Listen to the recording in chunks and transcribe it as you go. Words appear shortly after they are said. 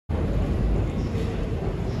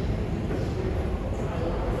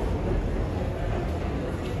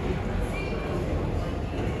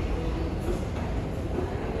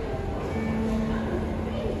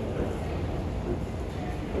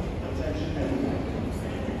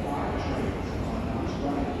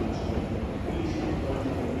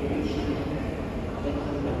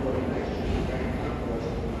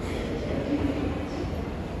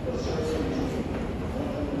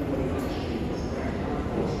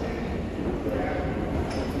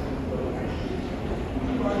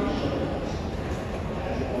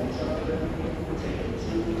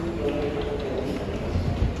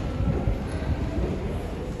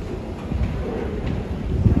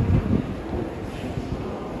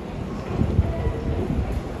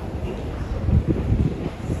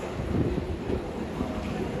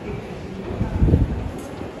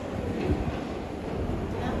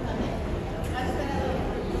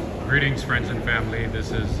Greetings, friends and family. This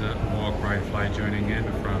is Walk Ride Fly joining in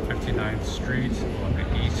from 59th Street on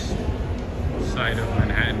the east side of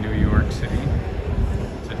Manhattan, New York City.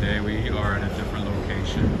 Today we are at a different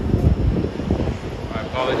location. My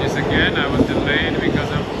apologies again, I was delayed because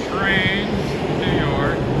of trains in New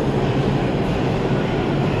York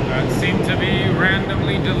that seem to be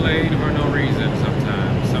randomly delayed for no reason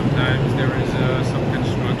sometimes. Sometimes there is some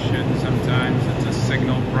construction, sometimes it's a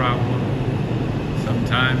signal problem.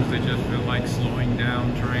 Sometimes they just feel like slowing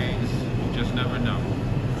down trains. You just never know.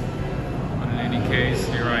 But in any case,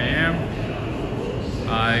 here I am.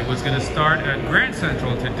 I was going to start at Grand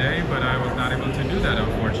Central today, but I was not able to do that,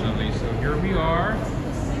 unfortunately. So here we are.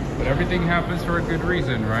 But everything happens for a good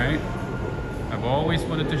reason, right? I've always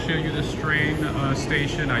wanted to show you this train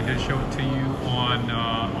station. I did show it to you on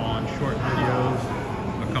short videos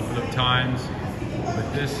a couple of times.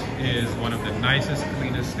 But this is one of the nicest,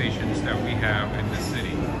 cleanest stations that we have in the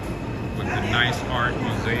city, with the nice art,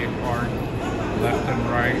 mosaic art, left and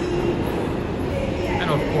right. And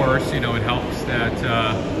of course, you know, it helps that,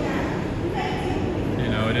 you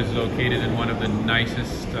know, it is located in one of the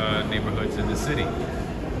nicest neighborhoods in the city.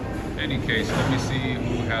 In any case, let me see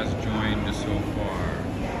who has joined so far.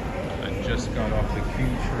 I just got off the Q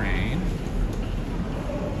train.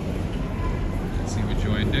 See who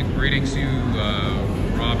joined in. Greetings to you,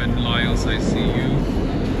 Robin Lyles, I see you.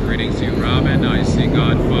 Greetings to you, Robin. I see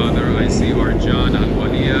Godfather. I see Arjan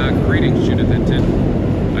Alwalia. Greetings, Judith Hinton.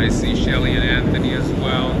 I see Shelly and Anthony as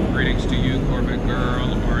well. Greetings to you, Corbett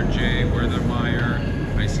Girl, RJ Werthermeyer.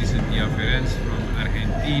 I see Cynthia Perez from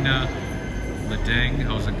Argentina. Ladeng,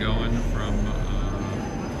 how's it going? From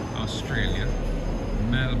Australia.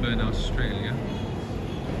 Melbourne, Australia.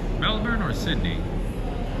 Melbourne or Sydney?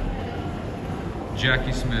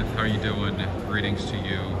 Jackie Smith, how are you doing? Greetings to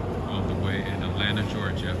you all the way in Atlanta,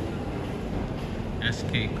 Georgia.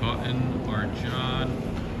 SK Cotton, Arjan,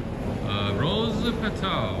 Rose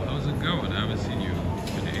Patel, how's it going? I haven't seen you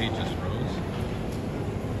in ages, Rose.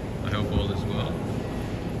 I hope all is well.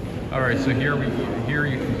 All right, so here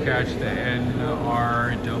you can catch the NRWFQ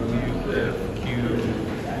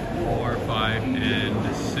 4, 5,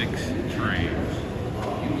 and 6 trains.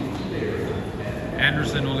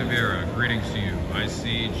 Anderson Oliveira, greetings to you. I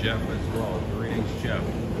see Jeff as well. Greetings, Jeff.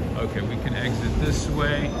 Okay, we can exit this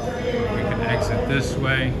way. We can exit this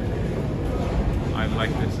way. I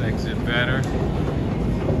like this exit better. So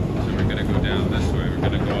we're gonna go down this way. We're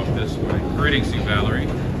gonna go up this way. Greetings to you, Valerie.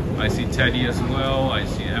 I see Teddy as well. I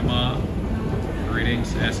see Emma.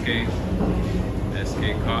 Greetings, SK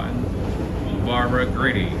Cotton. Barbara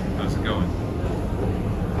Grady, how's it going?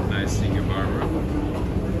 Nice seeing you, Barbara.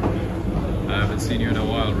 I haven't seen you in a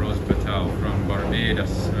while, Rose Patel from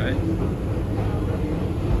Barbados, right?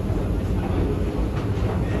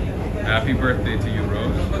 Happy birthday to you,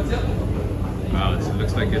 Rose. Wow, it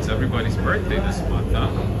looks like it's everybody's birthday this month, huh?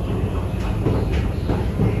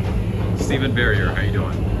 Stephen Barrier, how you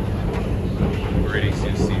doing? Greetings to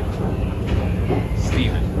you, Stephen.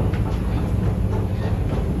 Stephen.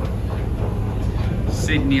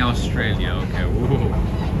 Sydney, Australia, okay, woo.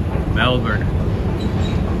 Melbourne.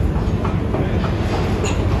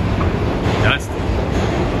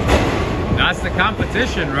 That's the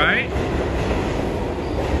competition, right?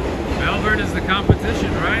 Melbourne is the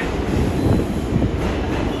competition, right?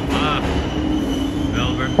 Ah,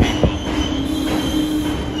 Melbourne people.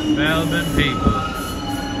 Melbourne people.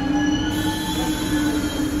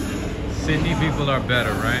 Sydney people are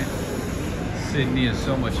better, right? Sydney is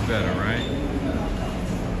so much better, right?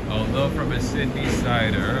 Although from a Sydney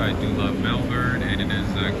sider, I do love Melbourne, and it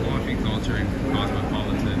is a coffee culture and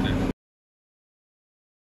cosmopolitan.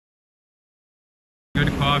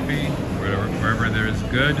 Good coffee, wherever there is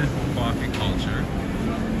good coffee culture.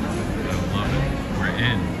 I love it. We're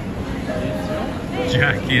in.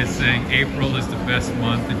 Jackie is saying April is the best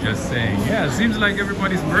month, and just saying, yeah, it seems like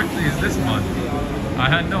everybody's birthday is this month. I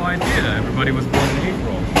had no idea everybody was born in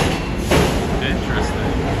April.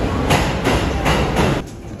 Interesting.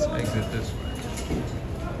 Let's exit this way.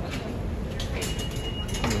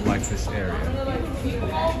 I like this area.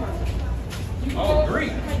 Oh,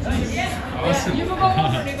 great. Nice. Awesome. You can go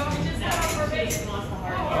over to go just have our base. Oh.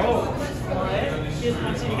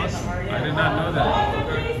 Awesome. I did not know that.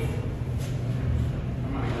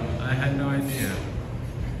 I had no idea.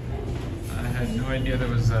 I had no idea there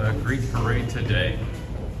was a Greek parade today.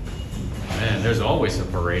 Man, there's always a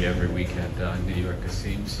parade every week at New York, it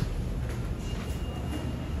seems.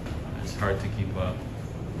 It's hard to keep up.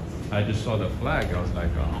 I just saw the flag. I was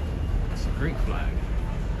like, oh, it's a Greek flag.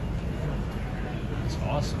 It's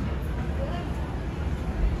awesome.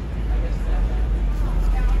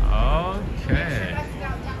 Okay.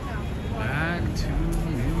 to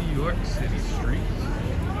New York City streets.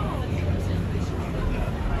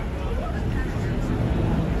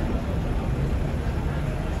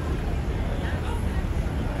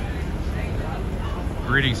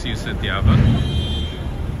 Greetings to you, Cynthia.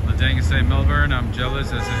 Ladanga say Melbourne, I'm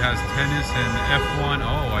jealous as it has tennis and F1.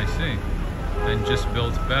 Oh, I see. And just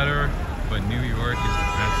built better, but New York is the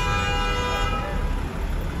best city.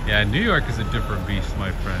 Yeah, New York is a different beast,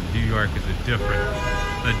 my friend. New York is a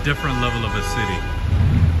different level of a city.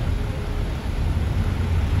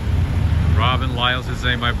 Robin Lyles is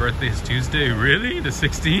saying my birthday is Tuesday. Really? The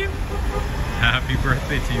 16th? Happy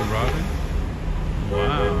birthday to you, Robin.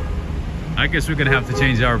 Wow. I guess we're gonna have to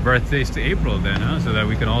change our birthdays to April then, huh? So that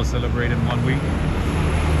we can all celebrate in 1 week.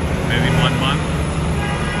 Maybe 1 month.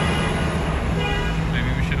 Maybe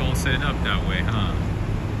we should all set it up that way, huh?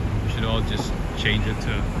 We should all just change it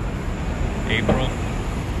to April.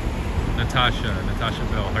 Natasha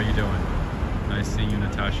Bell, how you doing? Nice seeing you,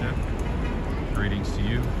 Natasha. Greetings to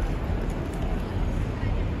you.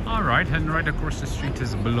 All right, heading right across the street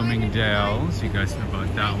is Bloomingdale's. You guys know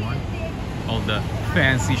about that one. All the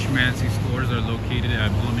fancy schmancy stores are located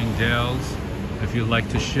at Bloomingdale's. If you like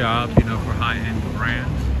to shop, you know, for high-end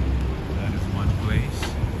brands, that is one place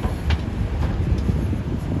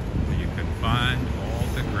where you can find all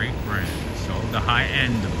the great brands, all the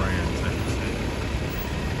high-end brands, I should say.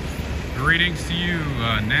 Greetings to you,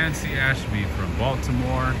 Nancy Ashby from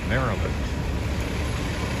Baltimore, Maryland.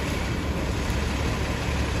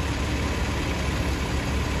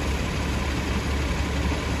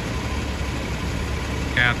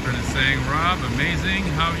 Catherine is saying, Rob, amazing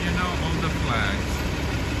how you know all the flags.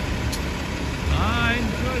 I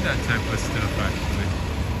enjoy that type of stuff, actually.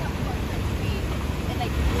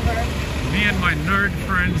 Me and my nerd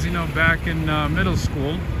friends, you know, back in middle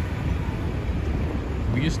school,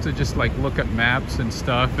 we used to just like look at maps and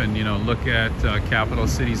stuff and, you know, look at capital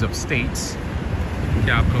cities of states,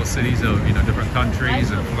 capital cities of, you know, different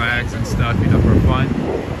countries and flags and stuff, you know, for fun.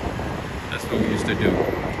 That's what we used to do.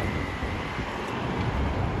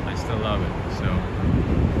 I love it. So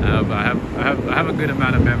I have a good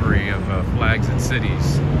amount of memory of flags and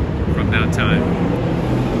cities from that time.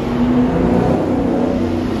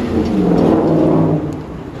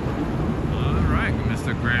 All right,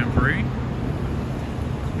 Mr. Grand Prix.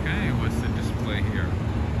 Okay, what's the display here?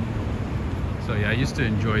 So yeah, I used to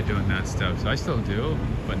enjoy doing that stuff. So I still do,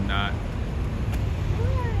 but not.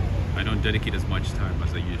 I don't dedicate as much time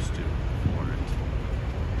as I used to for it.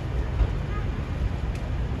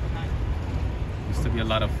 To be a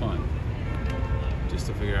lot of fun just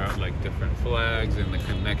to figure out like different flags and the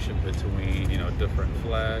connection between, you know, different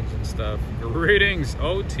flags and stuff. Greetings,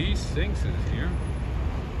 OT Sinks is here.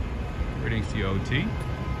 Greetings to you, OT.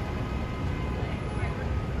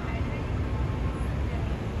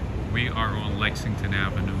 We are on Lexington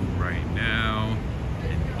Avenue right now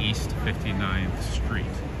in East 59th Street.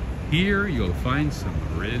 Here you'll find some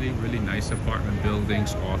really nice apartment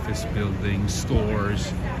buildings, office buildings,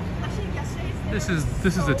 stores. This is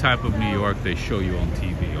the type of New York they show you on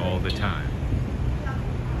TV all the time.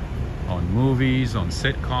 On movies, on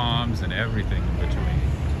sitcoms, and everything in between.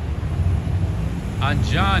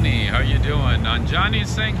 Anjani, how you doing? Anjani is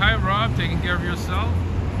saying, hi Rob, taking care of yourself?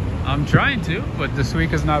 I'm trying to, but this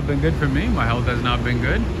week has not been good for me. My health has not been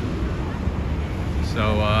good.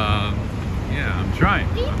 So, yeah, I'm trying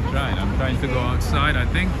to go outside. I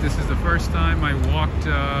think this is the first time I walked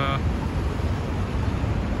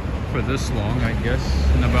for this long, I guess,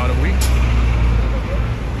 in about a week.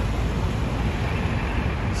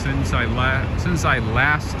 Since I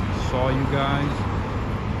last saw you guys,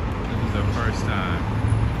 this is the first time.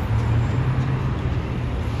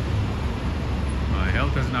 My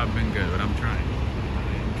health has not been good, but I'm trying.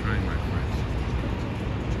 I'm trying, my friends.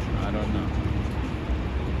 I don't know.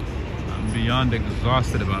 I'm beyond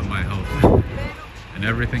exhausted about my health and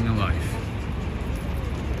everything in life.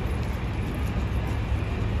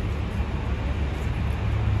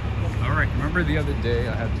 Alright, remember the other day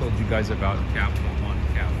I had told you guys about Capital One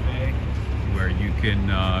Cafe, where you can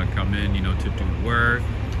come in, you know, to do work,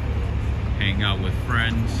 hang out with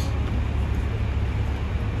friends.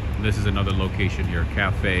 This is another location here,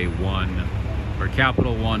 Cafe One, or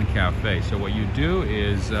Capital One Cafe. So what you do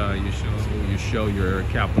is you show your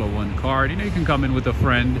Capital One card. You know, you can come in with a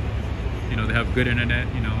friend. You know, they have good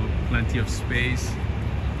internet, you know, plenty of space,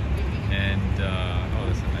 and oh,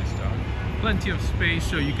 that's a nice dog. Plenty of space,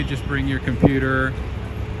 so you could just bring your computer,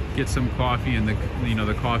 get some coffee, and the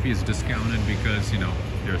coffee is discounted because, you know,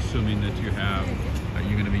 they're assuming that you're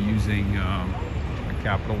going to be using a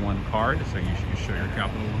Capital One card, so you should show your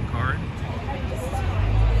Capital One card.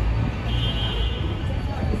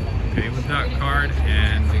 Okay with that card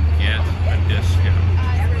and get a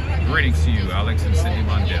discount. Greetings to you, Alex and Cindy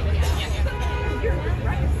Mondale.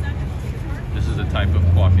 This is the type of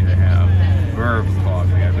coffee they have. Verve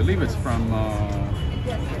coffee. I believe it's from,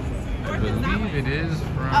 I believe it is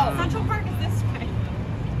from... Oh, Central Park is this way.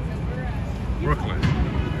 Brooklyn.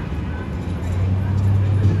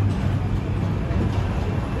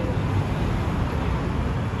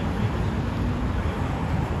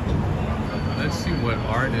 Let's see what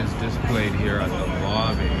art is displayed here at the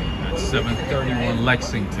lobby at 731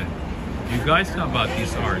 Lexington. You guys know about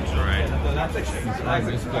these arts, right? These art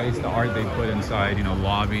displays, the art they put inside, you know,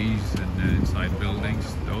 lobbies and then inside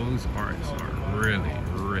buildings. Those arts are really,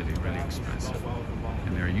 really, really expensive.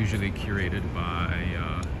 And they're usually curated by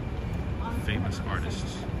famous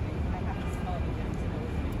artists.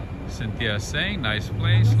 Cynthia is saying, nice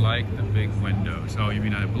place, like the big windows. Oh, you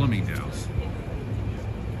mean at Bloomingdale's?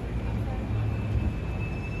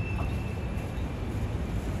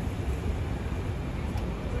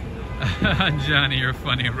 Johnny, you're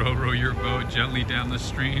funny. Row your boat gently down the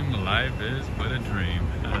stream. Life is but a dream.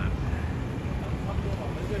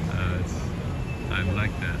 I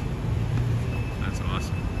like that. That's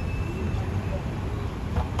awesome.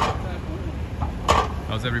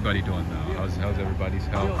 How's everybody doing though? How's everybody's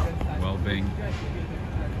health, well-being?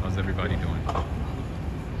 How's everybody doing?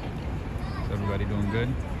 Is everybody doing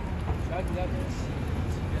good?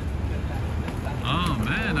 Oh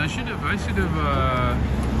man, I should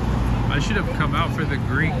have come out for the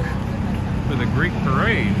Greek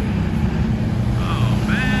parade. Oh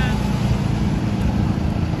man.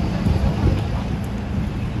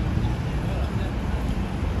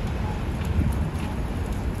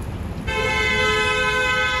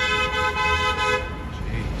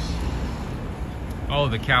 Jeez. Oh,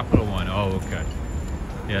 the Capitol one. Oh, okay.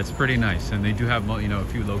 Yeah, it's pretty nice, and they do have, you know, a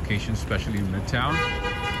few locations, especially in Midtown,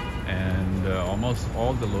 and almost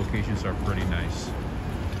all the locations are pretty nice.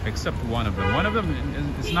 Except one of them. One of them,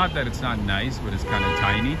 it's not that it's not nice, but it's kind of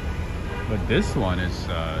tiny. But this one is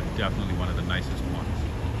definitely one of the nicest ones.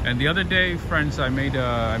 And the other day, friends, I made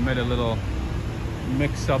a little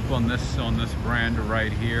mix-up on this brand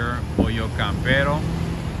right here, Pollo Campero.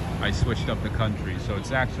 I switched up the country, so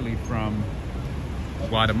it's actually from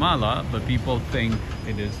Guatemala, but people think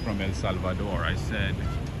it is from El Salvador. I said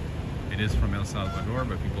it is from El Salvador,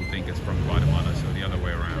 but people think it's from Guatemala, so the other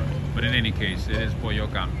way around. But in any case, it is Pollo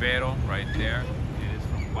Campero right there. It is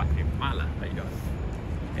from Guatemala. How you doing?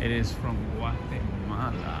 It is from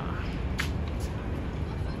Guatemala.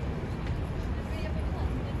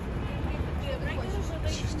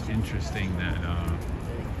 It's just interesting that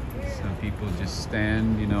some people just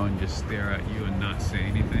stand, you know, and just stare at you and not say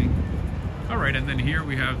anything. All right, and then here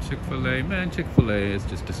we have Chick-fil-A. Man, Chick-fil-A is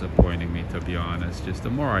just disappointing me, to be honest. Just the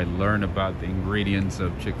more I learn about the ingredients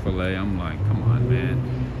of Chick-fil-A, I'm like, come on, man.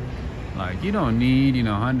 Like, you don't need, you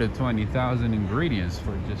know, 120,000 ingredients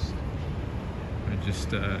for just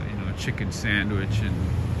you know, a chicken sandwich and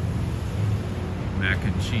mac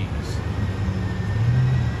and cheese.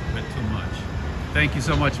 A bit too much. Thank you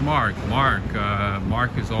so much, Mark.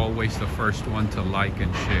 Mark is always the first one to like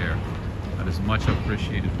and share. That is much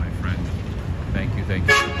appreciated, my friend. Thank you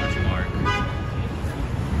so much, Mark.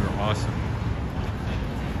 You're awesome.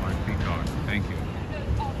 Mark Peacock, thank you.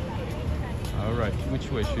 All right, which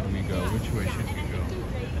way should we go? Which way should we go?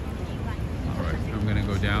 All right, I'm gonna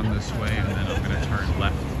go down this way and then I'm gonna turn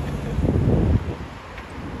left.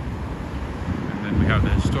 And then we have the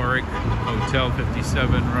historic Hotel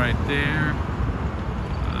 57 right there.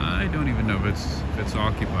 I don't even know if it's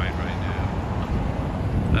occupied right now.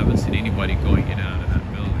 I haven't seen anybody going in and out of that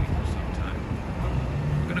building for some time.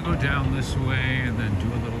 I'm gonna go down this way and then do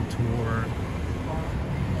a little tour.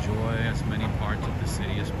 Enjoy as many parts of the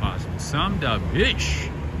city as possible. Samda Bish!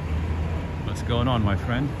 What's going on, my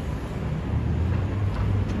friend?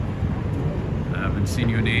 I haven't seen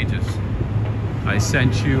you in ages. I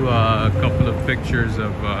sent you a couple of pictures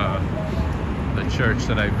of the church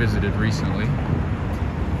that I visited recently.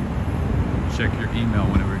 Check your email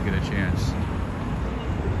whenever you get a chance.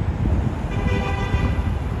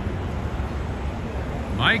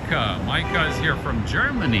 Micah is here from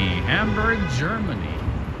Germany, Hamburg, Germany.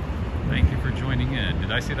 Thank you for joining in.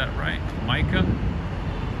 Did I say that right? Micah?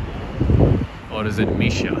 Or is it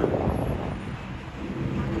Misha?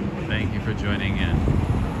 Thank you for joining in.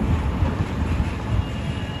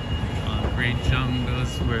 Concrete jungles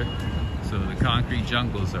so the concrete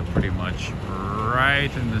jungles are pretty much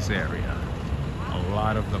right in this area. A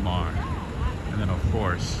lot of them are. And then of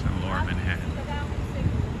course in Lower Manhattan.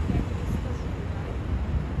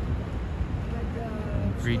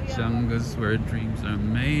 Concrete jungles where dreams are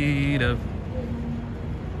made of.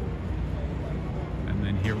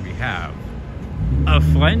 here we have a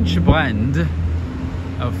French brand,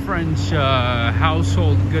 a French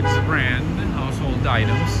household goods brand, household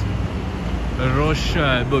items, Roche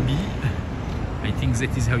Bobby. I think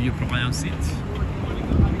that is how you pronounce it.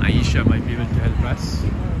 Aisha might be able to help us.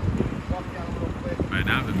 Right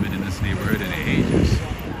now, I haven't been in this neighborhood in ages.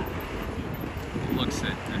 It looks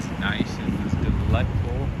as nice and as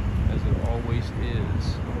delightful as it always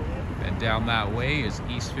is. And down that way is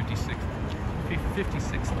East 56th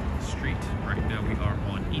Street. Right now we are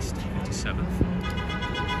on East 57th.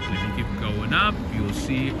 And if you keep going up, you'll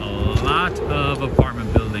see a lot of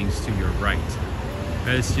apartment buildings to your right.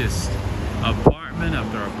 It's just apartment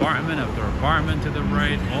after apartment after apartment to the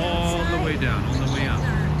right, all the way down, all the way up.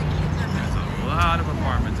 There's a lot of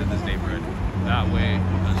apartments in this neighborhood that way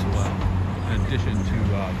as well. In addition to,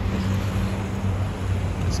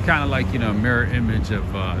 it's kind of like, you know, a mirror image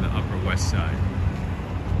of the Upper West Side.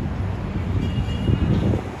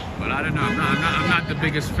 But I don't know. I'm not the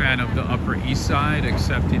biggest fan of the Upper East Side,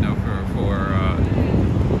 except, you know, for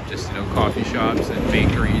just, you know, coffee shops and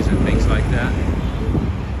bakeries and things like that.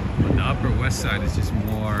 But the Upper West Side is just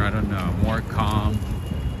more, I don't know, more calm.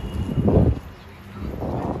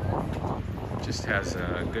 Just has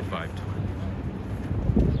a good vibe to it.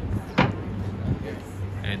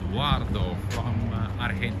 Eduardo from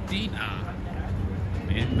Argentina.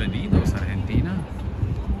 Bienvenidos, Argentina.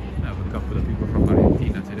 I have a couple of people from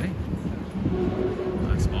Argentina today.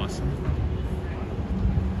 That's awesome.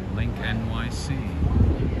 Link NYC.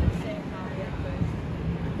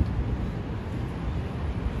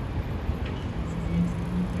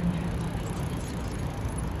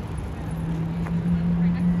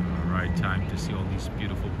 Alright, time to see all these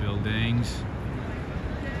beautiful buildings.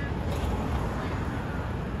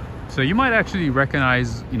 So you might actually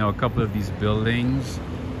recognize, you know, a couple of these buildings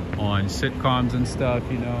on sitcoms and stuff,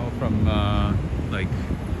 you know, from like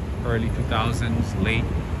early 2000s, late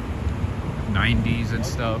 90s and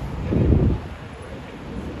stuff.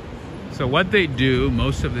 So what they do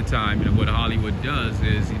most of the time, you know, what Hollywood does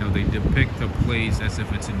is, you know, they depict a place as if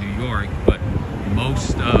it's in New York, but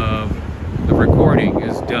most of the recording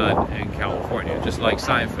is done in California, just like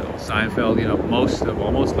Seinfeld. Seinfeld, you know,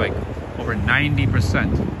 almost like over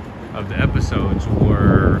 90% of the episodes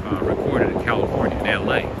were recorded in California, in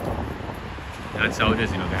LA. That's how it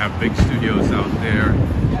is, you know, they have big studios out there.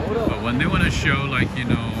 But when they want to show, like, you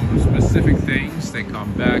know, specific things, they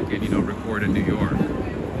come back and, you know, record in New York.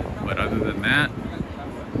 But other than that,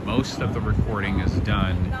 most of the recording is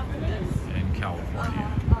done in California.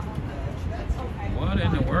 What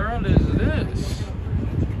in the world is this?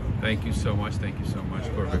 Thank you so much,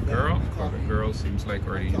 Corvette Girl. Corvette Girl seems like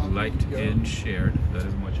already liked and shared. That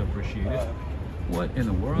is much appreciated. What in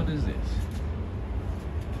the world is this?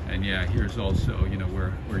 And yeah, here's also, you know,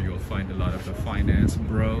 where you'll find a lot of the finance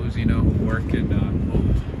bros, you know, who work in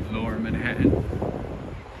Lower Manhattan.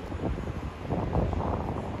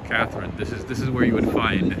 Catherine, this is where you would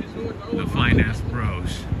find the finance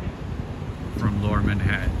bros from Lower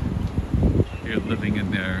Manhattan. You're living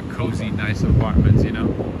in their cozy, nice apartments, you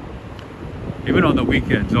know. Even on the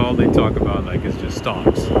weekends, all they talk about, like, is just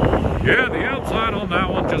stocks. Yeah, the outside on that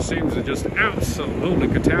one just seems to just absolutely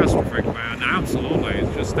catastrophic, man. Absolutely.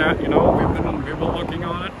 It's just that, you know, we've been looking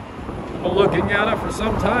on it. We've been looking at it for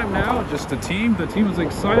some time now. Just the team is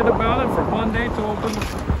excited about it from Monday to open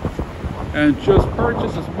and just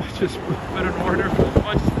purchase as much as put in order for as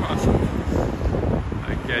much as possible.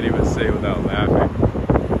 I can't even say without laughing.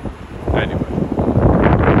 Anyway.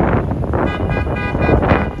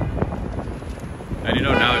 And you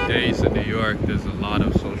know, nowadays in New York, there's a lot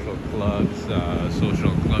of social clubs.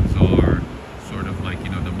 Social clubs are sort of like,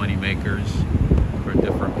 you know, the money makers for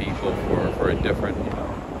different people, for different, you know,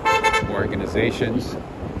 organizations.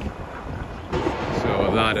 So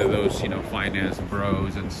a lot of those, you know, finance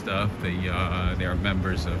bros and stuff, they are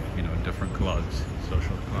members of, you know, different clubs,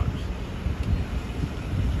 social clubs.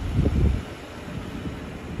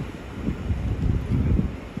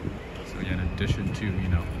 So yeah, in addition to, you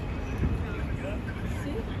know,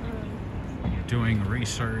 doing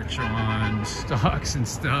research on stocks and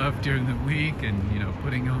stuff during the week, and, you know,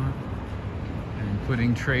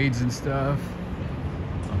 putting trades and stuff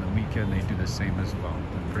on the weekend, they do the same as well.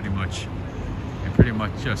 They pretty much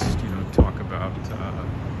just, you know, talk about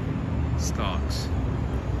stocks.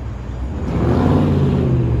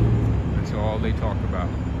 That's all they talk about.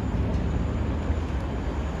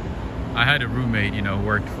 I had a roommate, you know,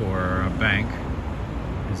 worked for a bank.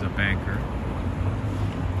 He's a banker.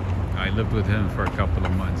 I lived with him for a couple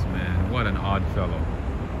of months, man. What an odd fellow.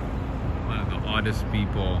 One of the oddest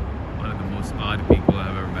people, one of the most odd people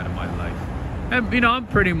I've ever met in my life. And, I'm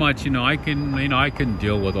pretty much, I can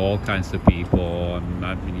deal with all kinds of people.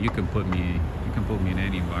 You can put me in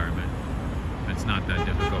any environment. It's not that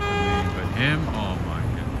difficult for me. But him, oh my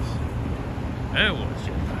goodness, it was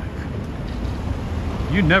just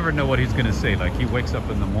like, you never know what he's gonna say. Like, he wakes up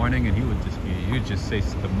in the morning and he would just say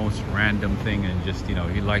the most random thing, and just,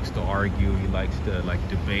 he likes to argue, he likes to like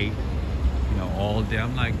debate, all day.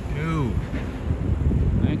 I'm like, dude,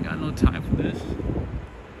 I ain't got no time for this.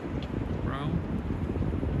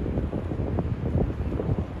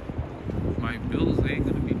 My bills, they ain't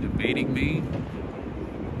gonna be debating me.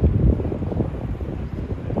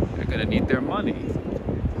 They're gonna need their money.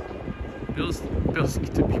 Bills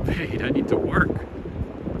need to be paid. I need to work.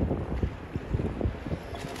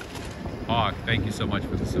 Hawk, thank you so much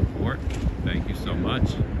for the support. Thank you so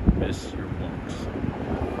much. Miss your walks.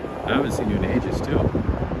 I haven't seen you in ages too.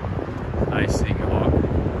 Nice seeing you, Hawk.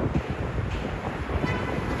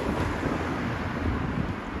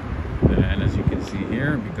 And as you can see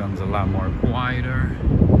here, it becomes a lot more quieter.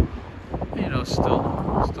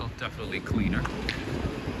 Still definitely cleaner.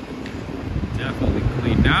 Definitely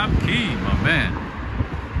clean. Key, my man.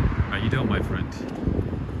 How you doing, my friend?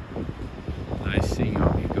 Nice seeing you,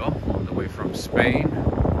 amigo, all the way from Spain.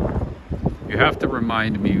 You have to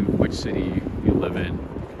remind me which city you live in.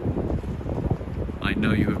 I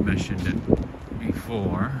know you have mentioned it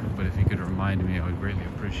before, but if you could remind me, I would greatly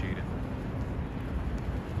appreciate it.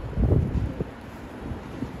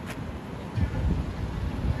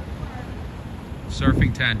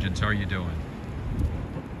 Surfing Tangents, how are you doing?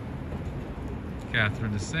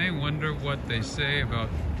 Catherine the same. Wonder what they say about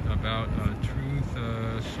truth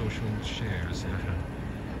social shares.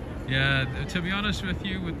 Yeah, to be honest with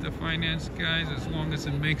you, with the finance guys, as long as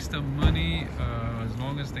it makes them money, as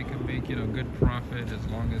long as they can make good profit, as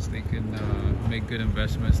long as they can make good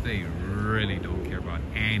investments, they really don't care about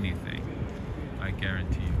anything. I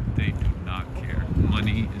guarantee you, they do not care.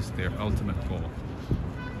 Money is their ultimate goal.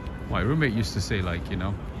 My roommate used to say, like,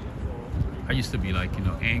 I used to be like,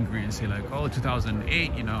 angry and say like, oh,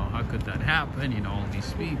 2008, how could that happen? All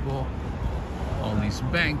these people, all these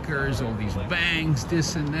bankers, all these banks,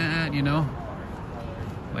 this and that,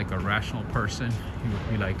 like a rational person, he would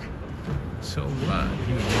be like, so what?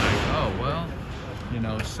 He would be like, oh, well,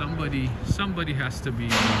 somebody has to be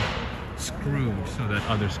screwed so that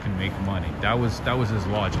others can make money. That was his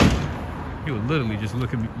logic. He would literally just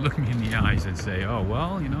look me in the eyes and say, oh,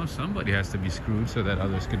 well, somebody has to be screwed so that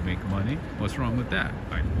others could make money. What's wrong with that?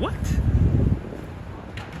 Like, what?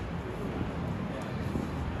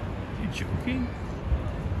 Are you joking?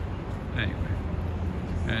 Anyway.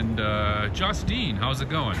 And Justine, how's it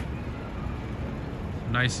going?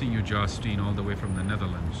 Nice seeing you, Justine, all the way from the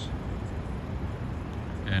Netherlands.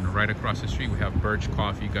 And right across the street, we have Birch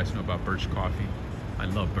Coffee. You guys know about Birch Coffee? I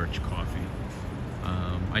love Birch Coffee.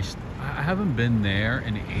 I haven't been there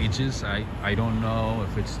in ages. I don't know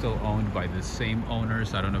if it's still owned by the same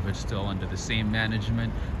owners. I don't know if it's still under the same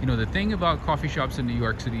management. The thing about coffee shops in New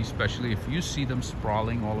York City, especially if you see them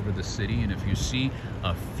sprawling all over the city, and if you see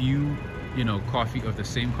a few, the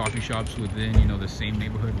same coffee shops within, the same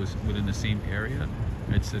neighborhood, within the same area,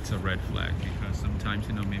 it's a red flag, because sometimes,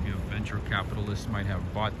 maybe a venture capitalist might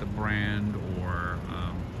have bought the brand, or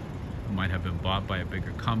might have been bought by a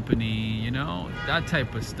bigger company, that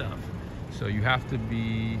type of stuff. So you have to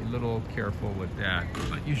be a little careful with that.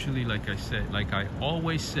 But usually, like I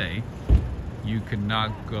always say, you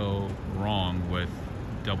cannot go wrong with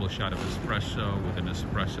double shot of espresso with an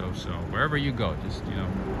espresso. So wherever you go, just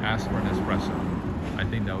ask for an espresso. I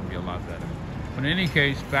think that would be a lot better. But in any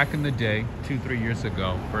case, back in the day, 2-3 years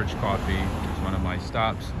ago, Birch Coffee was one of my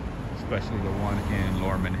stops, especially the one in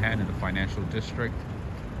Lower Manhattan, the financial district.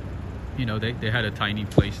 They had a tiny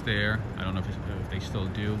place there. I don't know if they still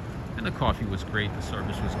do. And the coffee was great. The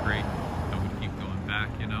service was great. I would keep going back,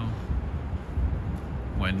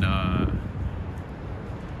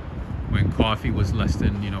 When coffee was less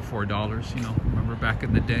than, $4, remember back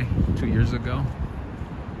in the day, 2 years ago?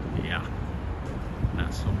 Yeah.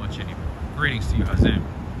 Not so much anymore. Greetings to you, Hazim.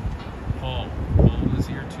 Paul is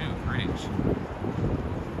here too. Greetings.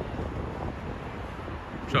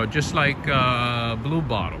 So just like Blue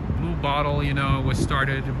Bottle. Blue Bottle, was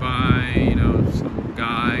started by, some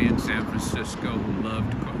guy in San Francisco who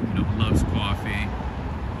loves coffee.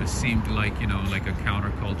 It seemed like, like a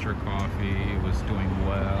counterculture coffee. It was doing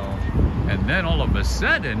well. And then all of a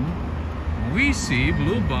sudden, we see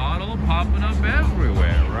Blue Bottle popping up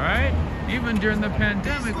everywhere, right? Even during the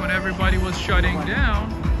pandemic, when everybody was shutting down,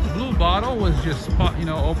 Blue Bottle was just,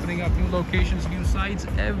 opening up new locations, new sites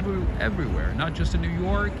everywhere. Not just in New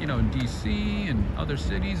York, in DC and other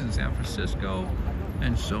cities, in San Francisco.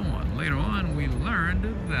 and so on. Later on, we learned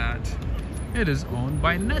that it is owned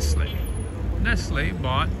by Nestle. Nestle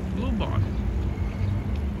bought Blue Bottle.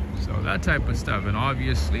 So that type of stuff, and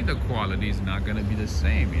obviously the quality is not going to be the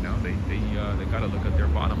same. You know, they got to look at their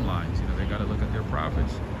bottom lines. You know, they got to look at their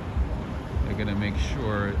profits. They're going to make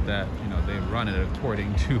sure that, you know, they run it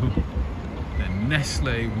according to the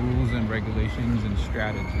Nestle rules and regulations and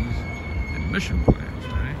strategies and mission plans,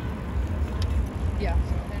 right? Yeah.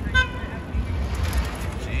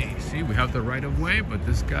 Gee, see, we have the right of way, but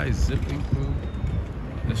this guy's zipping through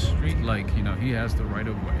the street like, you know, he has the right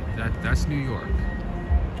of way. That's New York.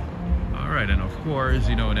 All right, and of course,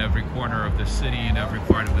 you know, in every corner of the city, in every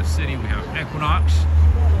part of the city, we have Equinox.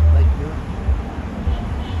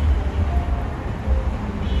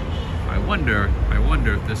 I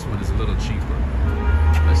wonder if this one is a little cheaper.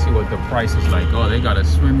 Let's see what the price is like. Oh, they got a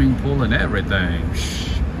swimming pool and everything.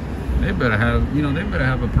 They better have, you know, they better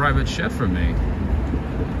have a private chef for me.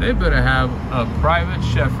 They better have a private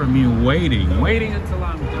chef for me waiting until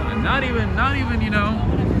I'm done. Not even, you know,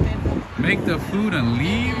 make the food and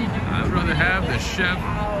leave. I'd rather have the chef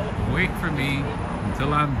wait for me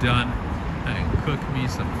until I'm done and cook me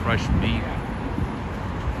some fresh meat.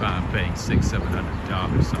 I'm paying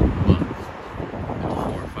 $600-700 a month,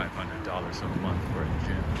 $400 or $500 a month for a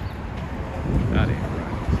gym. That ain't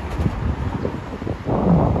right.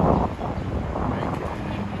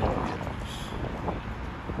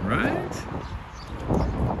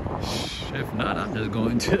 If not, I'm just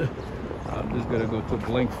gonna go to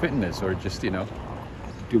Blink Fitness or just, you know,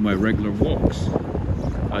 do my regular walks.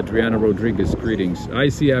 Adriana Rodriguez, greetings.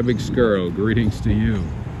 Icy Abig Skirl, greetings to you.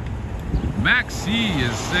 Maxie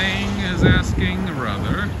is asking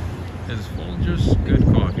rather, is Folgers good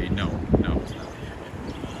coffee? No, it's not.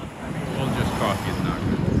 Folgers coffee is not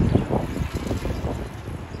good.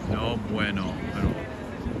 No bueno at all.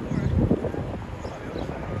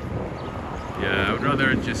 Yeah, I would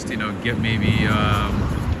rather just, you know, get maybe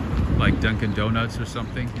like Dunkin' Donuts or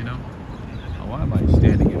something, you know. Oh, why am I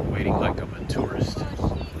standing and waiting like I'm a tourist?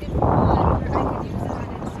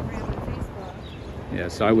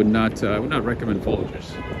 Yes, I would not recommend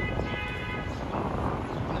Folgers.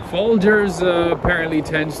 Folgers apparently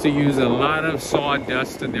tends to use a lot of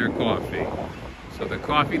sawdust in their coffee. So the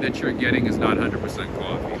coffee that you're getting is not 100%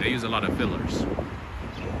 coffee. They use a lot of fillers.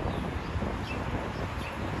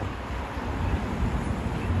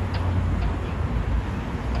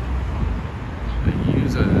 They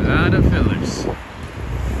use a lot of fillers.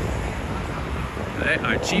 They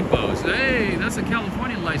are cheapos. Hey, that's a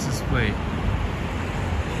California license plate.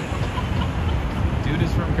 Dude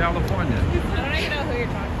is from California. I don't even know who you're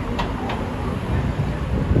talking to.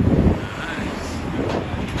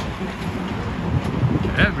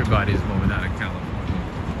 Nice. Everybody's moving out of California.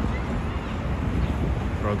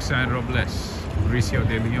 Roxanne Robles, Mauricio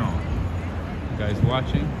de Leon. You guys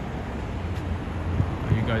watching?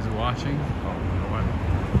 Are you guys watching? Oh,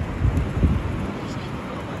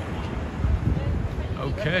 no,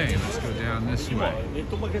 okay, let's go down this way.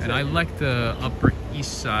 And I like the Upper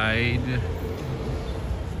East Side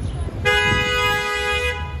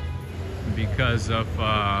because of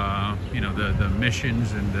you know, the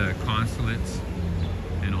missions and the consulates,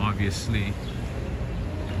 and obviously,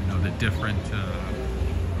 you know, the different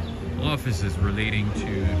offices relating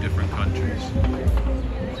to different countries.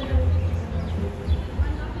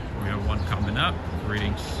 We have one coming up.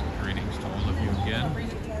 Greetings to all of you again.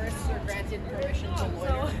 Tourists are granted permission to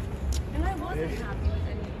loiter. And I wasn't happy with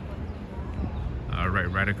anyone. All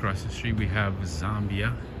right across the street we have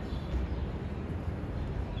Zambia.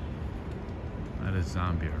 That is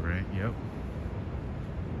Zambia, right? Yep.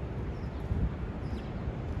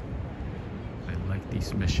 I like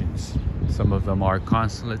these missions. Some of them are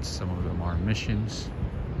consulates, some of them are missions.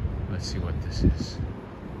 Let's see what this is.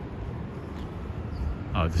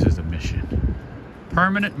 Oh, this is a mission.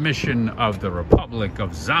 Permanent mission of the Republic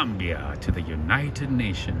of Zambia to the United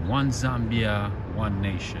Nations. One Zambia, one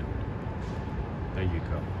nation. There you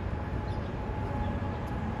go.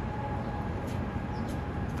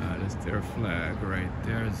 That is their flag right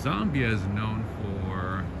there. Zambia is known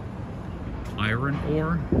for iron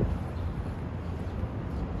ore.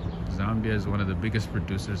 Zambia is one of the biggest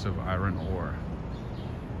producers of iron ore.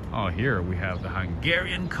 Oh, here we have the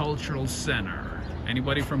Hungarian Cultural Center.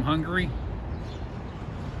 Anybody from Hungary?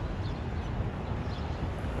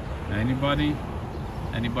 Anybody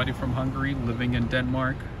from Hungary living in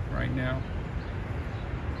Denmark right now?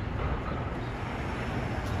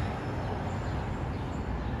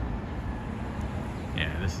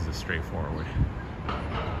 Yeah, this is a straightforward.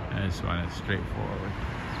 This one is straightforward.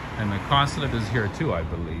 And the consulate is here too, I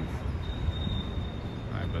believe.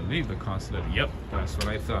 believe the consulate. Yep, that's what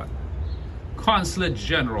I thought. Consulate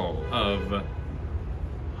General of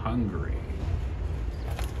Hungary.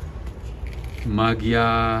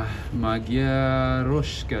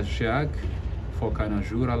 Magyarországság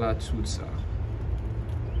fokanajura la tutsa.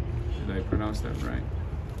 Did I pronounce that right?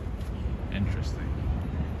 Interesting.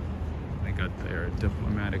 They got their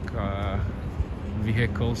diplomatic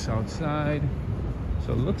vehicles outside.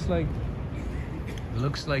 So it looks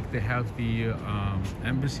like they have the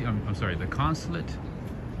embassy. I'm sorry, the consulate,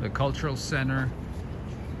 the cultural center,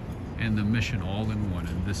 and the mission all in one.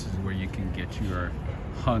 And this is where you can get your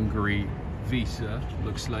Hungary visa.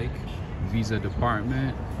 Looks like visa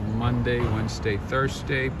department Monday, Wednesday,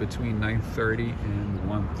 Thursday between 9:30 and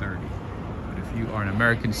 1:30. But if you are an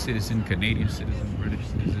American citizen, Canadian citizen, British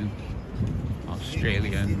citizen,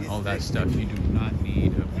 Australian, all that stuff, you do not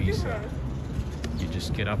need a visa. You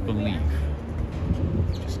just get up and leave.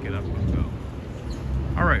 Just get up and go.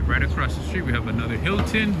 All right, right across the street we have another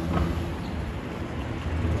Hilton.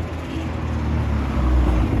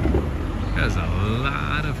 There's a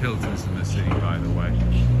lot of Hiltons in the city, by the way.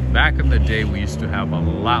 Back in the day, we used to have a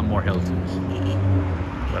lot more Hiltons.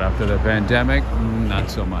 But after the pandemic, not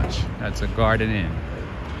so much. That's a Garden Inn.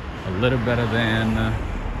 A little better than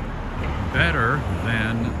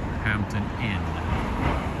Hampton Inn.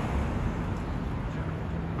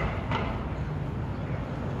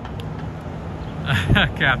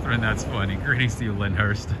 Catherine, that's funny. Greetings to you,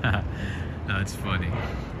 Lyndhurst. That's funny.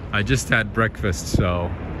 I just had breakfast, so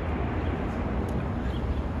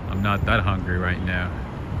I'm not that hungry right now.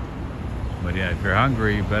 But yeah, if you're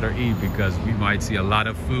hungry, you better eat, because we might see a lot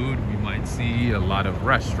of food. We might see a lot of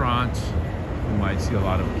restaurants. We might see a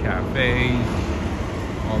lot of cafes,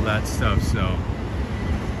 all that stuff. So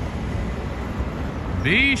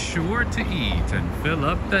be sure to eat and fill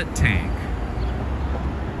up that tank.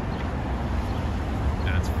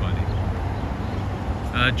 That's funny.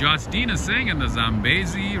 Justina sang in the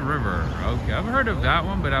Zambezi River. Okay, I've heard of that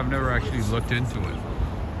one, but I've never actually looked into it.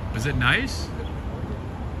 Is it nice?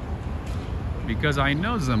 Because I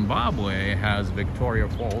know Zimbabwe has Victoria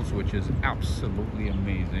Falls, which is absolutely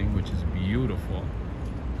amazing, which is beautiful.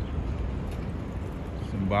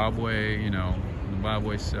 Zimbabwe, you know,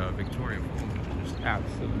 Zimbabwe's Victoria Falls is just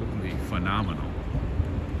absolutely phenomenal.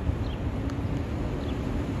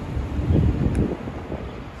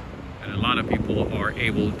 And a lot of people are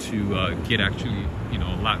able to get actually, you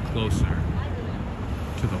know, a lot closer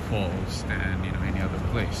to the falls than, you know, any other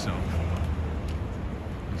place. So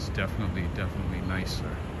it's definitely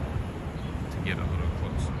nicer to get a little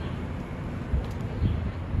closer.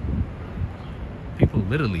 People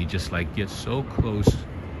literally just like get so close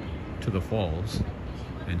to the falls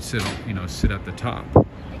and sit at the top.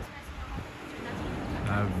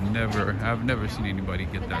 I've never seen anybody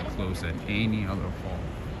get that close at any other fall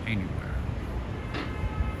anywhere.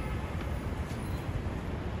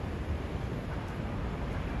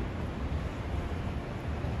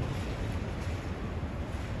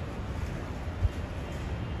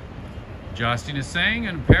 Justin is saying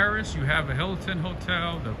in Paris you have a Hilton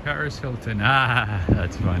hotel, the Paris Hilton. Ah,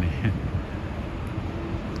 that's funny.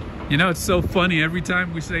 You know, it's so funny. Every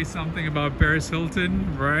time we say something about Paris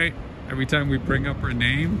Hilton, right? Every time we bring up her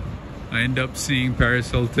name, I end up seeing Paris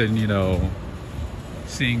Hilton, you know,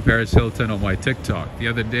 seeing Paris Hilton on my TikTok. The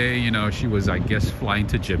other day, you know, she was, I guess, flying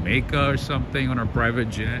to Jamaica or something on her private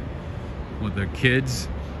jet with her kids.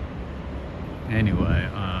 Anyway,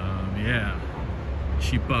 yeah.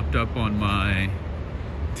 She popped up on my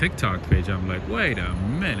TikTok page. I'm like, wait a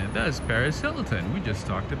minute, that's Paris Hilton. We just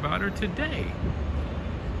talked about her today.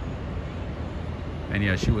 And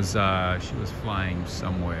yeah, she was flying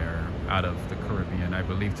somewhere out of the Caribbean, I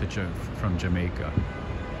believe, from Jamaica.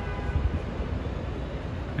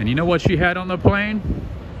 And you know what she had on the plane?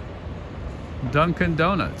 Dunkin'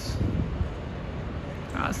 Donuts.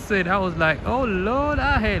 I was like, oh Lord,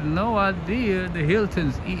 I had no idea the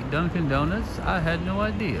Hiltons eat Dunkin' Donuts. I had no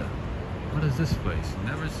idea. What is this place?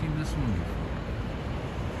 Never seen this one before.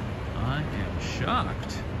 I am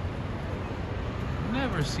shocked.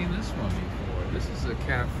 Never seen this one before. This is a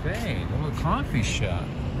cafe, or a coffee shop.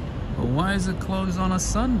 But why is it closed on a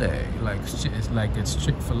Sunday? It's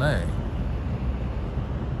Chick-fil-A.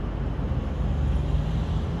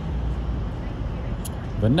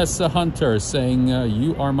 Vanessa Hunter saying,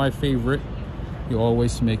 you are my favorite. You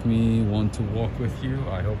always make me want to walk with you.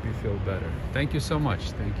 I hope you feel better. Thank you so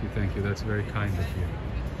much. Thank you. That's very kind of you.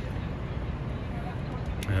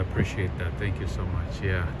 I appreciate that. Thank you so much.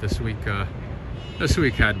 Yeah, this week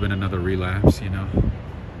had been another relapse, you know.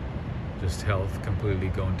 Just health completely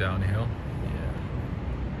going downhill.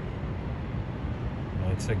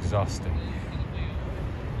 Yeah. It's exhausting.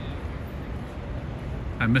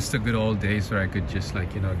 I miss the good old days where I could just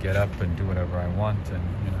like, you know, get up and do whatever I want, and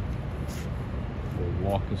you know,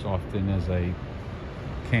 walk as often as I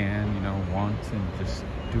can, you know, want, and just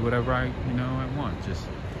do whatever I want, just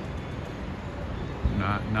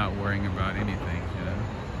not worrying about anything, you know.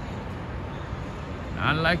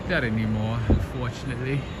 Not like that anymore,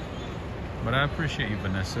 unfortunately. But I appreciate you,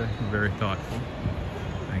 Vanessa. You're very thoughtful.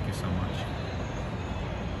 Thank you so much.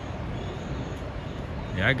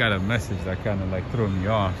 Yeah, I got a message that kind of like threw me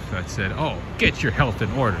off that said, "Oh, get your health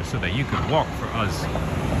in order so that you can walk for us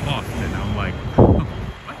often." I'm like, what?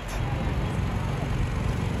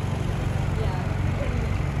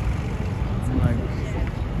 I'm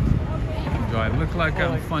like, do I look like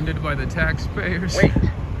I'm funded by the taxpayers?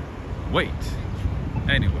 Wait.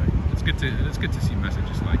 Anyway, it's good to see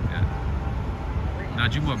messages like that.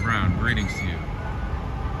 Najuma Brown, greetings to you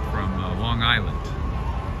from Long Island.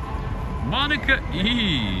 Monica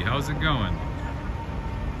E, how's it going?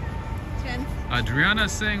 Adriana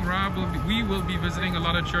saying, Rob, we will be visiting a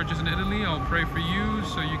lot of churches in Italy. I'll pray for you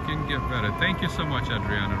so you can get better. Thank you so much,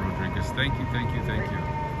 Adriana Rodriguez. Thank you.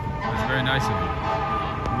 That's very nice of you.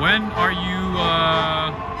 When are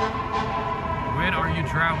you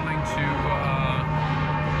traveling to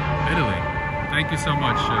Italy? Thank you so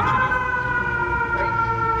much, Judith.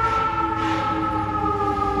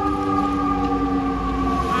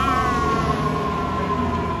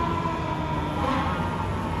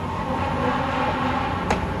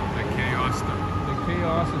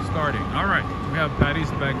 Starting. All right, we have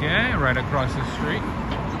Patty's Baguette right across the street,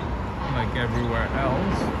 like everywhere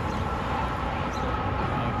else,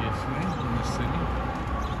 obviously, in the city.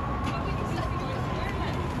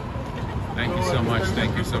 Thank you so much.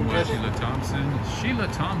 Thank you so much, Sheila Thompson. Sheila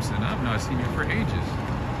Thompson, I've not seen you for ages.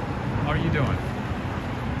 How are you doing?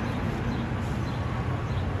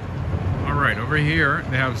 All right, over here,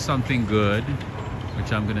 they have something good,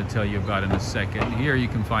 which I'm going to tell you about in a second. Here you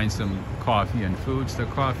can find some coffee and foods. The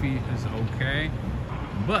coffee is okay,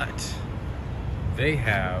 but they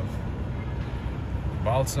have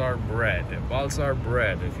Balsar bread. Balsar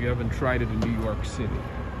bread, if you haven't tried it in New York City,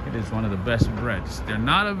 it is one of the best breads. They're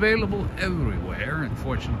not available everywhere,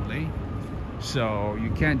 unfortunately, so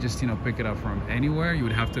you can't just, you know, pick it up from anywhere. You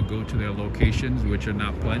would have to go to their locations, which are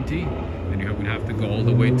not plenty, and you would have to go all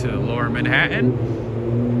the way to Lower Manhattan.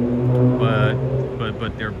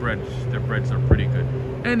 But their breads are pretty good.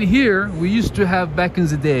 And here we used to have, back in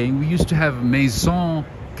the day, we used to have Maison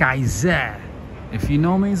Kaiser. If you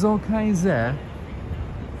know Maison Kaiser,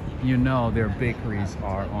 you know their bakeries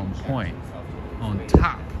are on point, on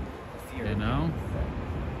top, you know.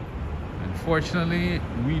 Unfortunately,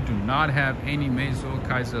 we do not have any Maison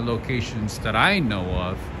Kaiser locations that I know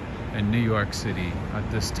of in New York City at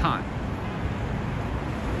this time.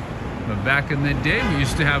 But back in the day, we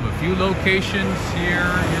used to have a few locations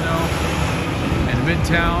here, you know, in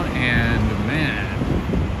Midtown, and man,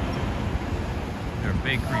 their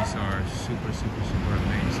bakeries are super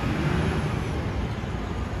amazing.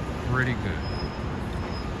 Pretty good.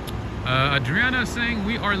 Adriana saying,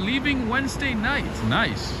 we are leaving Wednesday night.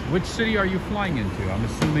 Nice. Which city are you flying into? I'm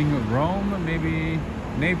assuming Rome, maybe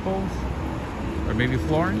Naples, or maybe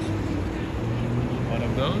Florence. One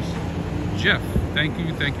of those. Jeff, thank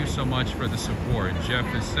you so much for the support.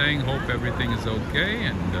 Jeff is saying, hope everything is okay,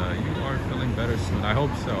 and you are feeling better soon. I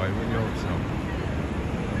hope so. I really hope so.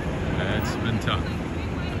 It's been tough,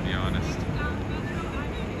 to be honest.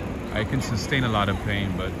 I can sustain a lot of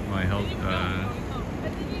pain, but my health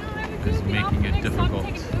is making it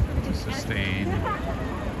difficult to sustain,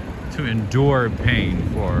 to endure pain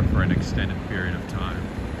for an extended period of time.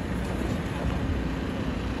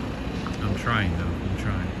 I'm trying, though. I'm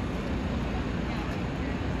trying.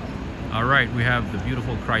 All right, we have the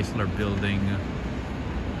beautiful Chrysler building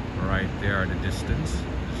right there at a distance,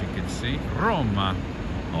 as you can see. Roma.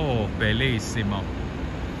 Oh, bellissimo.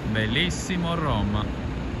 Bellissimo Roma.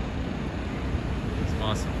 It's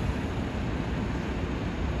awesome.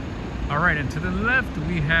 All right, and to the left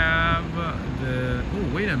we have the...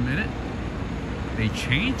 Oh, wait a minute. They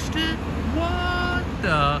changed it?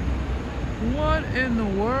 What in the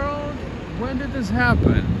world? When did this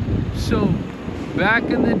happen? So, back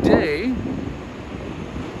in the day,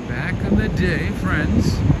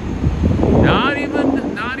 friends, not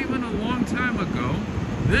even a long time ago,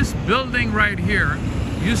 this building right here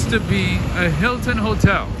used to be a Hilton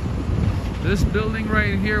Hotel. This building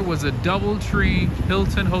right here was a DoubleTree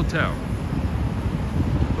Hilton Hotel.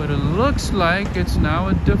 But it looks like it's now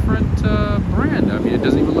a different brand. I mean, it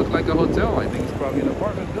doesn't even look like a hotel. I think it's probably an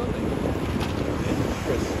apartment building.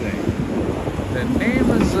 Interesting. The name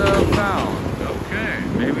is found. Okay,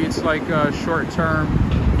 maybe it's like a short-term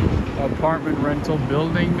apartment rental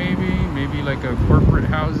building, maybe like a corporate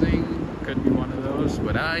housing. Could be one of those.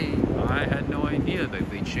 But I had no idea that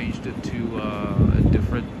they changed it to a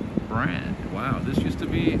different brand. Wow, this used to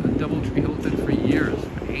be a DoubleTree Hilton for years,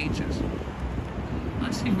 for ages.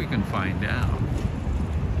 Let's see if we can find out.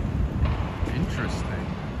 Interesting.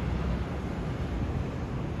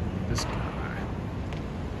 This guy.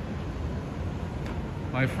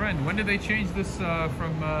 My friend, when did they change this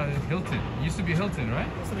from Hilton? It used to be Hilton, right?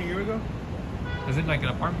 Less than a year ago. Is it like an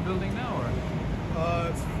apartment building now, or?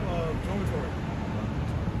 It's dormitory.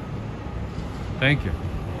 Thank you.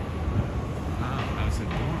 Wow, that's a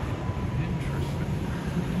dorm. Interesting.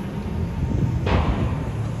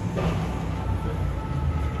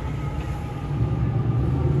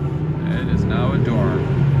 It is now a dorm.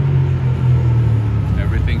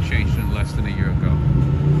 Everything changed in less than a year ago.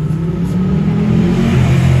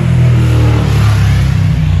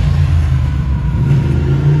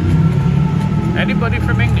 Anybody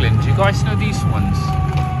from England? You guys know these ones?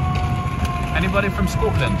 Anybody from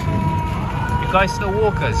Scotland? You guys know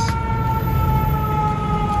Walkers?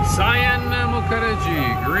 Sayan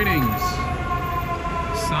Mukherjee, greetings.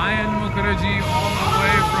 Sayan Mukherjee all the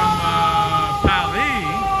way from Paris.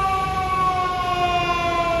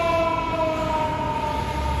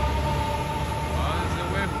 All the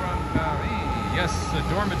way from Paris. Yes, a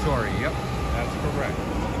dormitory. Yep, that's correct.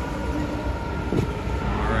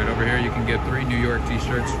 Alright, over here you can get 3 New York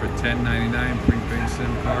t-shirts for $10.99, prepaid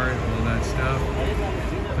SIM card, all that stuff.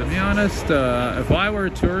 To be honest, if I were a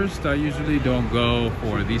tourist, I usually don't go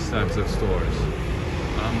for these types of stores.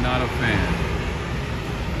 I'm not a fan.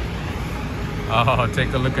 Oh,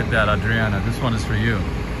 take a look at that, Adriana. This one is for you,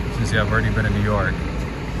 since you have already been in New York.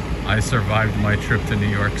 I survived my trip to New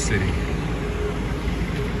York City.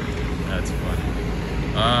 That's funny.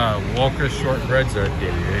 Walker's shortbreads are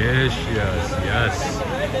delicious, yes.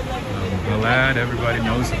 I'm glad everybody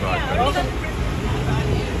knows about those.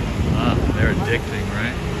 They're addicting,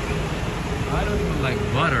 right? I don't even like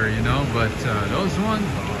butter, you know, but those ones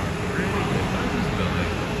are really good. What is this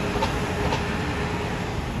building?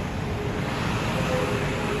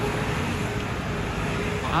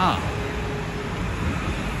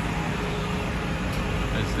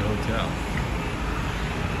 That's the hotel.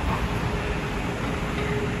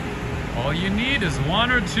 All you need is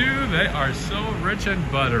 1 or 2. They are so rich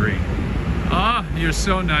and buttery. Ah, you're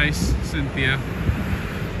so nice, Cynthia.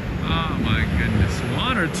 Oh my goodness,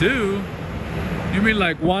 1 or 2? You mean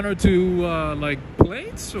like 1 or 2 like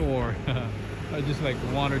plates, or just like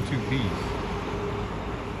 1 or 2 piece?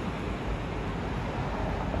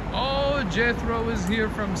 Oh, Jethro is here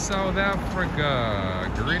from South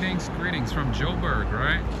Africa. Greetings, greetings from Joburg,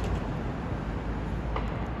 right?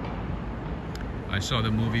 I saw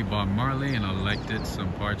the movie Bob Marley and I liked it.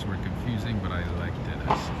 Some parts were confusing, but I liked it.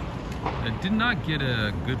 I did not get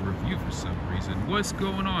a good review for some reason. What's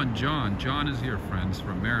going on, John? John is here, friends,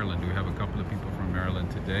 from Maryland. We have a couple of people from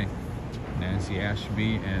Maryland today. Nancy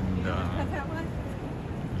Ashby and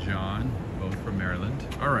John, both from Maryland.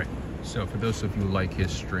 All right, so for those of you who like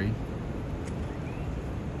history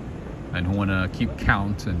and who want to keep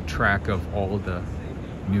count and track of all the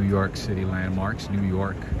New York City landmarks, New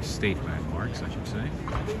York State landmarks, I should say.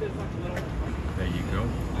 There you go.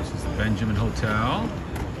 This is the Benjamin Hotel.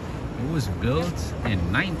 It was built in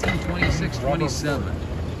 1926-27. Isn't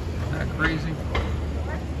that crazy?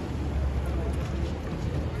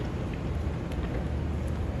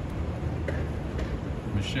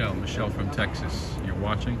 Michelle from Texas. You're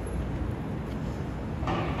watching?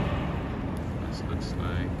 This looks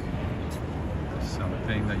like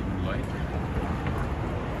something that you would like.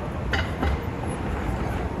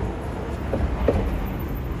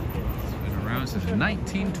 It's been around since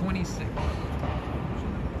 1926.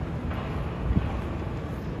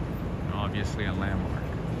 Obviously a landmark.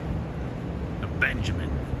 The Benjamin.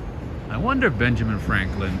 I wonder if Benjamin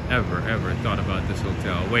Franklin ever thought about this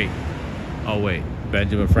hotel. Wait. Oh wait.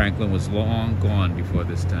 Benjamin Franklin was long gone before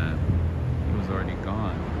this time. He was already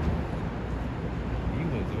gone. He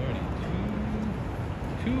was already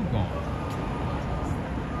too gone.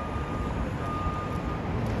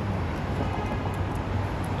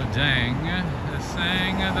 Dang is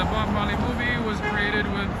saying the Bob Marley movie was created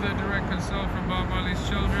with the direct consult from Bob Marley's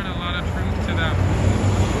children. A lot of truth to that.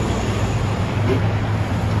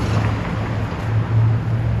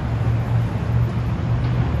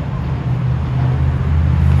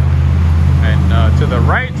 And to the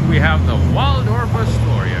right we have the Waldorf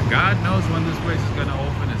Astoria. God knows when this place is going to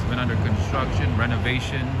open. It's been under construction,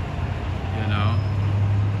 renovation, you know,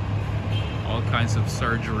 all kinds of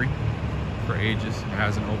surgery. For ages. It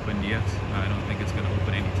hasn't opened yet. I don't think it's going to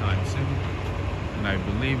open anytime soon. And I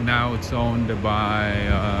believe now it's owned by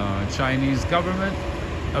a Chinese government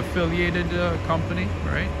affiliated company,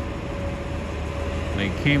 right?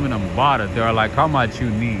 They came in and bought it. They're like, how much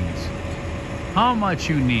you need? How much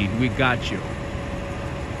you need? We got you.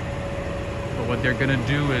 But what they're gonna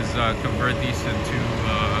do is convert these into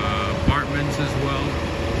apartments as well,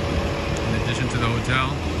 in addition to the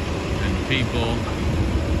hotel. And people,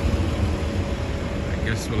 I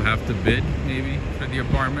guess, will have to bid maybe for the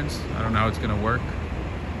apartments. I don't know how it's gonna work.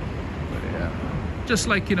 But yeah, just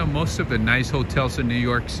like, you know, most of the nice hotels in New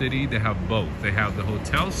York City, they have both. They have the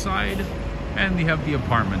hotel side and they have the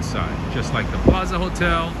apartment side. Just like the Plaza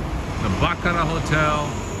Hotel, the Baccarat Hotel,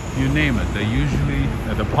 you name it. They usually,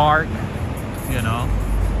 at the park, you know,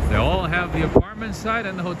 they all have the apartment side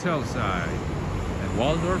and the hotel side. And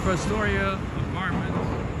Waldorf Astoria apartments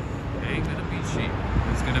ain't gonna be cheap.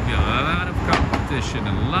 There's gonna be a lot of competition.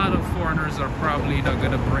 A lot of foreigners are probably, you know,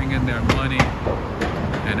 gonna bring in their money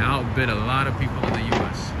and outbid a lot of people in the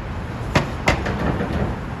US.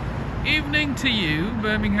 Evening to you,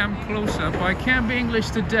 Birmingham Close-Up. I can't be English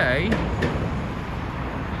today.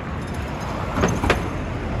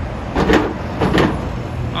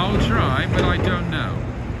 I'll try, but I don't know.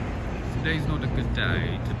 Today's not a good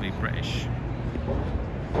day to be British.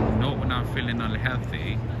 Not when I'm feeling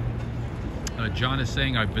unhealthy. John is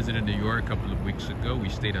saying I visited New York a couple of weeks ago. We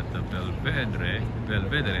stayed at the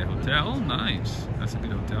Belvedere Hotel. Nice. That's a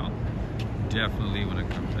good hotel. Definitely want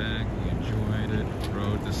to come back. We enjoyed it.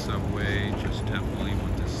 Rode the subway. Just definitely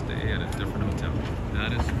want to stay at a different hotel.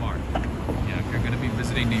 That is smart. Yeah, if you're going to be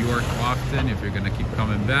visiting New York often, if you're going to keep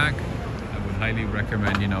coming back, I would highly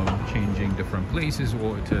recommend, you know, changing different places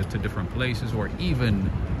or to different places, or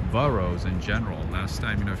even boroughs in general. Last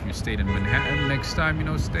time, you know, if you stayed in Manhattan, next time, you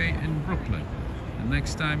know, stay in Brooklyn. The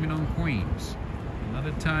next time, you know, in Queens.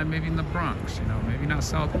 Another time, maybe in the Bronx, you know, maybe not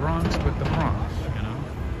South Bronx, but the Bronx, you know.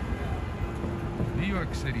 New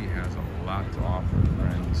York City has a lot to offer,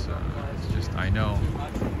 friends. It's just, I know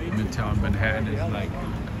Midtown Manhattan is like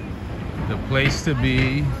the place to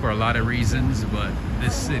be for a lot of reasons, but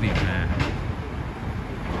this city, man,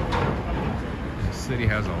 this city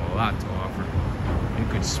has a lot to offer. You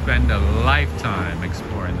could spend a lifetime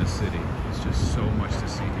exploring the city. There's just so much to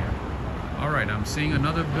see here. All right, I'm seeing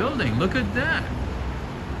another building. Look at that.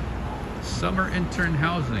 Summer intern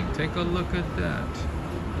housing. Take a look at that.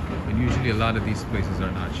 And usually a lot of these places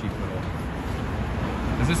are not cheap at all.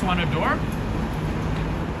 Is this one a dorm?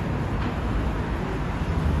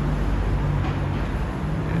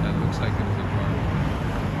 Yeah, that looks like it is a dorm.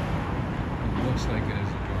 It looks like it is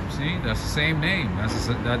a dorm. See, that's the same name.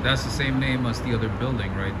 That's the same name as the other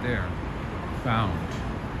building right there. Found.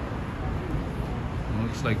 It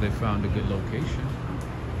looks like they found a good location.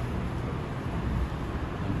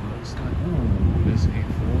 It looks like, ooh, this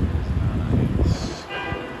A4 is nice.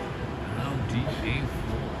 How deep A4?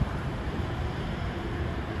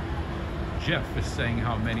 Jeff is saying,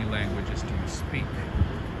 how many languages do you speak?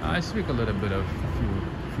 I speak a little bit of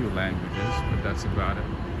few languages, but that's about it.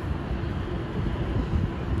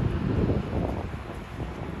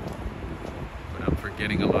 But I'm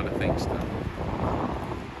forgetting a lot of things though.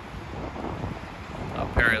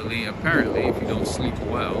 Apparently, if you don't sleep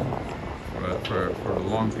well for a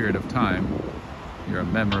long period of time, your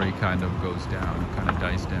memory kind of goes down, kind of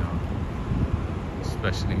dies down,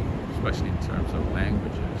 especially in terms of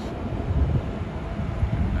languages.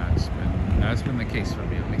 And that's been the case for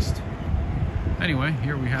me, at least. Anyway,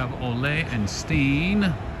 here we have Ole and Steen,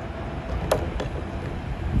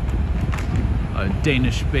 a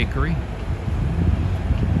Danish bakery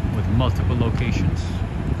with multiple locations.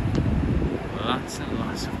 Lots and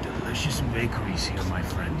lots of delicious bakeries here, my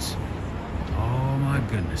friends. Oh my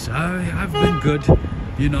goodness, I've been good.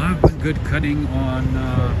 You know, I've been good cutting on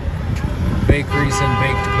bakeries and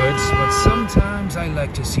baked goods, but sometimes I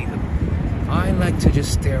like to see them. I like to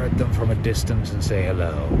just stare at them from a distance and say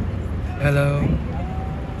hello. Hello.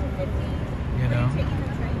 You know?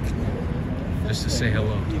 Just to say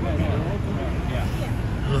hello.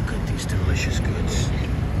 Look at these delicious goods.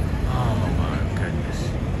 Oh my goodness.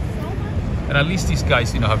 And at least these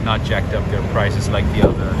guys, you know, have not jacked up their prices like the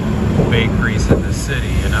other bakeries in the city,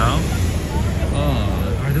 you know?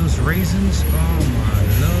 Oh, are those raisins? Oh my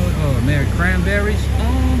lord. Oh, Mary cranberries?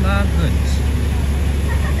 Oh my goodness.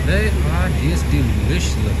 They are just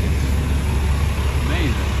delicious looking.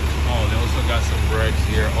 Amazing. Oh, they also got some breads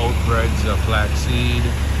here. Oat breads, flaxseed,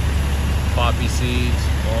 poppy seeds,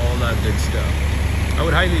 all that good stuff. I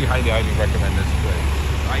would highly recommend this place.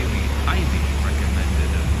 Highly recommended.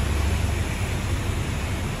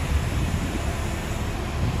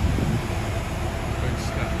 Good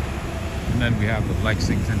stuff. And then we have the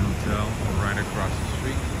Lexington Hotel right across the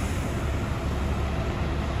street.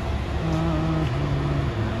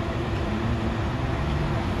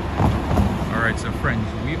 Alright, so friends,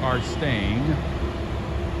 we are staying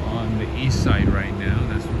on the east side right now.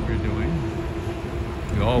 That's what we're doing.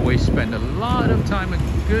 We always spend a lot of time, a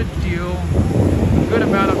good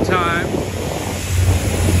amount of time,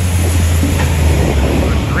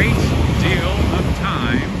 a great deal of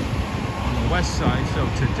time on the west side. So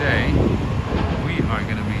today we are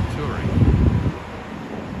going to be touring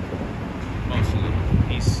mostly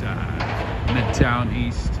east side, Midtown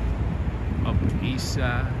East, Upper East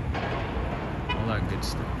Side, all that good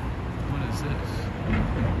stuff. What is this?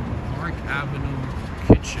 Park Avenue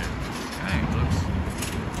Kitchen. Okay,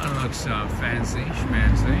 looks fancy,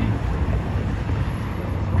 schmancy.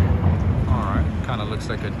 Alright, kind of looks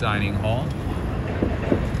like a dining hall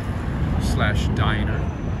slash diner.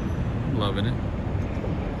 Loving it.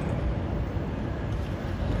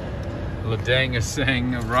 Ladang is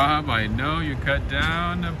saying, Rob, I know you cut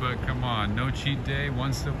down, but come on, no cheat day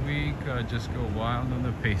once a week. Just go wild on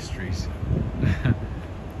the pastries.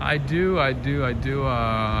 I do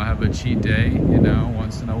have a cheat day, you know,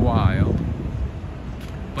 once in a while,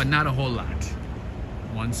 but not a whole lot.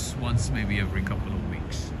 Once maybe every couple of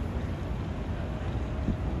weeks.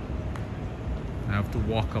 I have to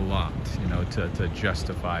walk a lot, you know, to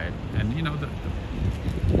justify it. And you know,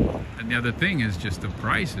 and the other thing is just the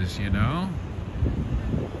prices, you know.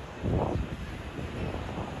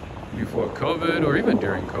 Before COVID, or even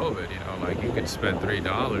during COVID, you know, like you could spend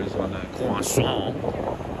 $3 on a croissant,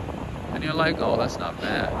 and you're like, oh, that's not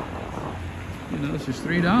bad. You know, it's just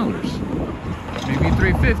 $3, maybe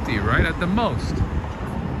 $3.50, right, at the most.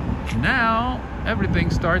 Now everything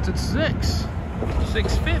starts at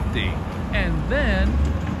 $6.50, and then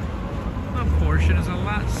the portion is a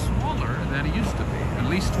lot smaller than it used to be, at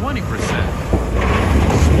least 20%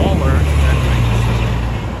 smaller than it used to be.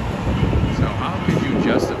 So how could you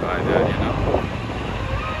justify that, you know?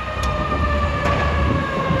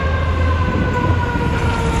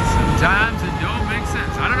 Sometimes it don't make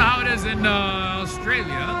sense. I don't know how it is in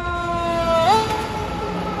Australia,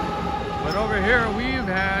 but over here we've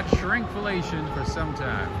had shrinkflation for some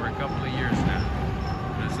time, for a couple of years now.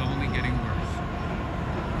 It's only getting worse.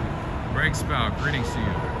 Greg Spout, greetings to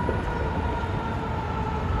you.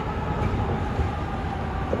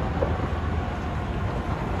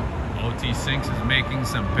 OT Sinks is making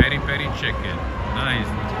some peri peri chicken. Nice,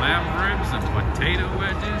 with lamb ribs and potato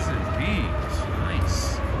wedges and beans.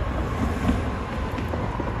 Nice.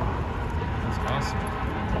 That's awesome.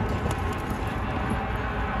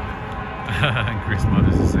 And Chris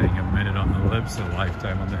Mothers is saying a minute on the lips, a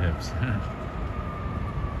lifetime on the hips.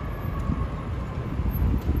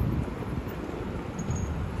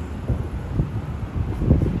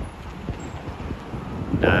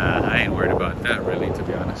 Nah, I ain't worried about that really, to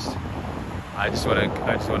be honest. I just want to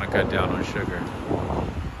cut down on sugar,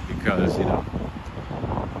 because you know,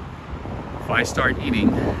 if I start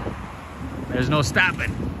eating, there's no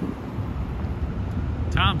stopping.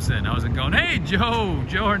 Thompson, I wasn't going, hey Joe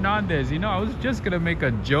Hernandez, you know, I was just gonna make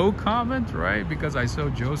a Joe comment, right, because I saw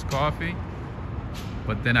Joe's coffee,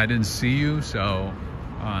 but then I didn't see you, so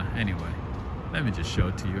anyway, let me just show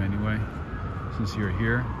it to you anyway, since you're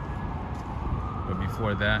here. But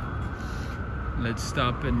before that, let's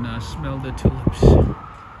stop and smell the tulips.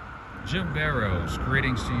 Jim Barrows,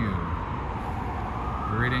 greetings to you.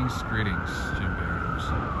 Greetings, Jim Barrows.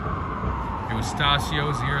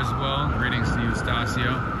 Eustacio's here as well. Greetings to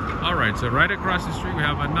Eustacio. All right, so right across the street we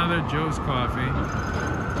have another Joe's Coffee.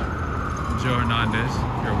 Joe Hernandez,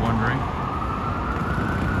 if you're wondering.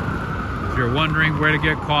 If you're wondering where to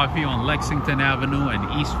get coffee on Lexington Avenue and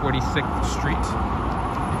East 46th Street,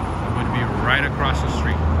 it would be right across the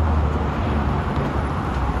street.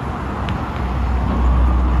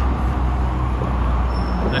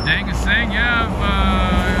 The dang is saying, yeah, I've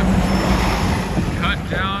cut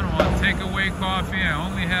down on takeaway coffee. I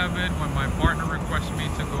only have it when my partner requests me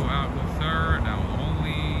to go out with her, and I will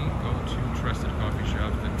only go to trusted coffee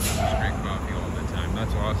shops that produce great coffee all the time.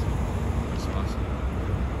 That's awesome. That's awesome.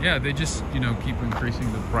 Yeah, they just, you know, keep increasing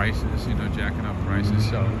the prices, you know, jacking up prices.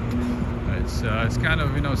 So it's kind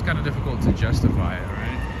of, you know, it's kind of difficult to justify it,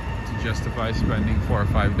 right? To justify spending $4 or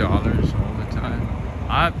 $5 all the time.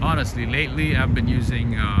 Honestly, lately I've been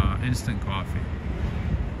using instant coffee.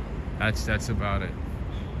 That's about it.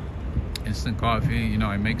 Instant coffee, you know,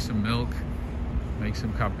 I make some milk, make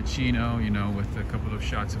some cappuccino, you know, with a couple of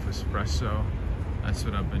shots of espresso. That's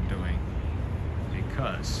what I've been doing,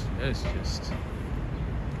 because it's just,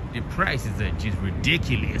 the prices are just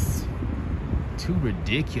ridiculous. Too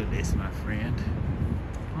ridiculous, my friend.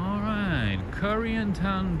 All right. right, Curry and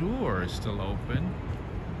Tandoor is still open.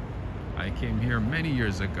 I came here many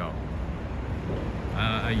years ago.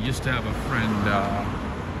 I used to have a friend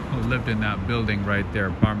who lived in that building right there,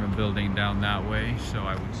 apartment building down that way. So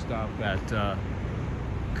I would stop at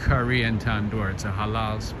Curry and Tandoor. It's a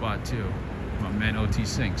halal spot too. My man OT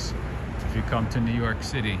Sinks. If you come to New York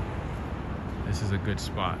City, this is a good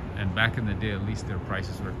spot. And back in the day, at least their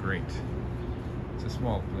prices were great. It's a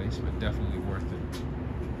small place, but definitely worth it.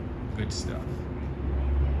 Good stuff.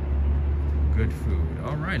 Good food.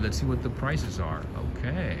 All right, let's see what the prices are.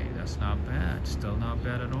 Okay, that's not bad. Still not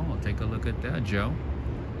bad at all. Take a look at that, Joe.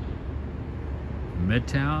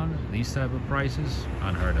 Midtown, these type of prices,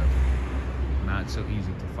 unheard of. Not so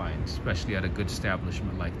easy to find, especially at a good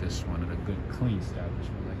establishment like this one, at a good clean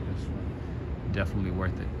establishment like this one. Definitely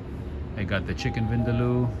worth it. They got the chicken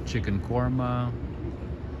vindaloo, chicken korma.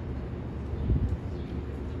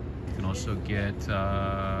 You can also get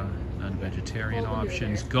non-vegetarian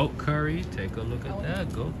options. Goat curry, take a look at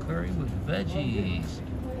that. Goat curry with veggies.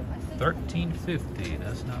 $13.50,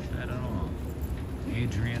 that's not bad at all.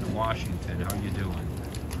 Adrian Washington, how are you doing?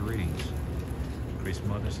 Greetings. Grace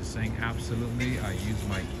Mothers is saying, absolutely, I use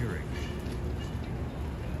my Keurig.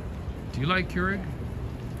 Do you like Keurig?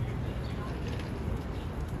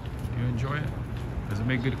 Do you enjoy it? Does it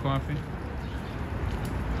make good coffee?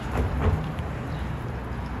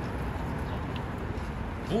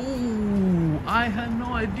 Oh, I had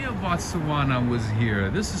no idea Botswana was here.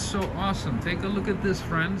 This is so awesome. Take a look at this,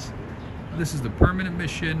 friends. This is the permanent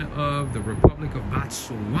mission of the Republic of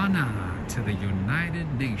Botswana to the United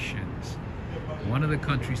Nations. One of the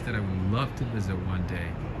countries that I would love to visit one day.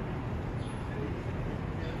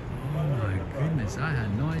 Oh my goodness, I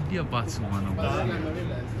had no idea Botswana was here.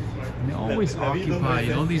 And they always occupy,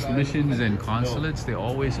 you know, these missions and consulates, they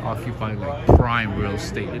always occupy like prime real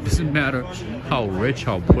estate. It doesn't matter how rich,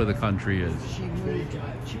 how poor the country is.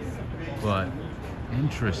 But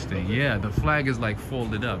interesting, yeah, the flag is like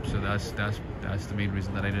folded up, so that's the main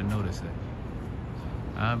reason that I didn't notice it.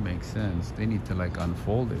 That makes sense. They need to like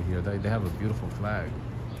unfold it here. They have a beautiful flag.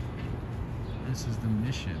 This is the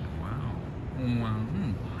mission. Wow. Wow.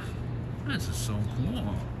 This is so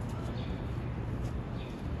cool.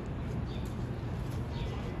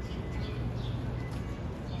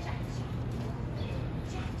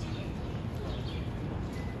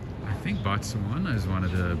 I think Botswana is one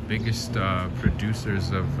of the biggest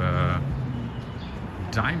producers of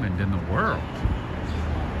diamond in the world.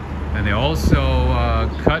 And they also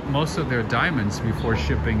cut most of their diamonds before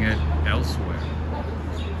shipping it elsewhere.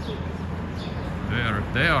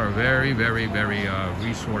 They are a very, very, very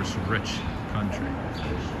resource-rich country.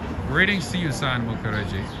 Greetings to you, Sayan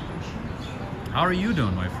Mukherjee. How are you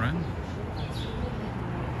doing, my friend?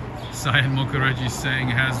 Sayan Mukherjee saying,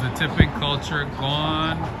 has the tipping culture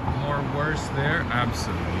gone or worse there?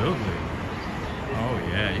 Absolutely. Oh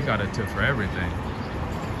yeah, you got a tip for everything.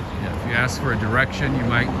 Yeah, if you ask for a direction, you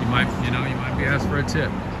might be asked for a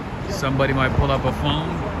tip. Somebody might pull up a phone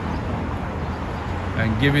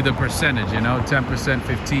and give you the percentage, 10%,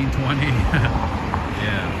 15, 20.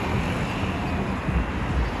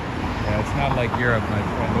 Yeah, it's not like Europe, my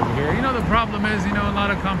friend, over here. The problem is, a lot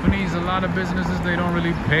of companies, a lot of businesses, they don't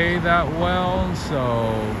really pay that well.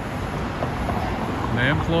 So the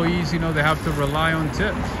employees, they have to rely on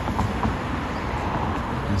tips.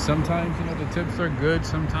 And sometimes, the tips are good,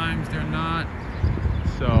 sometimes they're not.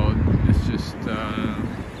 So it's just,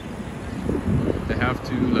 they have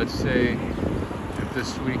to, let's say, if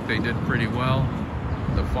this week they did pretty well,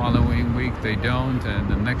 the following week they don't, and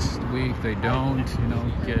the next week they don't,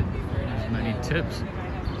 get as many tips,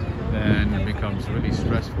 then it becomes really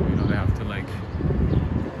stressful. They have to like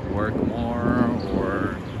work more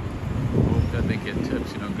or hope that they get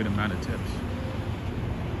tips, good amount of tips.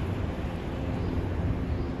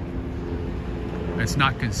 It's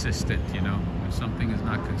not consistent, When something is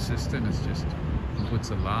not consistent, it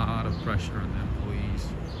puts a lot of pressure on the employees.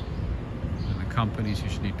 And the companies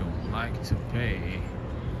usually don't like to pay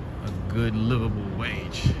a good livable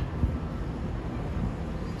wage.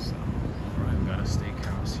 So, alright, we got a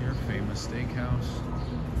steakhouse here, famous steakhouse.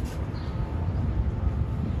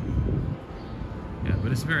 Yeah,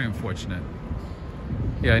 but it's very unfortunate.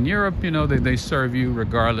 Yeah, in Europe, they serve you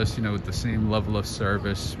regardless, with the same level of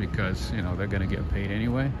service because, they're going to get paid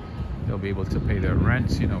anyway. They'll be able to pay their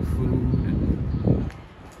rent, food, and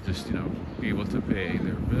just, be able to pay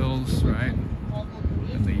their bills, right?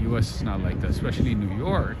 In the U.S., it's not like that, especially in New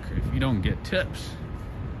York. If you don't get tips,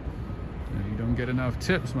 if you don't get enough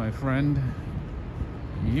tips, my friend,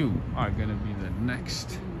 you are going to be the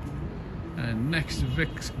next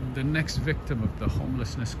victim of the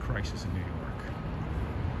homelessness crisis in New York.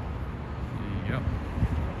 Yep.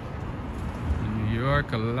 In New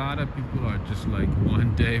York, a lot of people are just like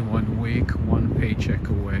one day, 1 week, one paycheck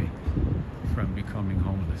away from becoming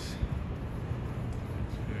homeless.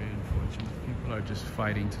 It's very unfortunate. People are just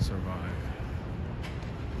fighting to survive.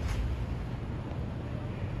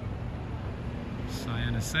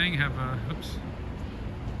 Cyan is saying have a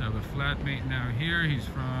flatmate now here. He's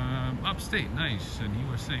from upstate. Nice. And he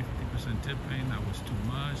was saying 50% tip paying. That was too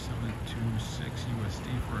much. 726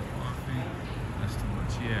 USD for a coffee. That's too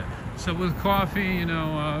much. Yeah. So with coffee, you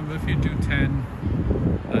know, if you do 10,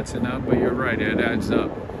 that's enough. But you're right. It adds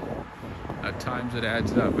up. At times it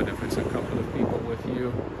adds up. And if it's a couple of people with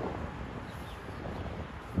you,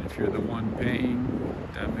 and if you're the one paying,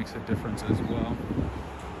 that makes a difference as well.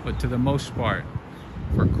 But to the most part,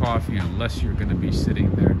 for coffee, unless you're going to be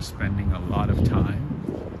sitting there and spending a lot of time,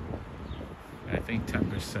 I think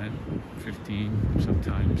 10%, 15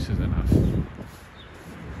 sometimes is enough. You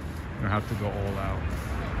don't have to go all out.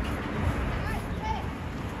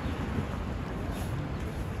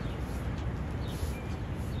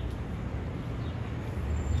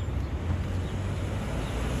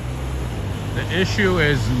 The issue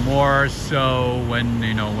is more so when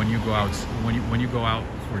you go out when you go out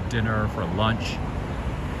for dinner, for lunch.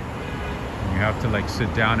 You have to like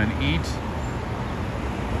sit down and eat,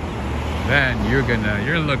 then you're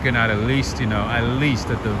looking at least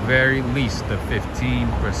at the very least the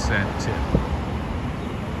 15% tip.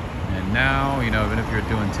 And now, even if you're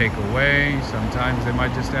doing takeaway, sometimes they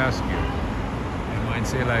might just ask you. They might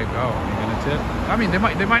say like, "Oh, are you gonna tip?" I mean,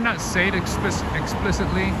 they might not say it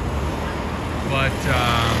explicitly, but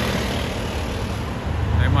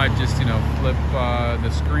they might just flip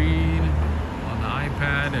the screen on the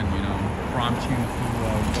iPad and prompt you to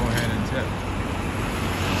go ahead and tip.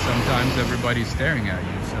 And sometimes everybody's staring at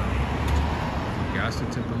you, so you have to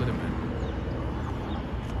tip a little bit.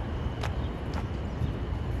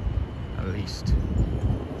 At least.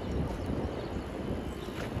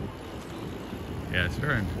 Yeah, it's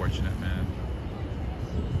very unfortunate, man.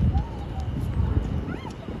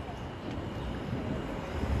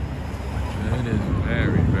 It is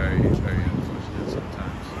very, very, very unfortunate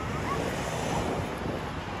sometimes.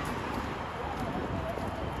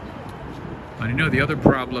 And the other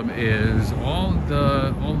problem is all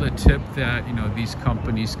the tip that these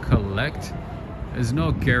companies collect. There's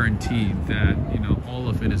no guarantee that all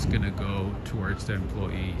of it is going to go towards the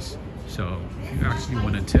employees. So if you actually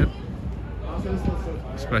want to tip,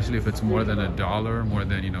 especially if it's more than $1, more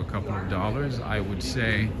than a couple of dollars, I would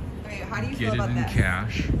say get it in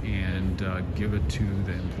cash and give it to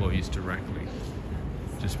the employees directly.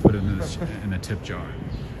 Just put it in a tip jar.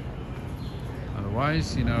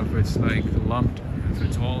 Otherwise, if it's like if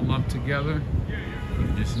it's all lumped together, you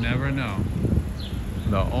just never know.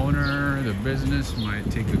 The owner, the business might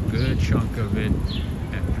take a good chunk of it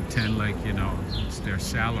and pretend like, it's their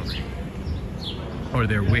salary or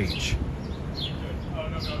their wage.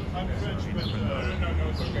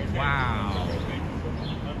 Wow.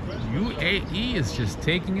 UAE is just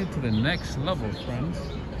taking it to the next level, friends.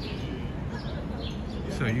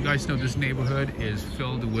 So you guys know this neighborhood is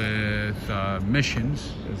filled with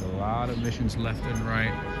missions. There's a lot of missions left and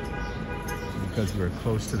right because we're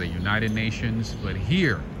close to the United Nations. But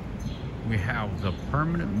here we have the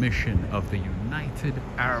permanent mission of the United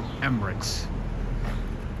Arab Emirates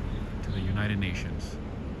to the United Nations.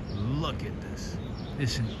 Look at this.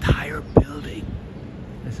 This entire building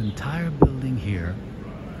here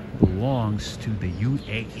belongs to the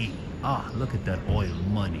UAE. Ah, look at that oil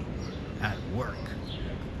money at work.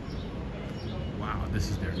 Wow, this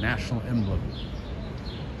is their national emblem.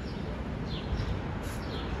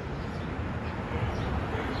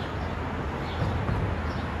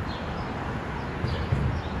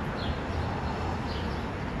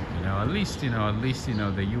 At least the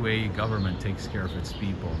UAE government takes care of its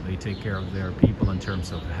people. They take care of their people in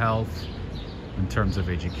terms of health, in terms of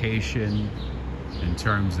education, in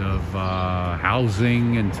terms of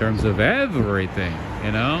housing, in terms of everything,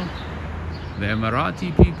 The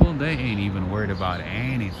Emirati people, they ain't even worried about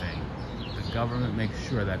anything. The government makes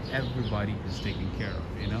sure that everybody is taken care of,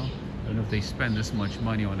 And if they spend this much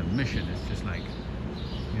money on a mission, it's just like,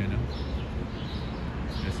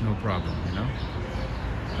 it's no problem,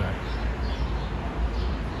 But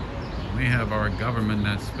we have our government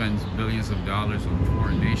that spends billions of dollars on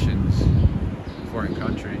foreign nations, foreign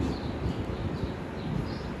countries,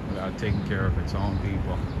 without taking care of its own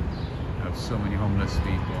people. We have so many homeless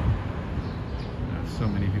people. We have so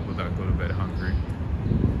many people that go to bed hungry.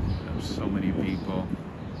 We have so many people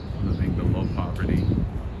living below poverty.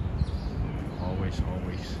 Always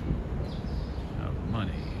have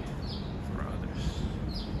money for others.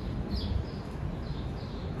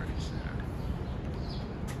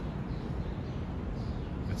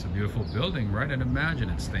 beautiful building, right? And imagine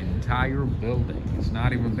it's the entire building. It's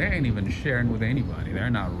not even, they ain't even sharing with anybody. They're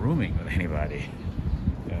not rooming with anybody.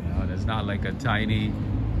 You know, and it's not like a tiny,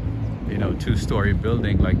 you know, 2-story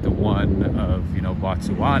building like the one of, you know,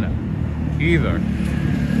 Botswana either.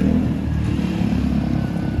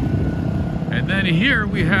 And then here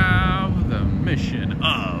we have the mission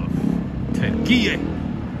of Turkey.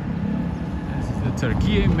 This is the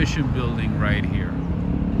Turkey mission building right here.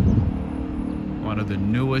 One of the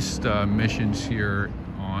newest missions here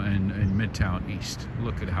in Midtown East.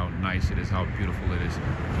 Look at how nice it is, how beautiful it is.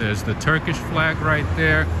 There's the Turkish flag right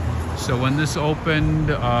there. So when this opened,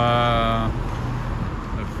 a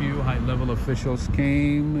few high-level officials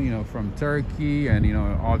came, you know, from Turkey, and you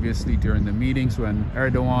know, obviously during the meetings when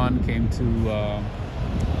Erdogan came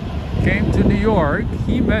to New York,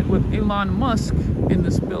 he met with Elon Musk in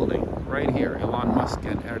this building right here. Elon Musk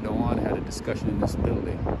and Erdogan had a discussion in this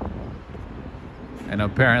building. And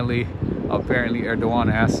apparently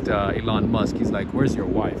Erdogan asked Elon Musk, he's like, where's your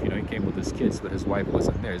wife? You know, he came with his kids, but his wife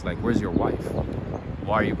wasn't there. He's like, where's your wife?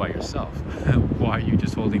 Why are you by yourself? Why are you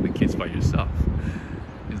just holding the kids by yourself?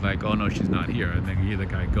 He's like, oh no, she's not here. And then here the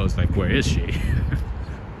guy goes like, where is she?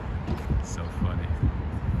 It's so funny.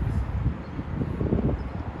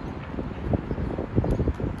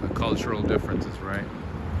 The cultural differences, right?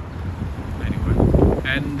 Anyway.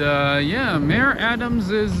 And yeah, Mayor Adams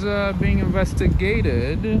is being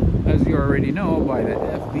investigated, as you already know, by the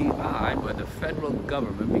FBI, by the federal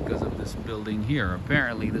government, because of this building here.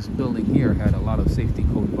 Apparently, this building here had a lot of safety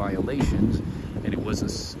code violations, and it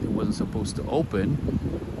wasn't supposed to open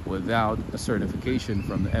without a certification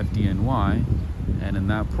from the FDNY. And in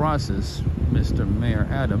that process, Mr. Mayor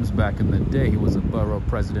Adams, back in the day, he was a borough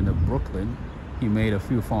president of Brooklyn. He made a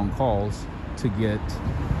few phone calls to get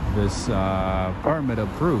this permit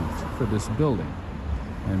approved for this building.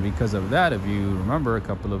 And because of that, if you remember, a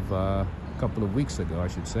couple of weeks ago, I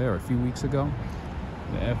should say, or a few weeks ago,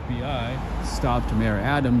 the FBI stopped Mayor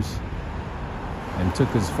Adams and took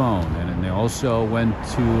his phone. And then they also went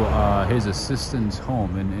to his assistant's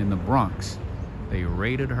home in the Bronx. They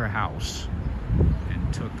raided her house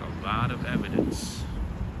and took a lot of evidence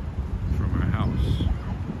from her house.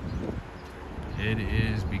 It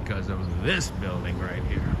is because of this building right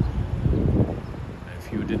here.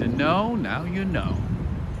 If you didn't know, now you know.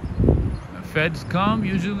 When the feds come,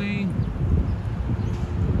 usually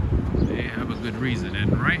they have a good reason.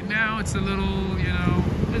 And right now it's a little, you know,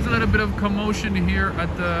 there's a little bit of commotion here at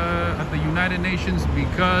the United Nations,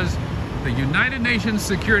 because the United Nations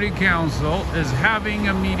Security Council is having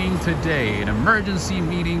a meeting today, an emergency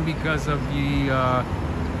meeting, because of the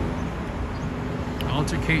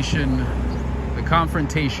altercation, the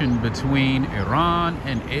confrontation between Iran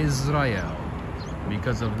and Israel.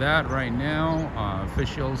 Because of that, right now,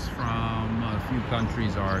 officials from a few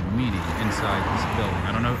countries are meeting inside this building.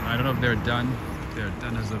 I don't know if they're done. If they're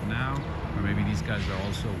done as of now, or maybe these guys are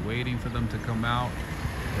also waiting for them to come out.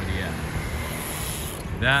 But yeah,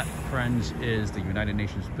 that, friends, is the United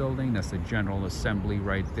Nations building. That's the General Assembly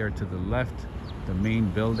right there to the left. The main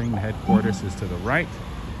building, the headquarters, is to the right.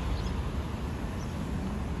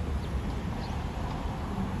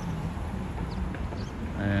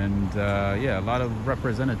 And yeah, a lot of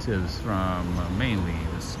representatives from mainly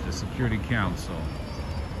the Security Council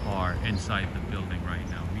are inside the building right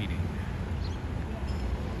now meeting.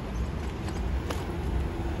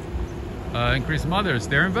 And Chris Mothers,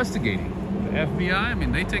 they're investigating. The FBI, I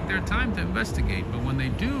mean, they take their time to investigate, but when they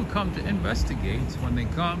do come to investigate, when they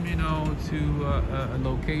come, you know, to a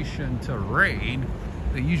location to raid,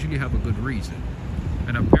 they usually have a good reason.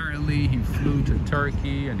 And apparently he flew to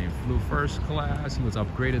Turkey and he flew first class. He was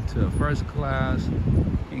upgraded to first class.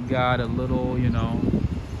 He got a little, you know,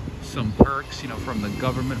 some perks, you know, from the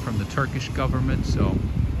government, from the Turkish government. So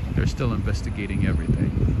they're still investigating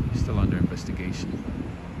everything. He's still under investigation.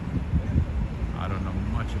 I don't know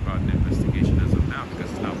much about the investigation as of now because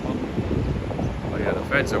it's not public. But yeah, the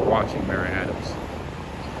feds are watching Mayor Adams.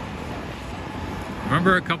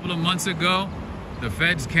 Remember a couple of months ago, the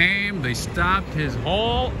feds came, they stopped his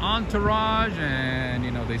whole entourage, and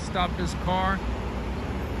you know, they stopped his car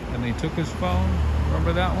and they took his phone.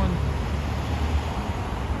 Remember that one?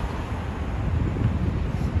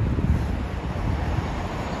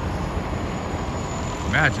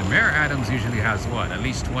 Imagine, Mayor Adams usually has what, at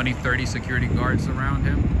least 20, 30 security guards around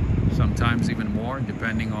him, sometimes even more,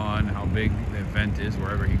 depending on how big the event is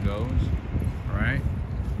wherever he goes, right?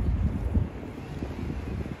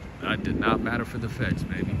 That did not matter for the feds,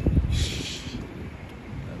 baby. The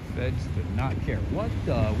feds did not care. What is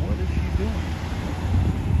she doing?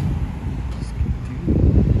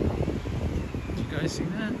 Did you guys see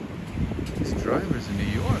that? These drivers in New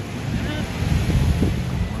York.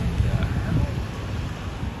 What the hell?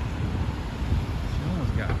 She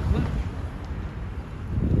almost got flipped.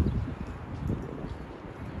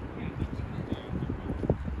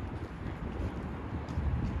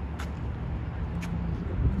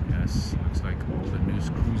 Yes, looks like all the news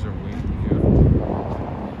crews are waiting here.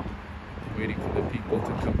 Waiting for the people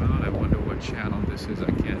to come out. I wonder what channel this is. I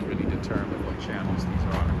can't really determine what channels these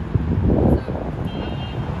are.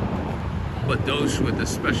 But those with the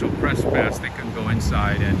special press pass, they can go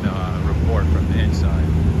inside and report from the inside.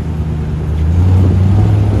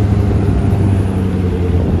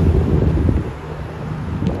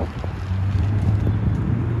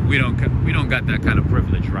 We don't got that kind of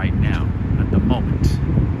privilege right now at the moment.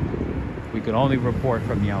 We can only report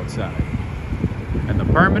from the outside. And the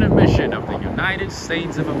permanent mission of the United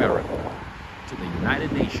States of America to the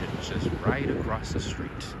United Nations is right across the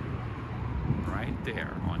street. Right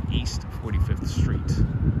there on East 45th Street.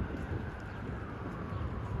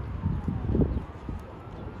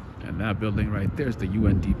 And that building right there is the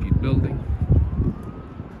UNDP building.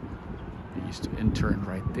 I used to intern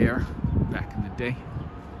right there back in the day.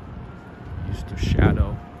 I used to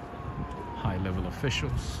shadow high-level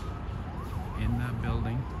officials in that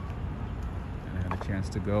building. And I had a chance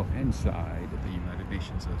to go inside the United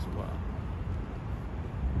Nations as well.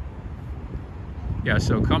 Yeah,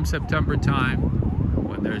 so come September time,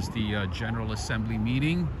 when there's the General Assembly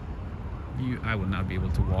meeting, I will not be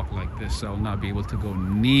able to walk like this. I will not be able to go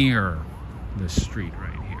near the street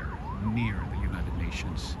right here, near the United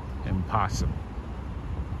Nations. Impossible.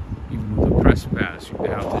 Even with a press pass, you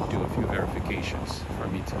have to do a few verifications for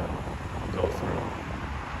me to go through.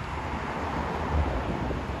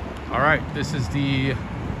 All right, this is the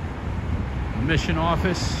mission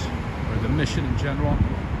office, or the mission in general,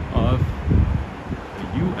 of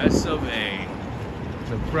US of A.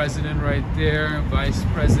 The president right there, Vice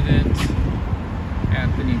President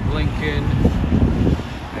Anthony Blinken,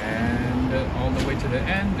 and all the way to the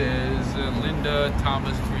end is Linda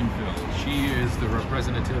Thomas Greenfield. She is the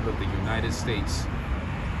representative of the United States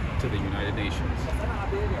to the United Nations.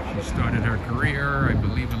 She started her career, I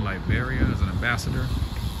believe, in Liberia as an ambassador.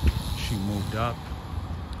 She moved up,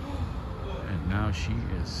 and now she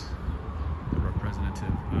is the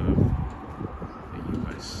representative of the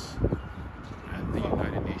U.S. and the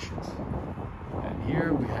United Nations. And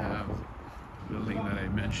here we have the building that I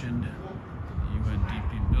mentioned,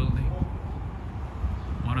 UNDP building.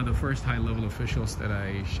 One of the first high-level officials that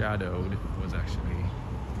I shadowed was actually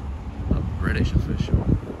a British official.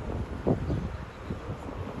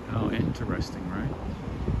 How interesting, right?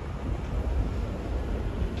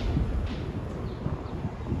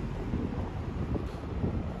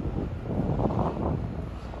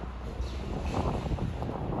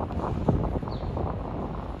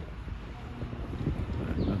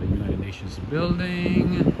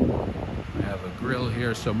 Building. I have a grill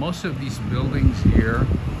here. So most of these buildings here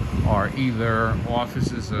are either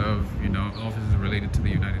offices of, offices related to the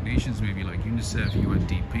United Nations, maybe like UNICEF,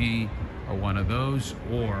 UNDP, or one of those,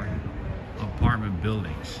 or apartment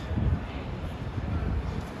buildings.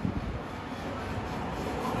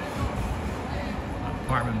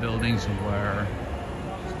 Apartment buildings where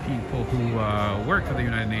people who work for the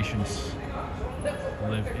United Nations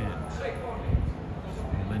live in.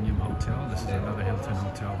 Hotel. This is another Hilton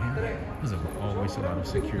hotel here. There's always a lot of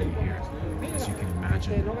security here, as you can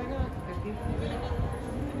imagine.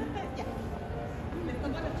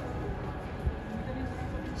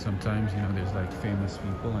 Sometimes, there's like famous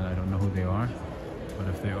people and I don't know who they are, but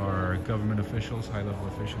if they are government officials, high-level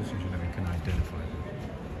officials, usually I can identify them.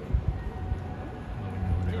 I don't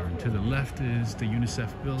know who they are. And to the left is the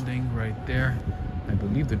UNICEF building right there. I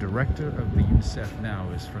believe the director of the UNICEF now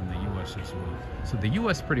is from the U.S. as well. So the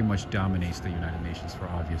U.S. pretty much dominates the United Nations for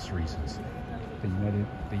obvious reasons.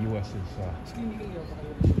 The U.S. is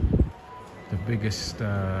the biggest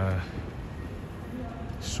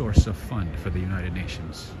source of fund for the United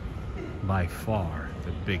Nations, by far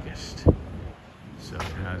the biggest. So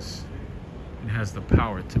it has the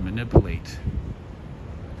power to manipulate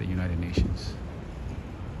the United Nations.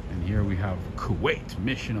 And here we have Kuwait,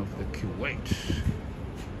 mission of the Kuwait,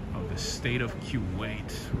 of the state of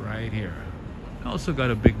Kuwait, right here. Also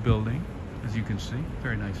got a big building, as you can see,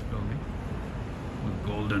 very nice building, with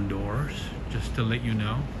golden doors, just to let you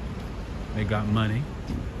know, they got money,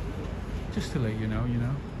 just to let you know,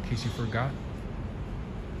 in case you forgot.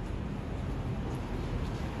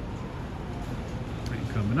 And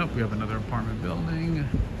coming up, we have another apartment building.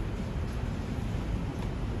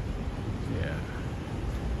 Yeah.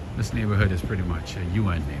 This neighborhood is pretty much a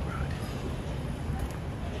UN neighborhood.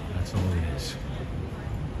 That's all it is.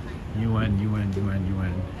 UN.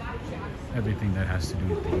 Everything that has to do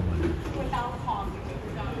with the UN.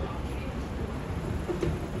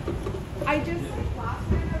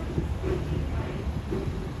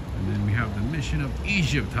 And then we have the mission of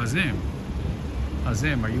Egypt, Hazim.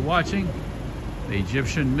 Hazim, are you watching? The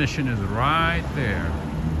Egyptian mission is right there.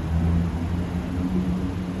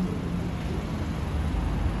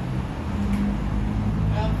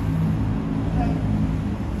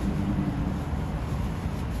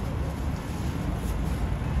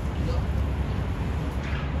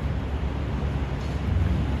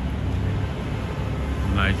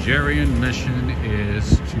 Nigerian mission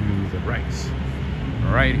is to the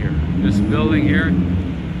right here. This building here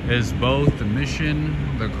is both the mission,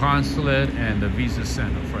 the consulate, and the visa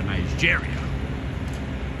center for Nigeria.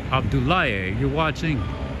 Abdullahi, you're watching?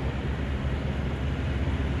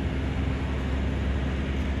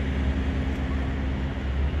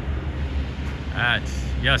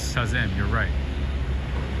 Yes, Hazem, you're right.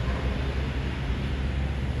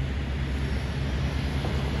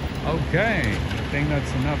 Okay, I think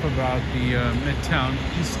that's enough about the Midtown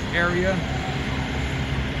East area,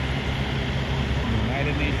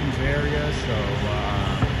 United Nations area. So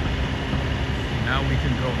now we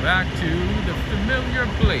can go back to the familiar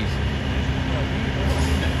places.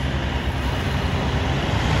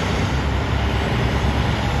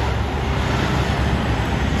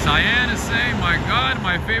 Cyan is saying, my God,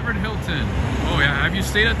 my favorite Hilton. Oh yeah, have you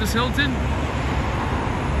stayed at this Hilton?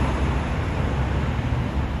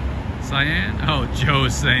 Cyan? Oh, Joe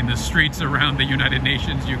is saying the streets around the United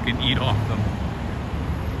Nations, you can eat off them.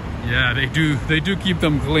 Yeah, they do keep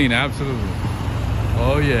them clean, absolutely.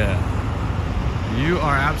 Oh yeah, you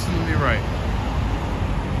are absolutely right.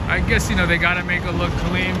 I guess, you know, they gotta make it look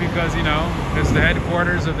clean because, you know, it's the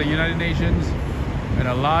headquarters of the United Nations, and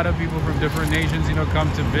a lot of people from different nations, you know,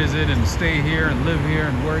 come to visit and stay here and live here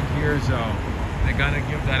and work here, so they gotta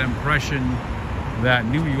give that impression that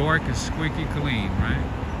New York is squeaky clean, right?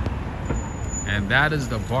 And that is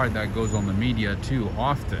the part that goes on the media too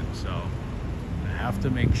often, so I have to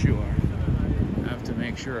make sure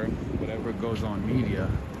whatever goes on media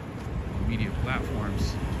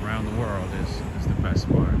platforms around the world is the best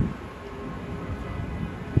part.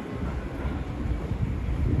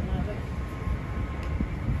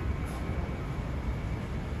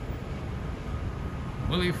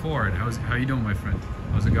 Willie Ford, how you doing, my friend?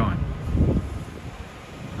 How's it going?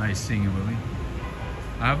 Nice seeing you, Willie.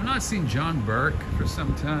 I have not seen John Burke for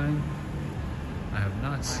some time. I have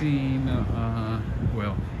not seen,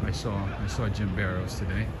 well, I saw Jim Barrows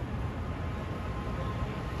today.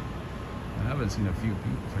 I haven't seen a few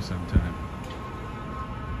people for some time.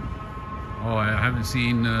 Oh, I haven't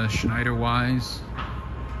seen Schneider Wise.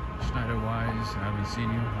 I haven't seen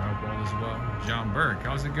you. I hope all is well. John Burke,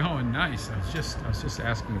 how's it going? Nice. I was just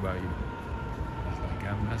asking about you. I was like, I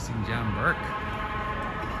have not seen John Burke.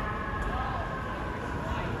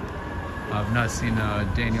 I've not seen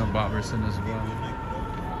Daniel Boberson as well.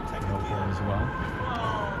 I hope all is well.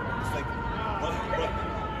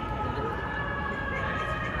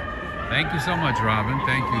 Thank you so much, Robin.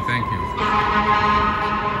 Thank you.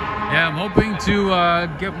 Yeah, I'm hoping to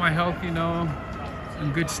get my health, you know,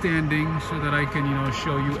 in good standing so that I can, you know,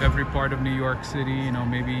 show you every part of New York City, you know,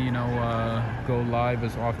 maybe, you know, go live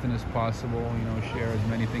as often as possible, you know, share as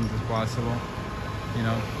many things as possible. You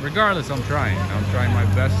know, regardless, I'm trying my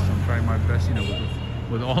best, you know,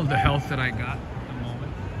 with all the health that I got at the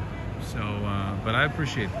moment. So, but I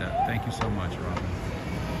appreciate that. Thank you so much, Robin.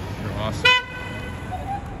 You're awesome.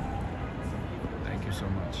 Thank you so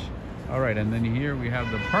much. All right, and then here we have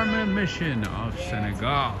the permanent mission of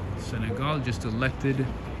Senegal. Senegal just elected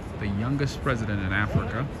the youngest president in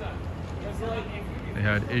Africa. They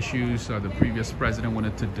had issues. The previous president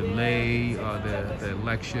wanted to delay the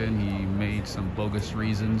election. He made some bogus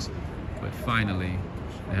reasons, but finally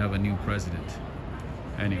they have a new president.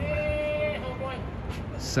 Anyway,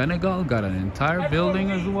 Senegal got an entire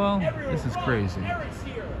building as well. This is crazy.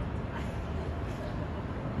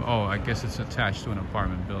 Oh, I guess it's attached to an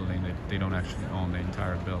apartment building. They don't actually own the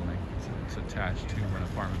entire building. It's attached to an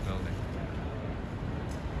apartment building.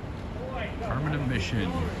 Permanent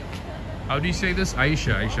mission. How do you say this?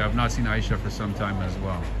 Aisha. I've not seen Aisha for some time as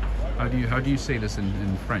well. How do you say this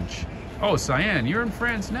in French? Oh, Cyan, you're in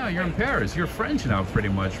France now. You're in Paris. You're French now, pretty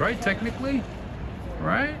much, right? Technically,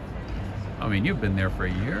 right? I mean, you've been there for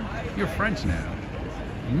a year. You're French now.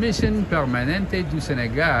 Mission permanente du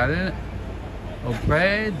Sénégal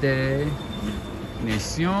auprès des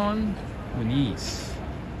Nations Unies.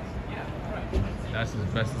 That's as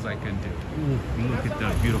best as I can do. Ooh, look at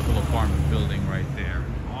that beautiful apartment building right there.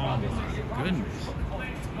 Oh my goodness.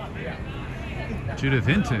 Judith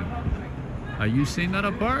Hinton. Are you seeing that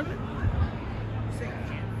apart?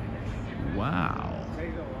 Wow.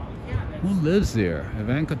 Who lives there?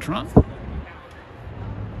 Ivanka Trump? So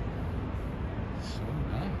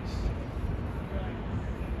nice.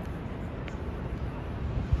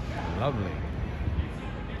 Lovely.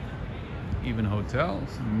 Even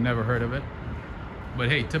hotels. Never heard of it. But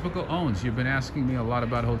hey, typical owns. You've been asking me a lot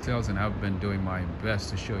about hotels, and I've been doing my best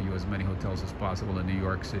to show you as many hotels as possible in New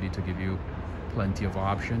York City to give you plenty of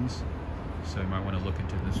options. So you might want to look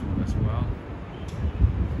into this one as well.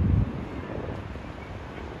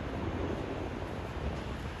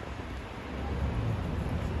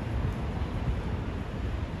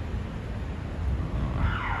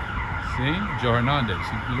 See? Joe Hernandez.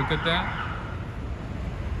 You look at that?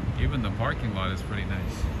 Even the parking lot is pretty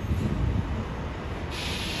nice.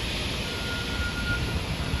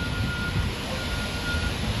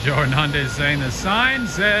 Joe Hernandez saying the sign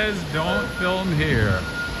says don't film here.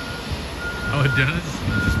 Oh, it does?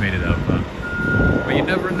 I just made it up, huh? But you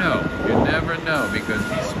never know. You never know, because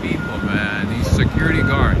these people, man, these security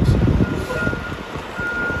guards.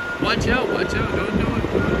 Watch out, watch out. Don't do it.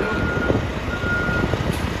 Don't do it.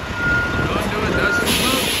 Don't do it. That's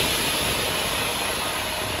smoke.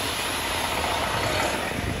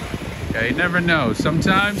 Yeah, you never know.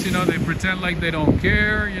 Sometimes, you know, they pretend like they don't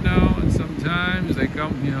care, you know, and sometimes they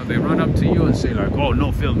come, you know, they run up to you and say like, oh,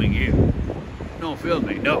 no filming here. No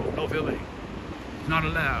filming. No filming. It's not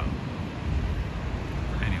allowed.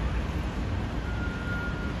 Anyway.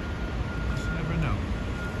 Just never know.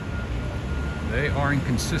 They are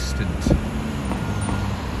inconsistent.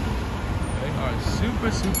 They are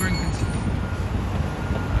super, super inconsistent.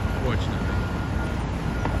 Unfortunately.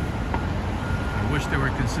 I wish they were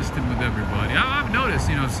consistent with everybody. I've noticed,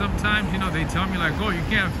 you know, sometimes, you know, they tell me like, oh, you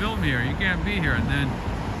can't film here, you can't be here. And then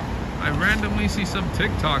I randomly see some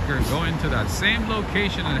TikToker go into that same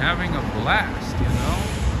location and having a blast, you know?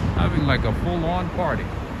 Having like a full-on party.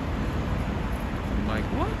 I'm like,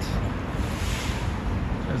 what?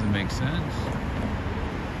 Doesn't make sense.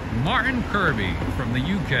 Martin Kirby from the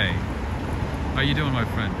UK. How you doing, my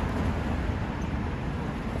friend?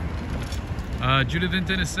 Judith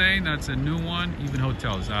Hinton is saying that's a new one, even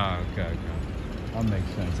hotels. Ah, okay. That makes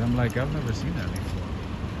sense. I'm like, I've never seen that before.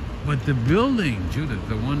 But the building, Judith,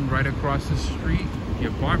 the one right across the street, the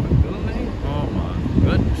apartment building, oh my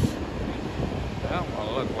goodness. That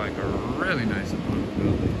will look like a really nice apartment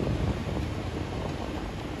building.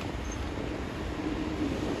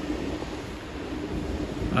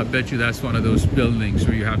 I bet you that's one of those buildings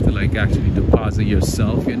where you have to like actually deposit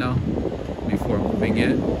yourself, you know, before moving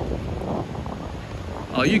in.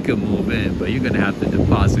 Oh, you can move in, but you're gonna have to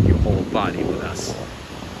deposit your whole body with us.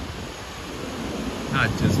 Not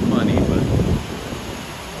just money, but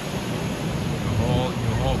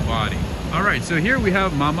your whole body. All right, so here we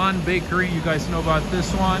have Maman Bakery. You guys know about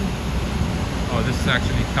this one? Oh, this is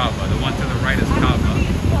actually Kava. The one to the right is Kava,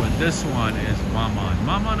 but this one is Maman.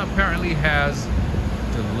 Maman apparently has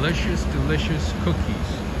delicious, delicious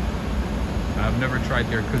cookies. I've never tried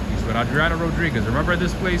their cookies, but Adriana Rodriguez, remember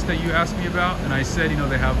this place that you asked me about? And I said, you know,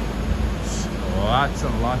 they have lots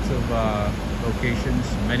and lots of locations,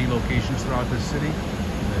 many locations throughout the city.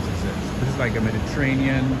 This is it. This is like a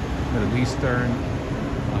Mediterranean, Middle Eastern,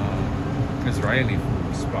 Israeli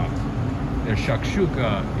food spot. Their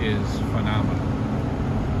shakshuka is phenomenal.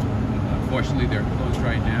 Unfortunately, they're closed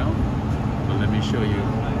right now, but let me show you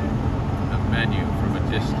the menu from a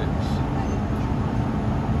distance.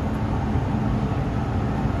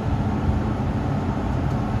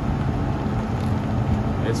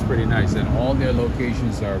 It's pretty nice, and all their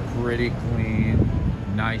locations are pretty clean,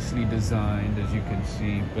 nicely designed, as you can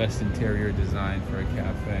see. Best interior design for a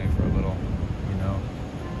cafe, for a little, you know,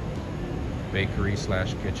 bakery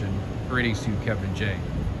slash kitchen. Greetings to you, Kevin J.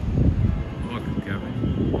 Welcome, Kevin.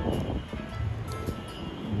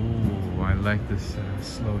 Ooh, I like this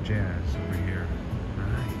slow jazz over here.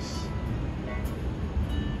 Nice.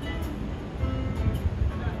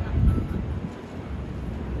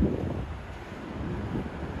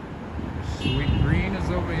 Sweet Green is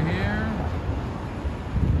over here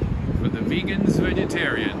for the vegans,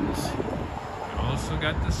 vegetarians. We also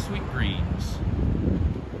got the Sweet Greens.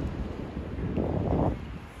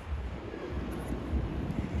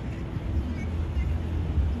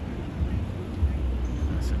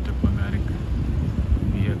 That's a diplomatic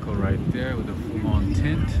vehicle right there with a full-on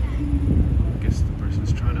tent. I guess the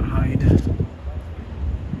person's trying to hide.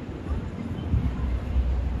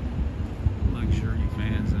 Luxury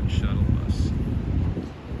vans and shuttle bus.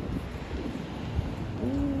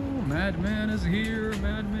 Madman is here,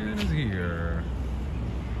 madman is here.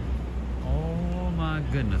 Oh my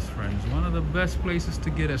goodness, friends. One of the best places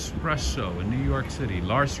to get espresso in New York City.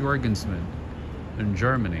 Lars Jorgensman in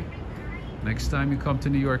Germany. Next time you come to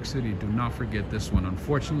New York City, do not forget this one.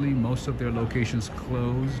 Unfortunately, most of their locations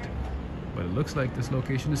closed, but it looks like this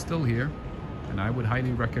location is still here, and I would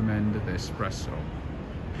highly recommend the espresso.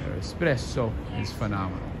 Their espresso is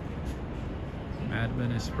phenomenal.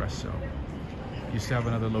 Madman Espresso. Used to have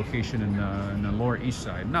another location in the Lower East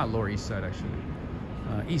Side. Not Lower East Side, actually.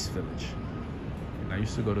 East Village. And I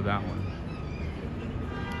used to go to that one.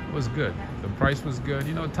 It was good. The price was good.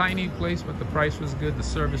 You know, tiny place, but the price was good, the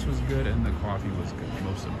service was good, and the coffee was good,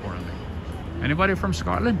 most importantly. Anybody from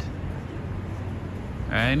Scotland?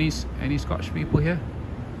 Any Scottish people here?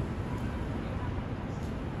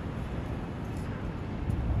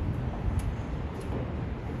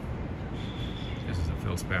 This is the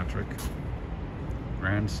Fitzpatrick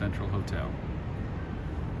Grand Central Hotel.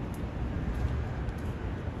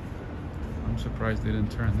 I'm surprised they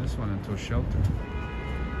didn't turn this one into a shelter.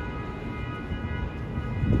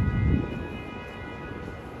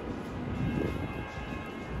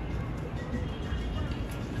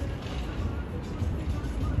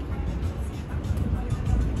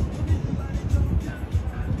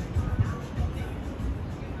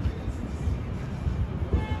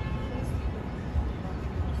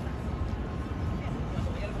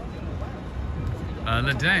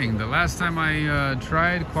 Dang, the last time I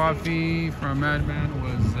tried coffee from Madman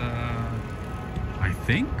was, I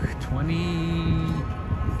think,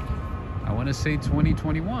 I want to say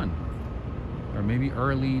 2021, or maybe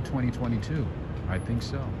early 2022. I think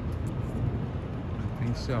so.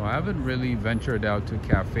 I haven't really ventured out to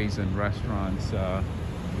cafes and restaurants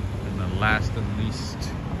in the last at least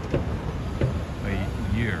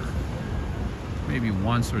a year, maybe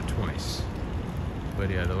once or twice. But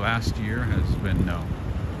yeah, the last year has been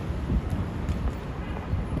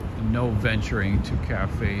no venturing to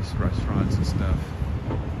cafes, restaurants and stuff.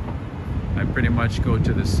 I pretty much go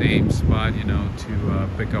to the same spot, you know, to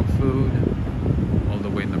pick up food all the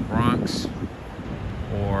way in the Bronx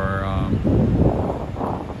or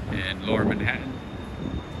in Lower Manhattan.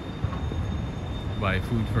 Buy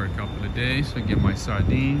food for a couple of days. I get my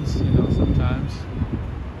sardines, you know, sometimes.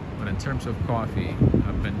 But in terms of coffee,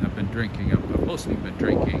 I've been drinking. I've mostly been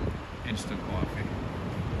drinking instant coffee.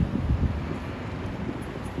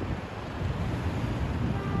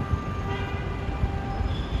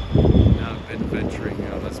 Not been venturing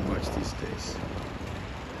out as much these days.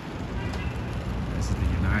 This is the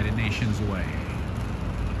United Nations way.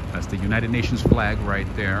 That's the United Nations flag right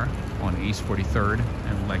there on East 43rd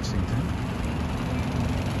in Lexington.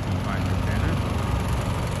 Find your banner.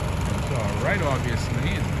 So right,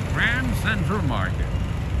 obviously, is the Grand Central Market.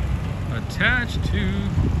 Attached to,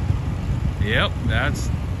 yep, that's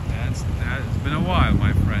been a while,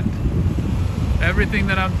 my friend. Everything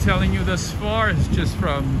that I'm telling you thus far is just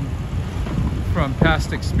from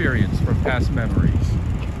past experience, from past memories.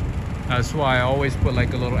 That's why I always put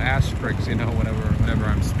like a little asterisk, you know, whenever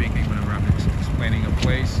I'm speaking, whenever I'm explaining a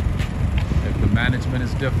place. If the management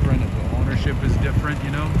is different, if the ownership is different,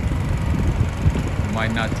 you know, it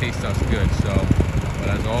might not taste as good. So, but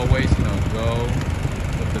as always, you know, go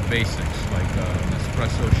with the basics, like an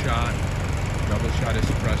espresso shot, double shot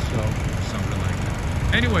espresso, or something like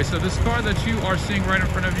that. Anyway, so this car that you are seeing right in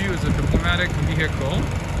front of you is a diplomatic vehicle.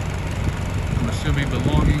 I'm assuming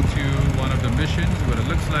belonging to one of the missions, but it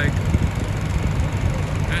looks like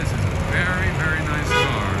this is a very, very nice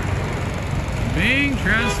car. Being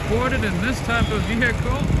transported in this type of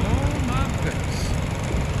vehicle, oh my goodness.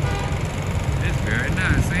 It's very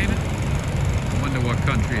nice, ain't it? I wonder what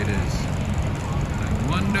country it is. I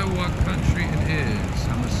wonder what country it is.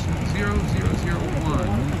 I'm assuming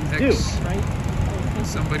 0001 X. Can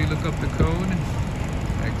somebody look up the code?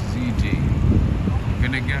 XZD. I'm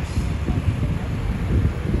gonna guess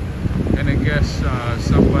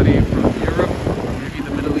somebody from Europe or maybe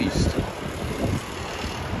the Middle East.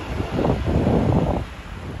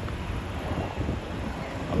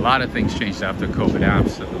 A lot of things changed after COVID,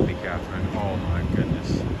 absolutely, Catherine. Oh my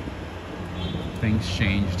goodness. Things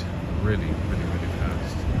changed really, really, really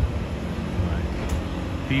fast. Like,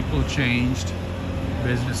 people changed,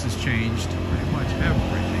 businesses changed, pretty much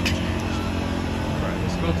everything changed. Alright,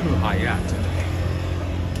 let's go through Hayat today.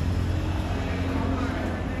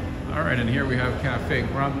 Alright, and here we have Cafe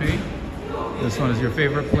Grumpy. This one is your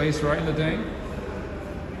favorite place, right, Ladane?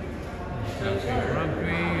 Cafe Grumpy,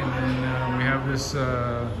 and then we have this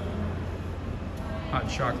hot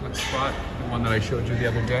chocolate spot, the one that I showed you the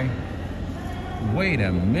other day. Wait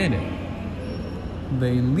a minute.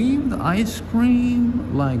 They leave the ice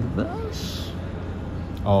cream like this?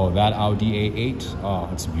 Oh, that Audi A8. Oh,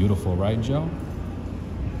 it's beautiful, right, Joe?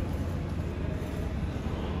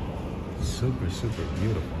 super, super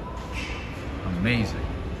beautiful. Amazing.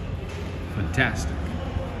 Fantastic.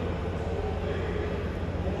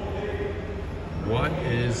 What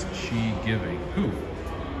is she giving? Who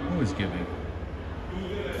is giving?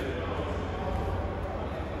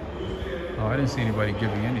 Oh, I didn't see anybody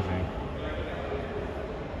giving anything.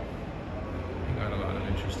 We got a lot of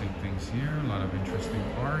interesting things here, a lot of interesting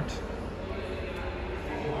art.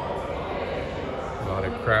 A lot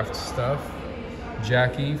of craft stuff.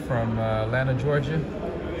 Jackie from Atlanta, Georgia.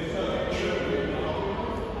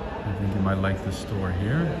 I think you might like the store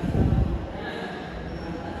here.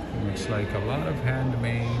 Looks like a lot of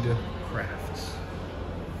handmade crafts.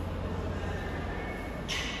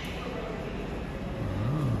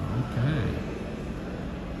 Oh, okay.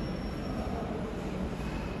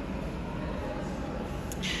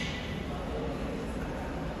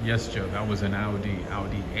 Yes, Joe, that was an Audi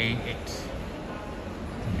A8,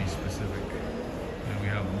 to be specific. And we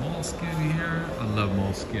have moleskin here. I love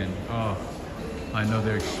moleskin. Oh, I know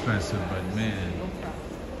they're expensive, but man,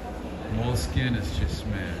 moleskin is just,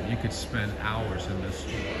 man, you could spend hours in this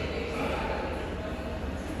store.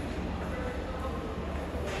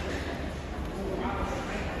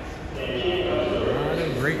 A lot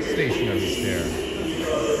of great stationery there.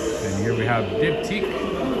 And here we have Diptyque,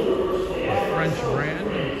 a French brand,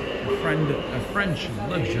 a French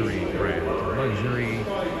luxury brand. Luxury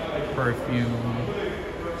perfume,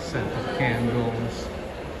 scented candles,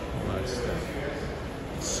 all that stuff.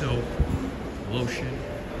 Soap, lotion,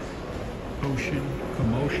 potion,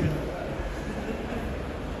 commotion.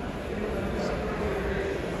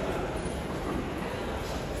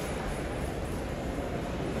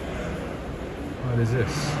 What is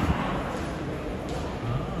this?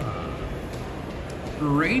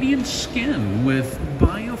 Radiant skin with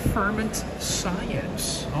bioferment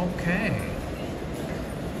science. Okay.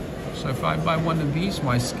 So if I buy one of these,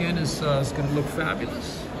 my skin is going to look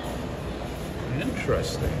fabulous.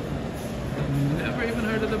 Interesting. Never even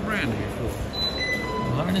heard of the brand before.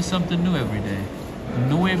 Learning something new every day.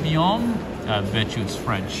 Noébium? I bet you it's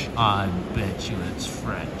French. I bet you it's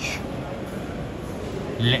French.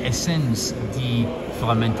 L'essence de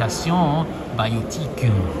fermentation biotique.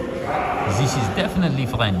 This is definitely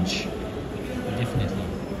French. Definitely.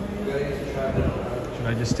 Should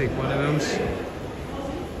I just take one of those?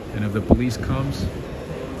 And if the police comes,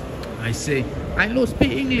 I say, I don't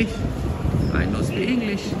speak English. I don't speak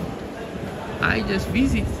English. I just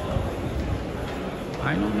visit.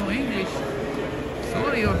 I don't know English.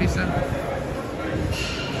 Sorry, officer.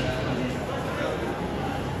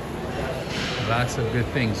 Lots of good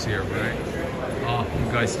things here, right? Oh,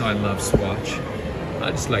 you guys know I love Swatch. I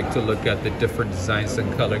just like to look at the different designs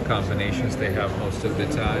and color combinations they have most of the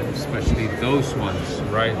time, especially those ones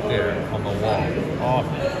right there on the wall. Oh,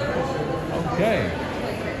 okay.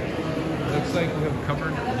 Looks like we have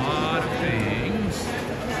covered a lot of things.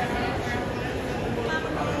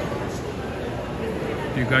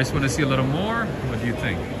 Do you guys want to see a little more? What do you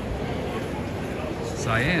think?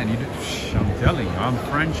 Cyan, I'm telling you, I'm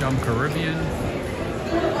French, I'm Caribbean,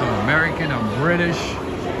 I'm American, I'm British.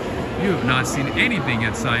 You have not seen anything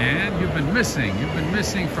at Cyan. You've been missing. You've been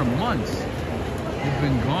missing for months. You've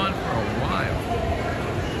been gone for a while.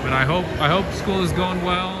 But I hope school is going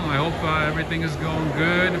well. I hope everything is going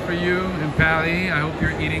good for you in Paris. I hope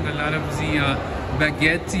you're eating a lot of the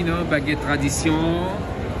baguette, you know, baguette tradition.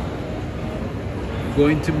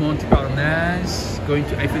 Going to Montparnasse, going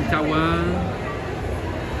to Eiffel Tower.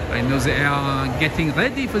 I know they are getting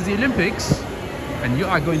ready for the Olympics, and you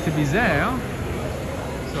are going to be there.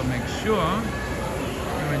 So make sure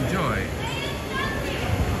you enjoy.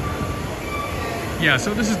 Yeah,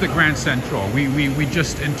 so this is the Grand Central. We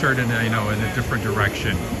just entered in a, in a different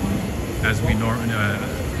direction, as we normally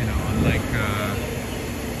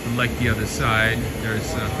unlike the other side.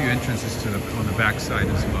 There's a few entrances to on the back side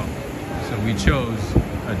as well. So we chose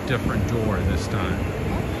a different door this time,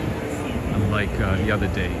 unlike the other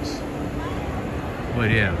days. But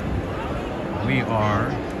yeah, we are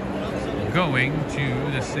going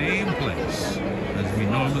to the same place as we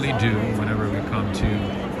normally do whenever we come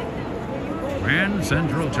to Grand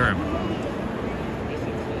Central Terminal.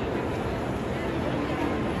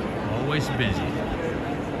 Always busy.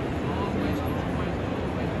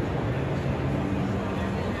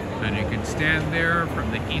 And you can stand there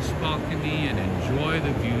from the east balcony and enjoy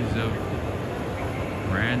the views of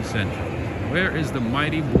Grand Central. Where is the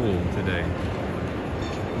mighty bull today?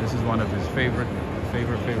 This is one of his favorite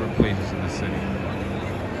places in the city.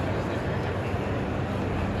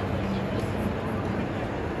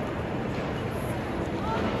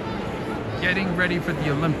 Getting ready for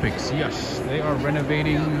the Olympics. Yes, they are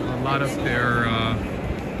renovating a lot of their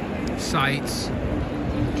sites,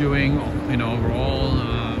 doing, you know, overall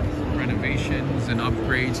renovations and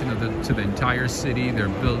upgrades, you know, to the entire city. They're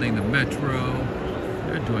building the metro.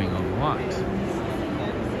 They're doing a lot.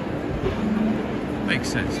 Makes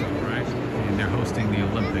sense though, right? And they're hosting the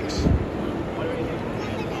Olympics. It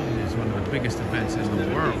is one of the biggest events in the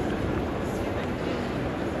world.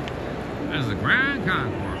 There's the Grand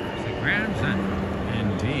Concourse, the Grand Central.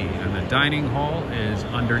 Indeed. And the dining hall is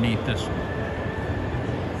underneath this one.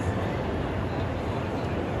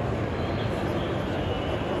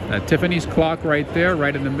 That Tiffany's clock right there,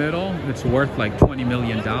 right in the middle, it's worth like $20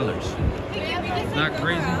 million. Isn't that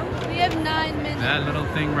crazy? We have 9 minutes. That little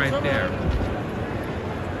thing right there.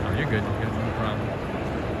 Oh, you're good. You're good. No problem.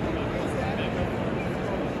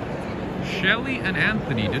 Shelly and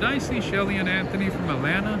Anthony. Did I see Shelly and Anthony from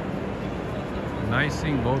Atlanta? Nice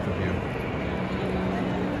seeing both of you.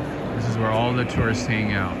 This is where all the tourists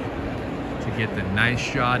hang out to get the nice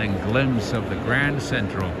shot and glimpse of the Grand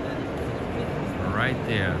Central. Right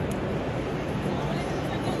there.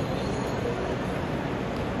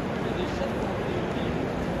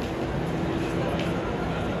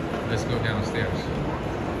 Let's go downstairs.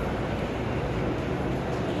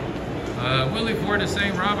 Willie Ford is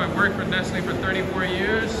saying, Rob, I've worked for Nestle for 34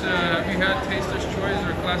 years. Have you had Taster's Choice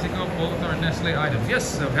or Classico? Both are Nestle items.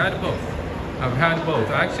 Yes, I've had both. I've had both.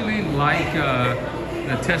 I actually like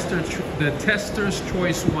the Taster's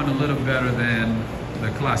Choice one a little better than the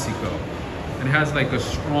Classico. It has like a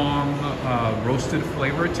strong roasted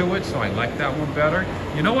flavor to it, so I like that one better.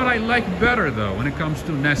 You know what I like better though when it comes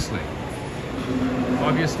to Nestle?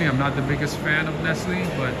 Obviously, I'm not the biggest fan of Nestle,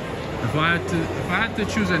 but if I had to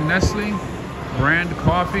choose a Nestle brand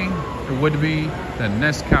coffee, it would be the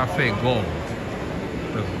Nescafe Gold.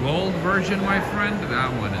 The gold version, my friend,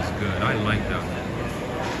 that one is good. I like that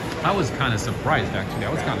one. I was kind of surprised actually.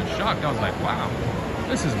 I was kind of shocked. I was like, wow,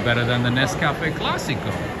 this is better than the Nescafe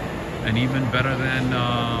Classico. And even better than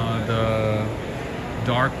the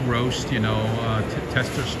dark roast, you know,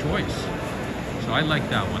 Taster's Choice. So I like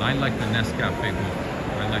that one. I like the Nescafe Gold.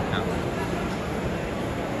 I like that one.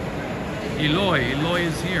 Eloy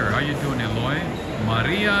is here. How you doing, Eloy?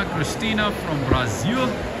 Maria Cristina from Brazil.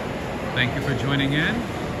 Thank you for joining in.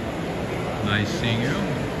 Nice seeing you.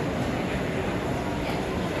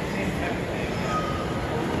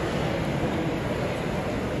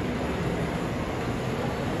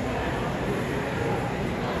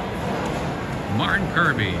 Martin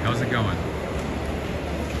Kirby, how's it going?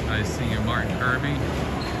 Nice seeing you, Martin Kirby.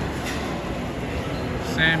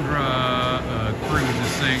 Sandra Cruz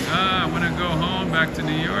is saying, I want to go home, back to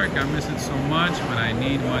New York. I miss it so much, but I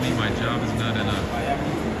need money. My job is not enough.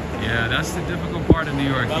 Yeah, that's the difficult part of New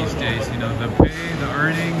York these days. You know, the pay, the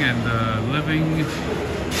earning, and the living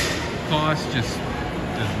cost just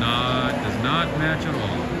does not match at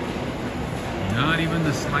all. Not even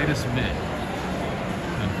the slightest bit,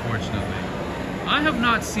 unfortunately. I have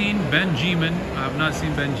not seen Benjamin. I have not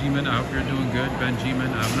seen Benjamin. I hope you're doing good,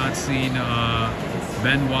 Benjamin. I have not seen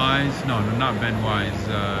Ben Wise. No, not Ben Wise.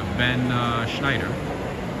 Ben Schneider.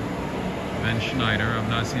 Ben Schneider. I've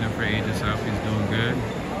not seen him for ages. I hope he's doing good.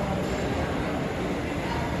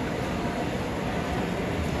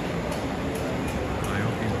 I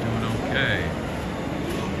hope he's doing okay.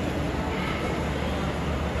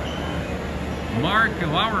 Mark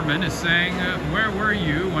Lauerman is saying, where were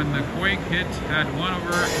you when the quake hit? Had one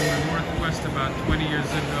over in the Northwest about 20 years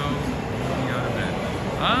ago. Getting out of bed.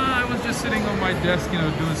 I was just sitting on my desk, you know,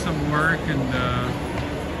 doing some work, and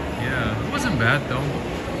yeah, it wasn't bad though.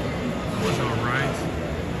 It was all right.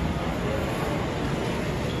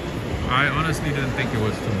 I honestly didn't think it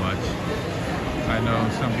was too much. I know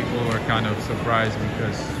some people were kind of surprised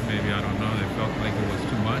because maybe, I don't know, they felt like it was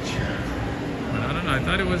too much. But I don't know, I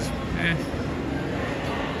thought it was,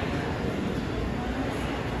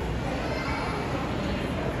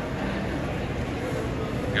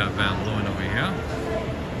 Got Van Loon over here.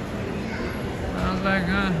 I was like,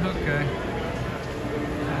 okay.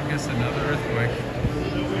 I guess another earthquake.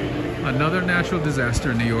 Another natural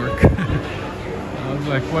disaster in New York. I was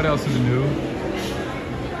like, what else is new?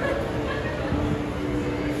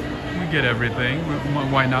 We get everything.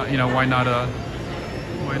 Why not, you know, why not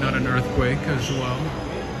an earthquake as well?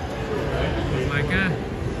 I was like,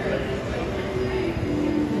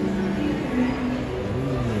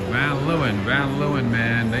 Van Leeuwen,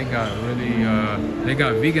 man, they got really, they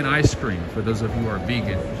got vegan ice cream for those of you who are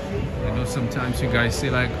vegan. I know sometimes you guys say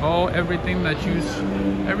like, oh, everything that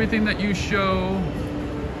you show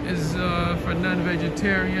is for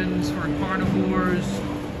non-vegetarians, for carnivores,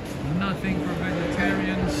 nothing for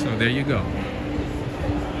vegetarians. So there you go.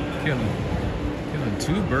 Killing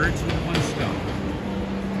two birds with one stone.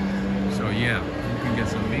 So yeah, you can get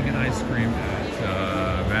some vegan ice cream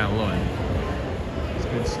at Van Loon. It's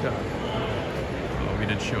good stuff. We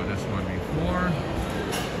did show this one before.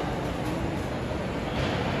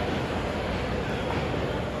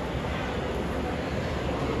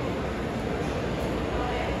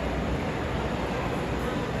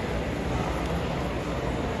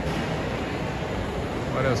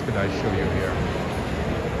 What else could I show you here?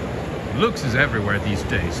 Lux is everywhere these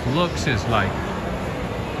days. Lux is like,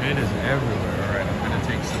 it is everywhere. All right, I'm gonna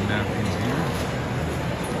take some napkins here.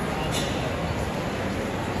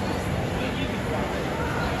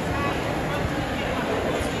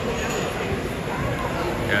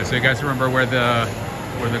 Yeah, so you guys remember where the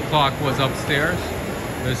clock was upstairs?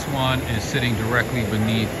 This one is sitting directly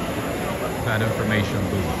beneath that information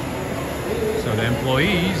booth. So the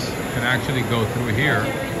employees can actually go through here,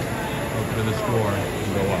 over to the store,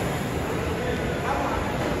 and go up.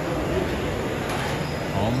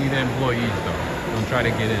 Only the employees though. Don't try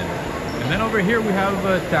to get in. And then over here we have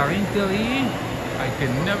Tarinteli. I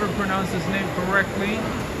can never pronounce his name correctly.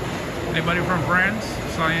 Anybody from France?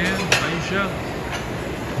 Cyan? Aisha?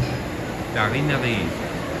 Tarinteli.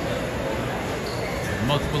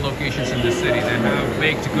 Multiple locations in the city. They have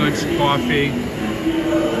baked goods, coffee,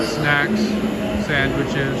 snacks,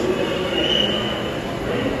 sandwiches,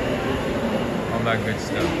 all that good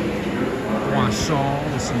stuff. Croissant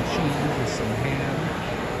with some cheese, with some ham.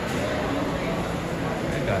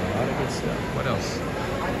 They got a lot of good stuff. What else?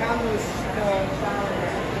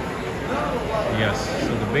 Yes,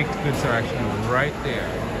 so the baked goods are actually right there.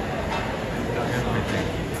 Everything.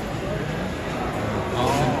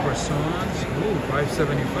 Almond croissants. Ooh,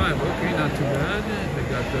 $5.75. Okay, not too bad. They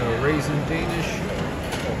got the raisin Danish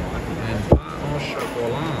and pain au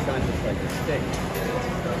chocolat. Sounds just like a steak.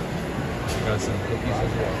 We got some cookies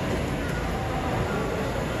as well.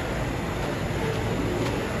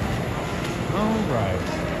 All right.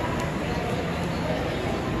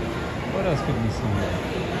 What else could we see here?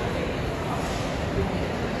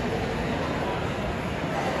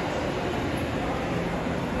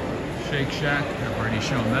 Shake Shack. I've already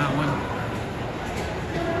shown that one.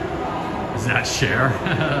 Is that Cher?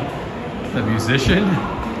 The musician?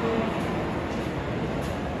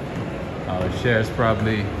 Oh, Cher's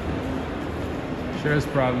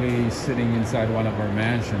probably sitting inside one of our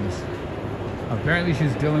mansions. Apparently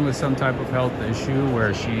she's dealing with some type of health issue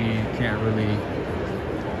where she can't really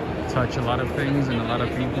touch a lot of things and a lot of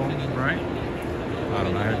people, right? I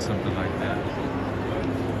don't know, I heard something like that.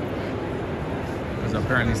 Because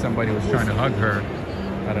apparently somebody was trying to hug her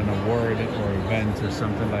at an award or event or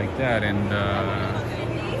something like that, and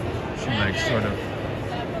she like sort of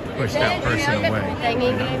pushed that person away.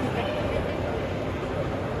 You know?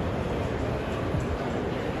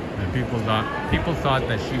 And people thought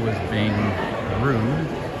that she was being rude,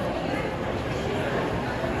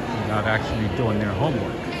 not actually doing their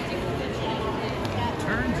homework.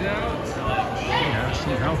 Turns out she has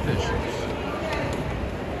some health issues.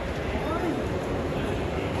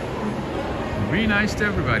 Be nice to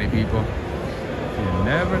everybody, people. You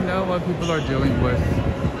never know what people are dealing with.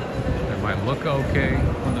 They might look okay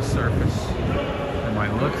on the surface. They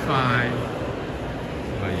might look fine.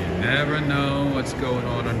 But you never know what's going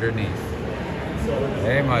on underneath.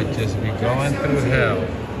 They might just be going through hell.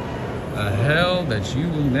 A hell that you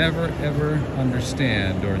will never ever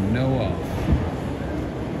understand or know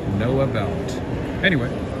about. Anyway,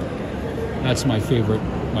 that's my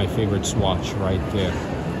favorite swatch right there.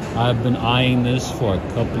 I've been eyeing this for a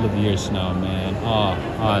couple of years now, man. Oh,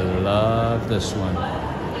 I love this one.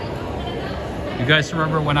 You guys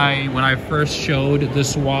remember when I first showed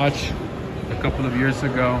this watch a couple of years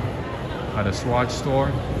ago at a swatch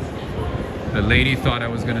store? The lady thought I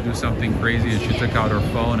was gonna do something crazy and she took out her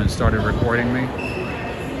phone and started recording me.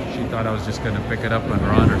 She thought I was just gonna pick it up and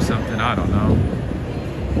run or something, I don't know.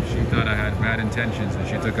 She thought I had bad intentions and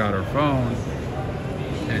she took out her phone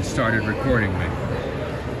and started recording me.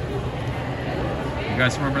 You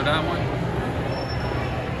guys remember that one?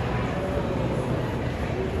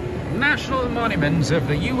 National Monuments of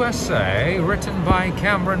the USA, written by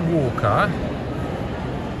Cameron Walker,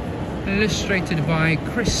 illustrated by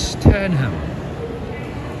Chris Turnham.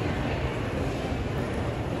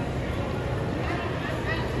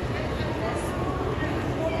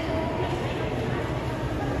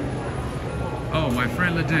 Oh, my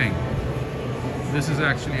friend Ledang. This is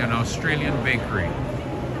actually an Australian bakery.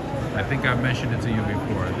 I think I've mentioned it to you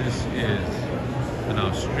before. This is an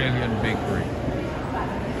Australian bakery.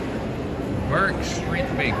 Burke Street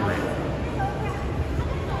Bakery.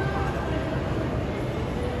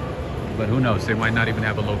 But who knows? They might not even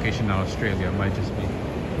have a location in Australia. It might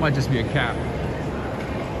just be a cap.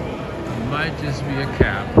 might just be a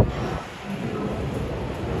cap.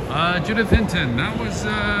 Judith Hinton, that was,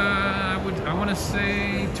 I want to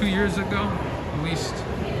say 2 years ago, at least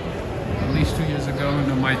 2 years ago.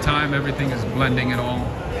 In my time, everything is blending into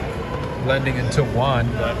one,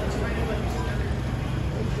 but. A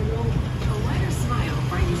wider smile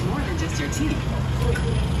brightens more than just your teeth.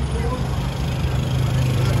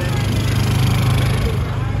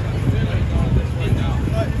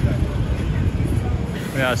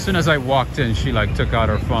 Yeah, as soon as I walked in, she like took out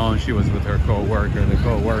her phone. She was with her co-worker. The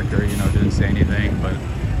co-worker, you know, didn't say anything, but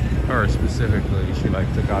her specifically, she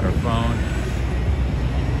like took out her phone.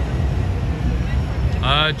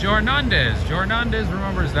 Joe Hernandez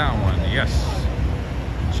remembers that one. Yes.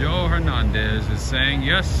 Joe Hernandez is saying,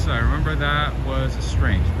 yes, I remember that was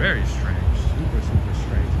strange. Very strange. Super, super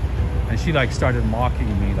strange. And she like started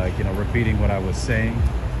mocking me, like, you know, repeating what I was saying.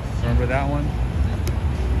 Remember that one?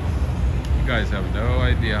 You guys have no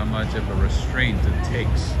idea how much of a restraint it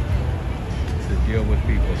takes to deal with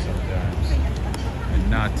people sometimes and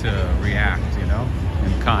not to react, you know,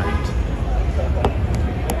 in kind.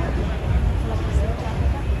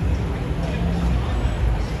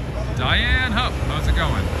 Diane Hupp, how's it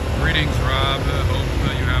going? Greetings, Rob. Hope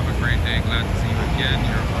you have a great day. Glad to see you again.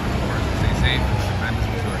 You're on course. Stay safe in Stupendous,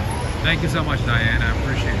 Missouri. Thank you so much, Diane. I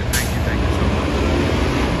appreciate it. Thank you so much.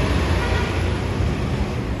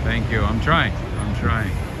 Thank you. I'm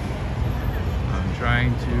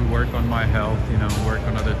trying to work on my health, you know, work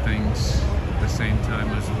on other things at the same time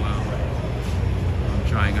as well. I'm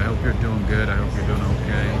trying. I hope you're doing good. I hope you're doing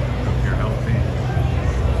okay. I hope you're healthy,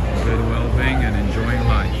 good well-being, and enjoying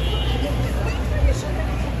life.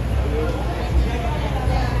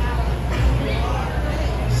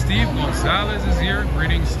 Steve Gonzalez is here.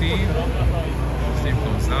 Greetings, Steve. Steve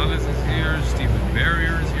Gonzalez is here. Stephen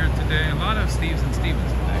Barrier is here today. A lot of Steves and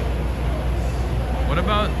Stevens today. What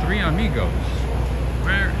about Three Amigos?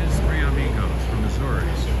 Where is Three Amigos from Missouri?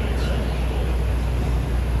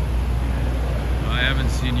 I haven't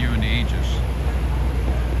seen you in ages.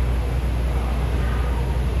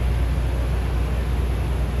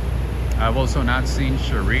 I've also not seen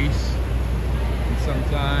Charisse in some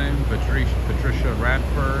time. Patricia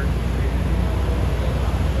Radford.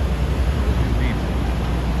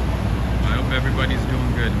 I hope everybody's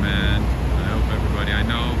doing good, man. I hope everybody. I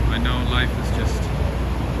know life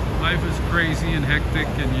is crazy and hectic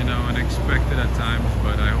and, you know, unexpected at times,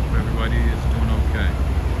 but I hope everybody is doing okay.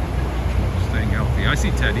 Staying healthy. I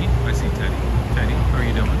see Teddy. Teddy, how are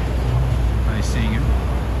you doing? Nice seeing you.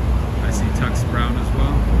 I see Tux Brown as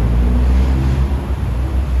well.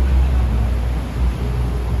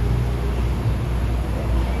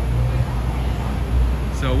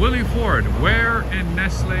 So Willie Ford, where in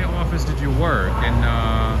Nestle office did you work? In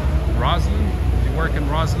Roslyn? Did you work in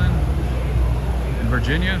Roslyn? In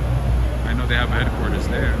Virginia? I know they have headquarters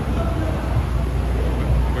there.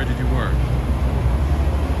 Where did you work?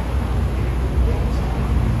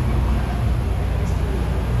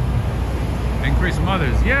 Increase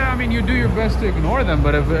mothers. Yeah, I mean, you do your best to ignore them,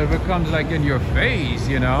 but if it comes like in your face,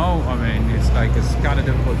 you know, I mean, it's kind of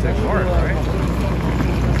difficult to ignore it, right?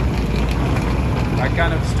 That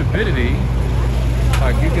kind of stupidity,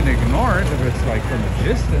 like you can ignore it if it's like from a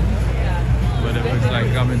distance, but if it's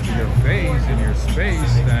like coming to your face, in your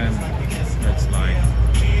space, then it's like...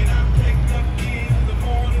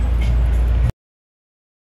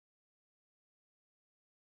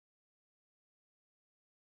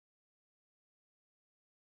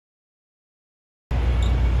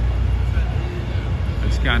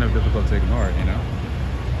 it's kind of difficult to ignore it, you know?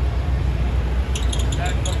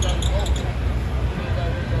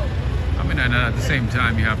 I mean, and at the same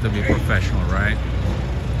time, you have to be professional, right?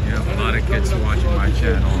 You have a lot of kids watching my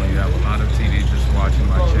channel. You have a lot of teenagers watching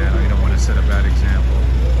my channel. You don't want to set a bad example.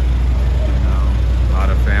 You know, a lot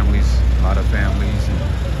of families and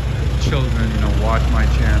children, you know, watch my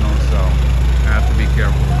channel. So I have to be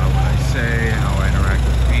careful about what I say, how I interact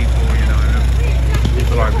with people. You know, and if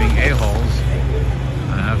people are being a-holes,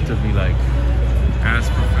 I have to be like as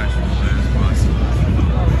professional as possible.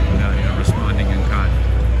 You know, responding in kind.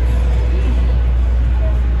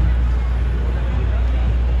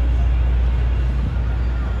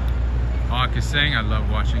 Hawk is saying, I love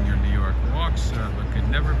watching your New York walks, but could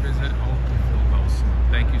never visit. Hope you feel well soon.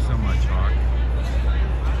 Thank you so much, Hawk.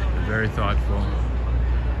 You're very thoughtful.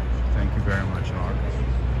 Thank you very much, Hawk.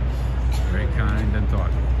 Very kind and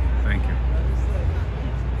thoughtful. Thank you.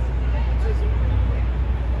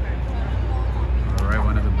 All right,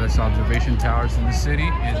 one of the best observation towers in the city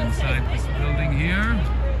is inside this building here,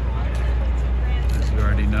 as you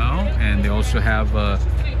already know. And they also have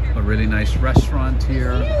A really nice restaurant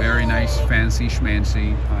here. Very nice, fancy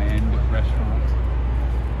schmancy, high-end restaurant.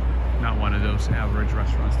 Not one of those average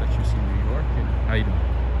restaurants that you see in New York. You know, how you doing?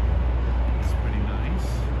 It's pretty nice,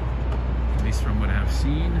 at least from what I've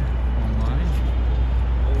seen online.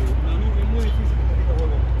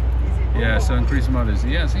 Yeah, so increase mothers.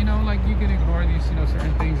 Yes, you know, like you can ignore these, you know,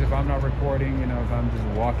 certain things. If I'm not recording, you know, if I'm just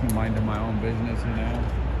walking, minding my own business, you know,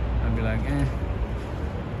 I'd be like, eh.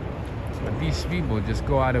 But these people just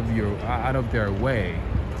go out of their way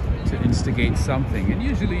to instigate something, and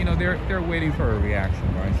usually, you know, they're waiting for a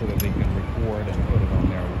reaction, right, so that they can record and put it on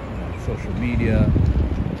their, you know, social media.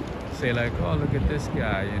 Say like, oh, look at this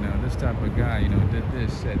guy, you know, this type of guy, you know, did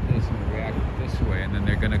this, said this, and reacted this way, and then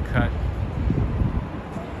they're gonna cut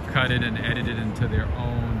it and edit it into their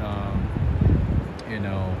own, you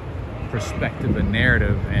know, perspective and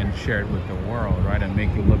narrative, and share it with the world, right, and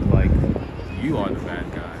make it look like you are the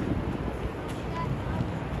bad guy.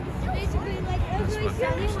 That's what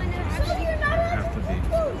you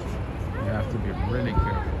have to be really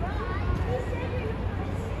careful.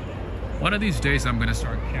 One of these days I'm gonna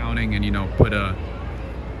start counting and, you know, put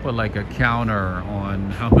like a counter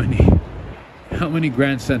on how many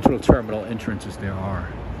Grand Central Terminal entrances there are.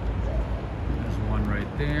 There's one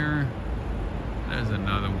right there. There's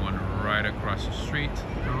another one right across the street.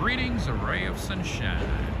 Greetings, a ray of sunshine.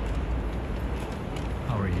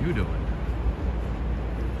 How are you doing?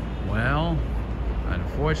 Well,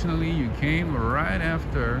 unfortunately, you came right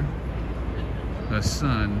after the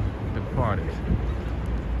sun departed.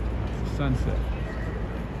 Sunset.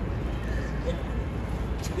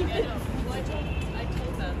 I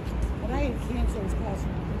told them. But I didn't cancel his class.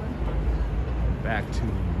 Back to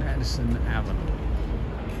Madison Avenue.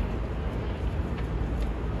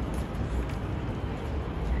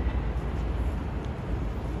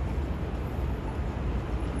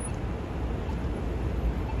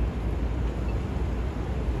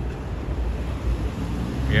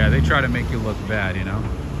 Yeah, they try to make you look bad, you know.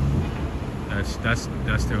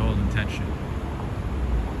 That's their whole intention.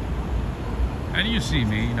 And you see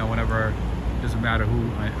me, you know, whenever, it doesn't matter who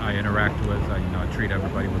I interact with, I treat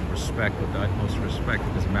everybody with respect, with the utmost respect.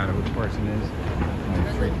 It doesn't matter who the person is.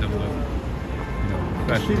 I treat them with, you know,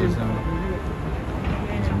 professionalism.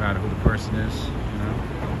 It doesn't matter who the person is, you know.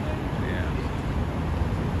 Yeah.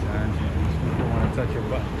 Sometimes, you know, these people want to touch your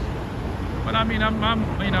buttons. But I mean,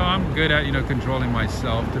 I'm good at, you know, controlling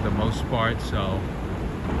myself to the most part, so,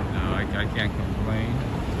 you know, I can't complain.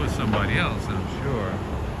 With somebody else, I'm sure,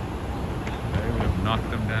 they would have knocked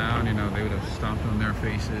them down, you know, they would have stomped on their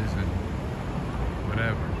faces and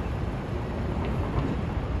whatever.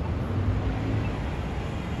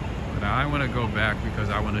 But I want to go back because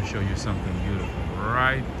I want to show you something beautiful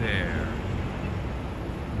right there.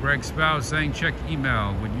 Greg Spouse saying check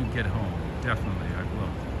email when you get home. Definitely, I will.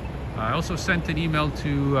 I also sent an email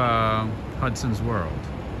to Hudson's World.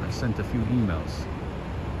 I sent a few emails.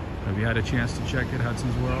 Have you had a chance to check it,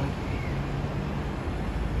 Hudson's World?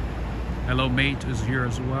 Hello Mate is here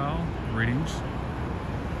as well. Greetings.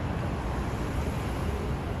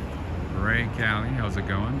 Ray Cali, how's it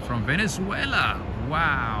going? From Venezuela.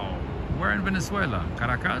 Wow. Where in Venezuela?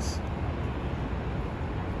 Caracas?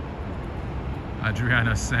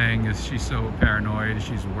 Adriana saying, is she so paranoid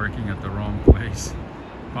she's working at the wrong place?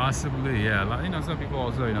 Possibly, yeah. You know, some people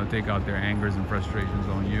also, you know, take out their angers and frustrations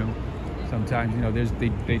on you. Sometimes, you know,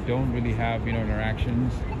 they don't really have, you know,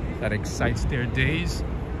 interactions that excites their days,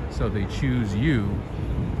 so they choose you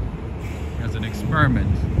as an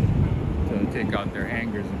experiment to take out their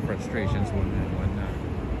angers and frustrations when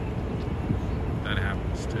that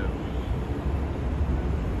happens too.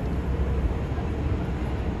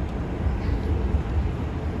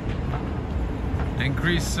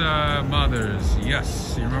 Increase mothers.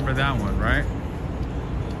 Yes, you remember that one, right?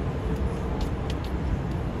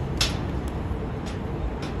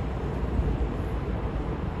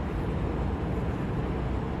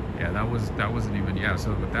 Yeah, that wasn't even, yeah,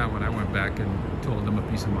 so with that one I went back and told them a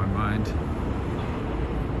piece of my mind.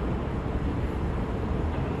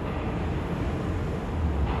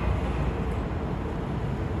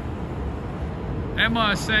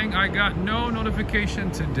 Emma is saying I got no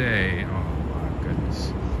notification today. Oh my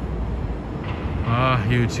goodness.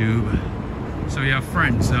 YouTube. So yeah,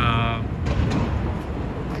 friends,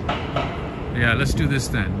 yeah, let's do this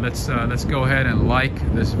then. Let's go ahead and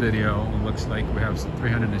like this video. It looks like we have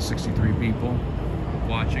 363 people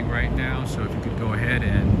watching right now. So if you could go ahead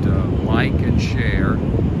and like and share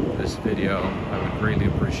this video, I would greatly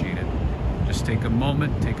appreciate it. Just take a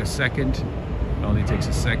moment, take a second. It only takes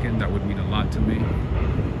a second. That would mean a lot to me.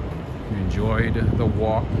 If you enjoyed the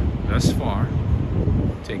walk thus far,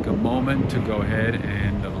 take a moment to go ahead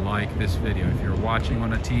and like this video. If you're watching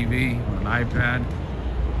on a TV, on an iPad,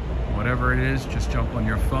 whatever it is, just jump on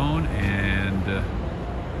your phone and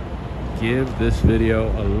give this video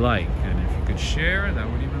a like. And if you could share, that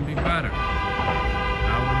would even be better.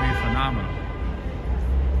 That would be phenomenal.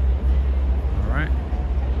 All right.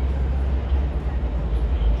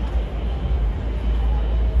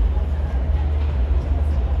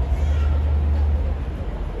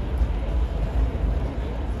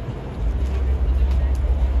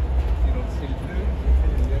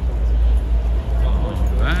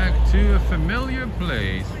 To a familiar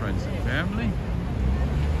place, friends and family.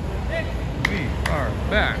 We are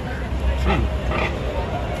back to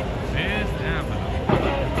Fifth Avenue.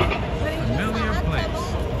 Familiar place.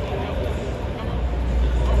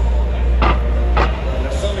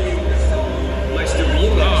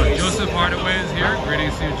 Oh, Joseph Hardaway is here.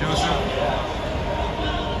 Greetings to you, Joseph.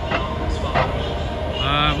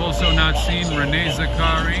 I've also not seen Renee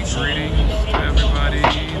Zakari. Greetings to everybody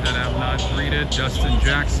that I've not greeted. Justin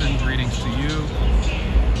Jackson, greetings to you.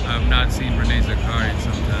 I've not seen Renee Zakari in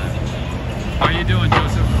some time. How you doing,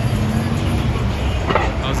 Joseph?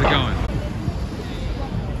 How's it going?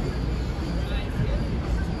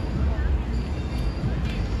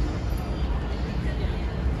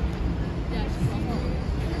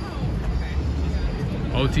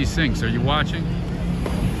 OT Sinks, are you watching?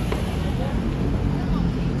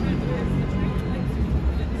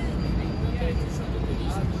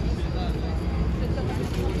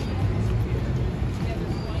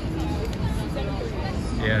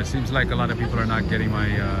 Yeah, it seems like a lot of people are not getting my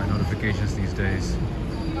notifications these days.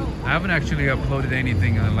 I haven't actually uploaded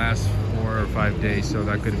anything in the last 4 or 5 days, so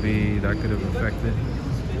that could have affected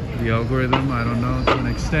the algorithm. I don't know, to an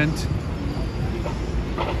extent.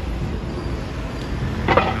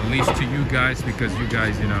 At least to you guys, because you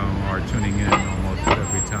guys, you know, are tuning in almost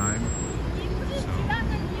every time. So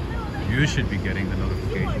you should be getting the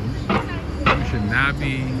notifications. You should not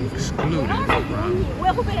be excluded from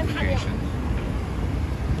notifications.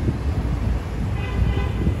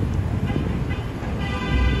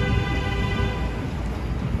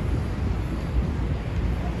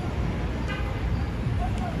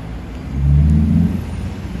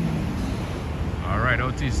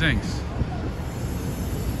 OT Sinks.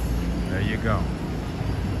 There you go.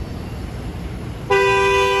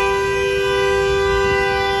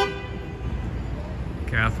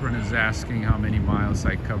 Catherine is asking how many miles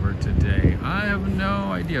I covered today. I have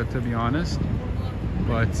no idea, to be honest.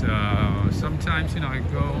 But sometimes, you know, I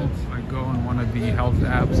go on one of the health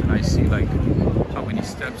apps and I see like how many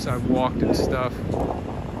steps I've walked and stuff.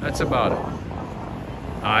 That's about it.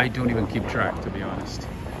 I don't even keep track, to be honest.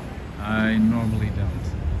 I normally don't.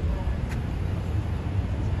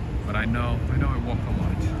 But I know I walk a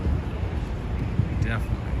lot.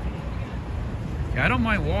 Definitely. Yeah, I don't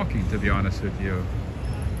mind walking, to be honest with you.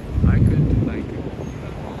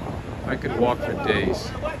 I could walk for days.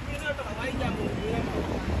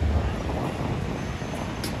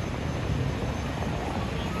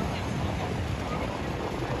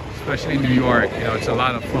 Especially in New York, you know, it's a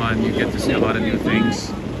lot of fun. You get to see a lot of new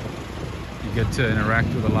things. You get to interact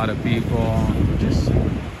with a lot of people.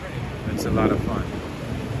 It's a lot of fun.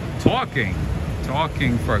 Talking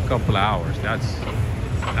for a couple of hours. That's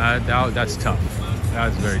tough.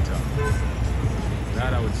 That's very tough.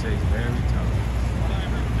 That I would say is very tough.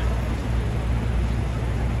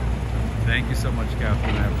 Thank you so much,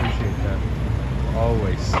 Catherine. I appreciate that.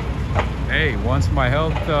 Always. Hey, once my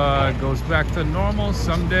health goes back to normal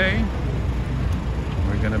someday,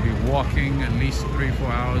 we're gonna be walking at least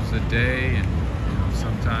 3-4 hours a day, and you know,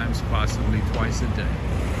 sometimes possibly twice a day.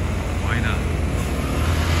 Why not?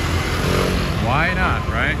 Why not,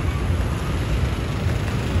 right?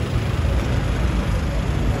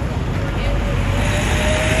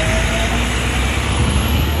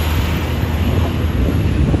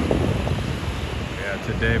 Yeah,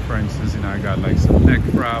 today, for instance, you know, I got like some neck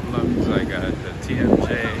problems. I got the TMJ.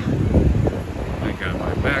 I got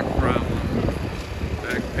my back problem,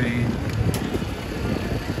 back pain.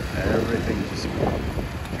 Everything just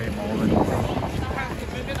came all in one.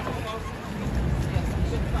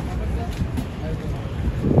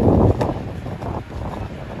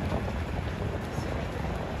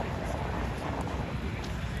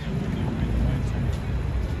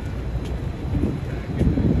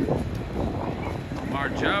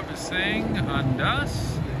 Marjav is saying Andas,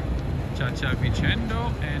 Chacha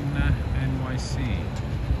Vicendo, and NYC.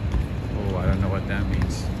 Oh, I don't know what that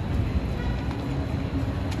means.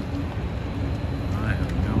 I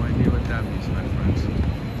have no idea what that means, my friends.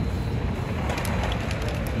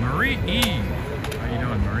 Marie Eve. How you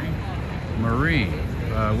doing, Marie? Marie.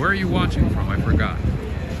 Where are you watching from? I forgot.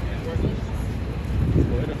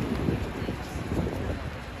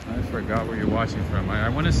 I forgot where you're watching from. I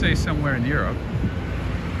want to say somewhere in Europe.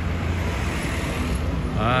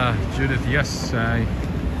 Judith, yes, I'm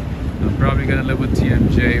probably gonna live with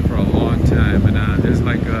TMJ for a long time, and there's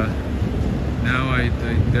like a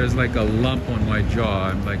there's like a lump on my jaw.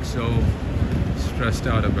 I'm like so stressed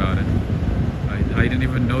out about it. I didn't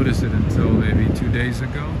even notice it until maybe 2 days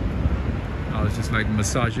ago. I was just like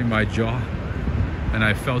massaging my jaw, and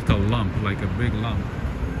I felt a lump, like a big lump.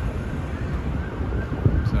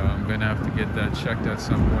 So I'm gonna have to get that checked at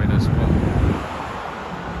some point as well.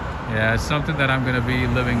 Yeah, it's something that I'm gonna be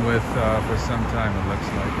living with for some time, it looks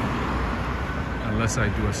like. Unless I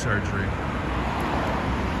do a surgery.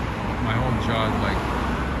 My whole jaw is like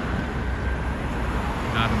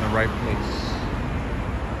not in the right place.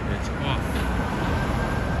 It's off.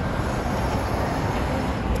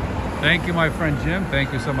 Thank you, my friend Jim.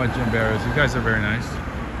 Thank you so much, Jim Barrows. You guys are very nice.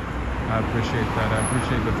 I appreciate that. I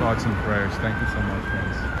appreciate the thoughts and prayers. Thank you so much,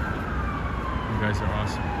 guys. You guys are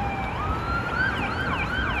awesome.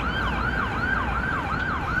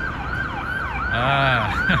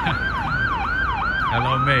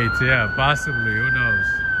 Hello, mate. Yeah, possibly. Who knows?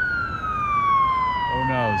 Who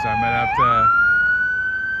knows? I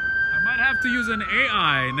might have to use an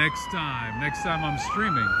AI next time I'm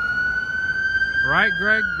streaming. Right,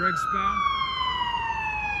 Greg? Greg Spow?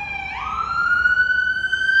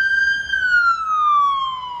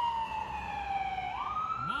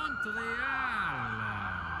 Montreal.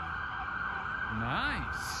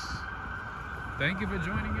 Nice. Thank you for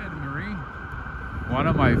joining in, Marie. One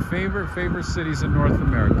of my favorite cities in North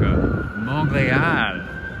America, Montreal.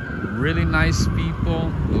 Really nice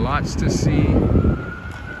people, lots to see.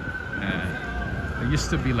 There used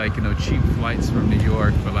to be like, cheap flights from New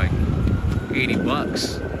York for like 80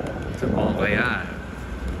 bucks to Montreal.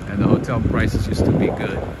 And the hotel prices used to be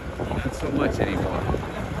good. Not so much anymore.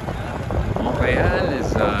 Montreal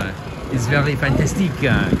is very fantastic.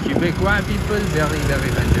 Québécois people, very, very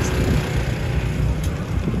fantastic.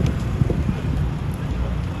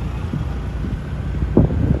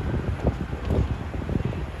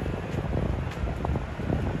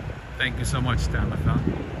 Thank you so much, Tamitha.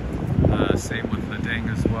 Same with Ladang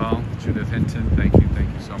as well. Judith Hinton, thank you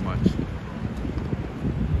so much.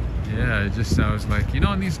 Yeah, I was like,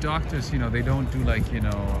 and these doctors, they don't do like,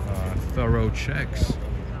 thorough checks.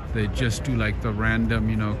 They just do like the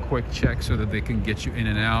random, quick check so that they can get you in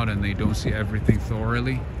and out, and they don't see everything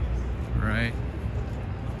thoroughly, right?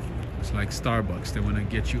 It's like Starbucks, they want to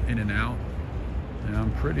get you in and out. And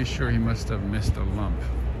I'm pretty sure he must have missed a lump.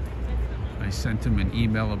 I sent him an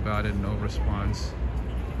email about it, no response.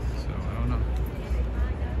 So I don't know.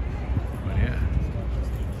 But yeah,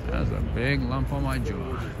 that's a big lump on my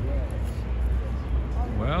jaw.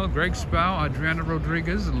 Well, Greg Spow, Adriana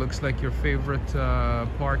Rodriguez, it looks like your favorite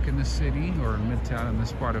park in the city, or Midtown in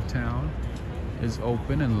this part of town, is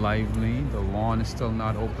open and lively. The lawn is still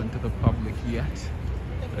not open to the public yet.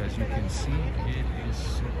 But as you can see, it is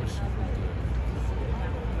super good.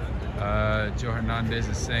 Joe Hernandez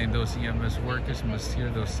is saying those EMS workers must hear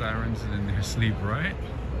those sirens in their sleep, right?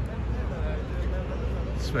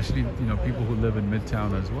 Especially, people who live in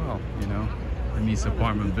Midtown as well, in these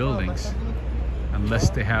apartment buildings. Unless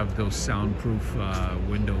they have those soundproof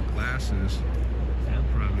window glasses, they're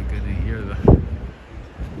probably going to hear them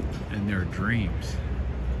in their dreams.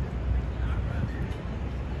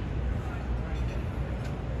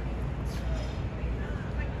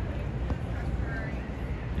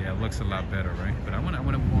 Yeah, it looks a lot better, right? But I want to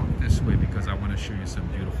walk this way because I want to show you some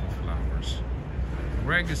beautiful flowers.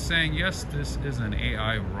 Greg is saying, yes, this is an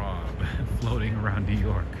AI Rob floating around New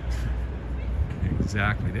York.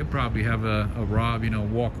 Exactly. They probably have a Rob,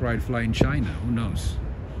 walk, ride, fly in China. Who knows?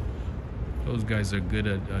 Those guys are good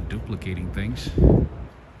at duplicating things.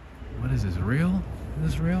 What is this, real?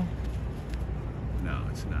 Is this real? No,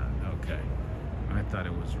 it's not. Okay. I thought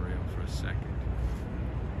it was real for a second.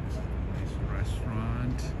 Nice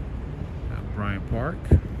restaurant at Bryant Park.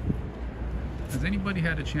 Has anybody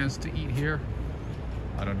had a chance to eat here?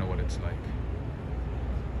 I don't know what it's like.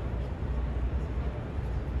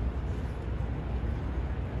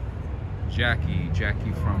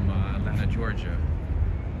 Jackie from Atlanta, Georgia.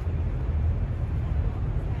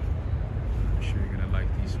 I'm sure you're gonna like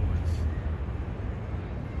these ones.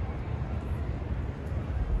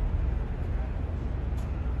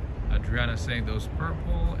 Adriana saying those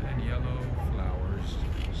purple and yellow flowers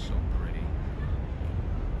are so pretty.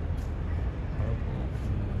 Purple.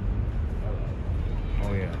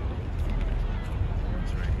 Oh yeah.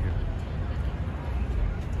 One's right here.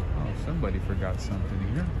 Oh, somebody forgot something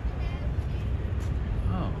here.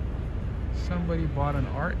 Oh, somebody bought an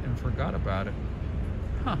art and forgot about it.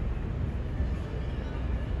 Huh.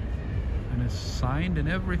 And it's signed and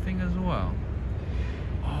everything as well.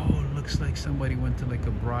 Oh, looks like somebody went to like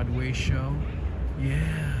a Broadway show. Yeah,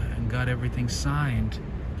 and got everything signed,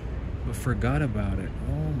 but forgot about it.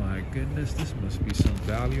 Oh my goodness, this must be some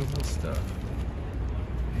valuable stuff.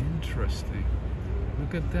 Interesting.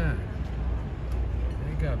 Look at that.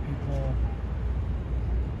 They got people,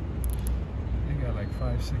 they got like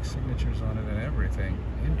 5, 6 signatures on it and everything.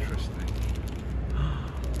 Interesting.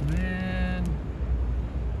 Man.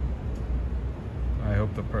 I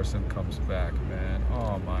hope the person comes back, man.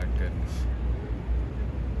 Oh my goodness.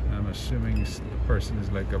 I'm assuming the person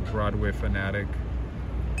is like a Broadway fanatic,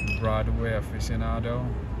 Broadway aficionado.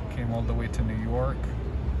 Came all the way to New York,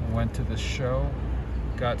 went to the show,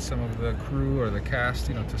 got some of the crew or the cast,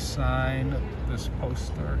 you know, to sign this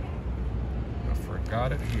poster. I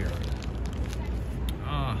forgot it here.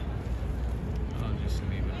 Ah, I'll just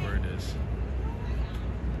leave it where it is.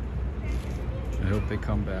 I hope they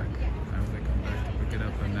come back. I hope they come back to pick it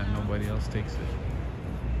up and that nobody else takes it.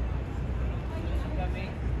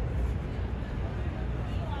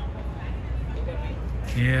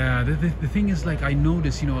 Yeah, the thing is, like, I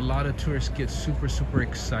notice, you know, a lot of tourists get super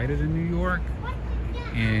excited in New York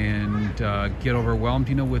and get overwhelmed,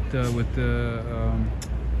 you know, with the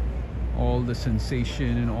all the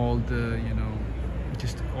sensation and all the, you know,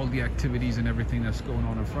 just all the activities and everything that's going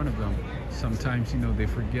on in front of them. Sometimes, you know, they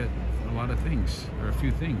forget a lot of things, or a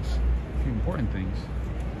few things, a few important things.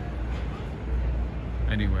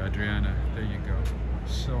 Anyway, Adriana, there you go.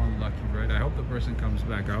 So unlucky, right? I hope the person comes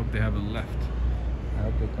back. I hope they haven't left. I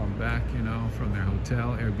hope they come back, you know, from their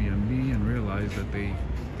hotel, Airbnb, and realize that they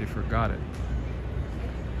forgot it.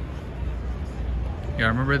 Yeah, I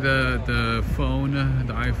remember the phone,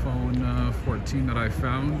 the iPhone 14 that I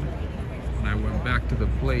found. When I went back to the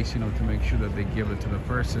place, you know, to make sure that they give it to the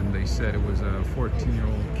person, they said it was a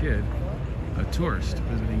 14-year-old kid, a tourist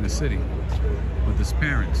visiting the city with his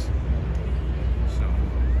parents. So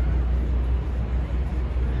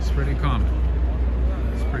it's pretty common.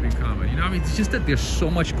 It's pretty common. You know, I mean, it's just that there's so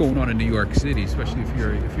much going on in New York City, especially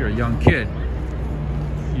if you're a young kid.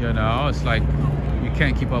 You know, it's like you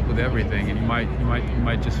can't keep up with everything, and you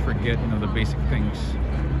might just forget, you know, the basic things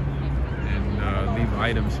and leave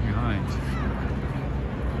items behind.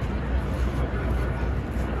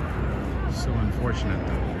 So unfortunate,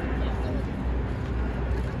 though.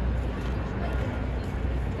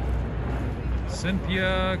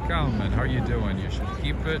 Cynthia Kalman, how are you doing? You should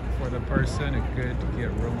keep it for the person. It could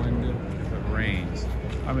get ruined if it rains.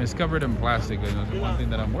 I mean, it's covered in plastic. And the one thing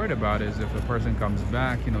that I'm worried about is if the person comes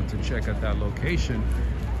back, you know, to check at that location,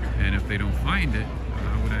 and if they don't find it,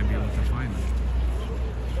 how would I be able to find them?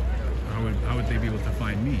 How would they be able to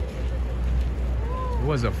find me? It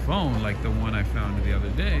was a phone like the one I found the other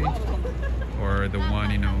day, or the one,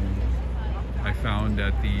 you know, I found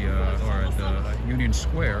at the Union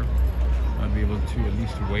Square. I'd be able to at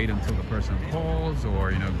least wait until the person calls,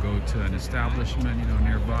 or, you know, go to an establishment, you know,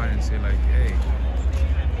 nearby and say like, hey,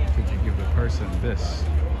 could you give the person this?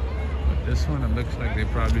 But this one, it looks like they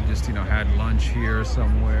probably just, you know, had lunch here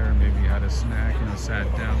somewhere, maybe had a snack, you know,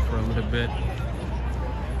 sat down for a little bit.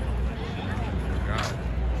 Forgot.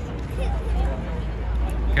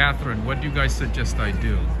 Catherine, what do you guys suggest I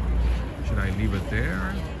do? Should I leave it there?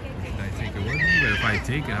 Or should I take it with me? But if I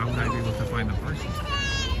take it, how would I be able to find the person?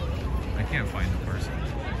 I can't find the person.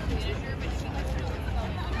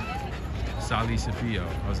 Sally Safio,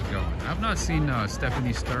 how's it going? I've not seen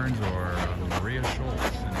Stephanie Stearns or Maria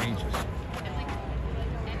Schultz in ages.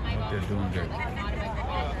 I hope they're doing good.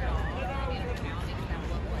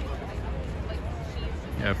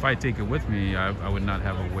 Yeah, if I take it with me, I would not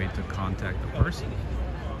have a way to contact the person.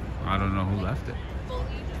 I don't know who left it.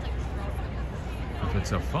 If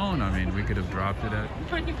it's a phone, I mean, we could have dropped it at,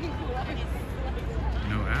 you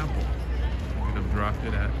know, Apple. We could have dropped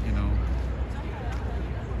it at, you know,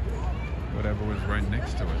 whatever was right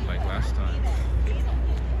next to it, like last time.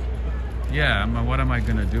 Yeah, what am I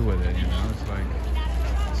gonna do with it, you know? It's like,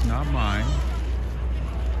 it's not mine.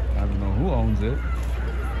 I don't know who owns it.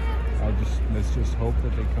 Let's just hope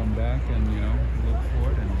that they come back and, you know, look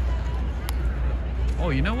for it. And oh,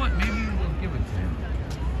 you know what? Maybe we'll give it to him.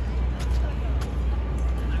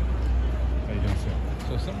 How you doing, sir?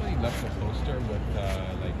 So somebody left a poster with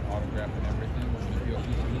like autograph and everything. Would you be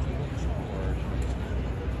okay to leave it with, or should I just leave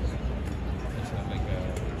it? It's like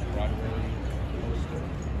a Broadway poster,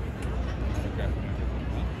 autograph and everything.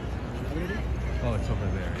 Huh? Oh, it's over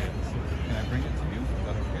there. Yeah. Can I bring it to you? Is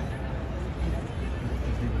that okay?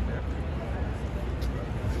 Just leave it there.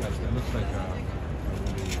 It looks like a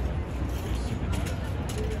really big souvenir.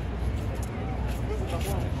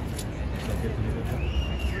 okay to leave it there?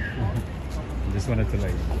 Just wanted to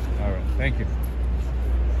let you know. All right, thank you.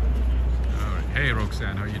 All right, hey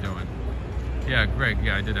Roxanne, how you doing? Yeah, Greg.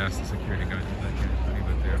 Yeah, I did ask the security guard to leave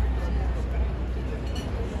it there.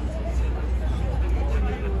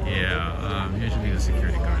 Yeah, usually the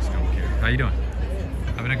security guards don't care. How you doing?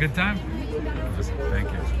 Having a good time?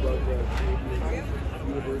 Thank you.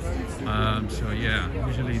 So yeah,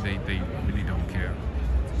 usually they really don't care.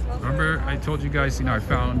 Remember I told you guys, you know, I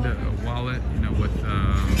found a wallet, you know, with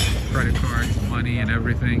credit cards, money and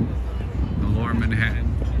everything in Lower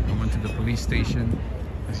Manhattan. I went to the police station.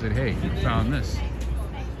 I said, hey, you found this.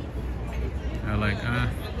 They're like,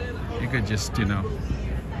 you could just, you know,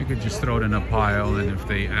 you could just throw it in a pile, and if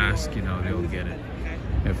they ask, you know, they'll get it.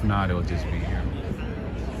 If not, it'll just be here.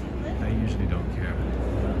 They usually don't care.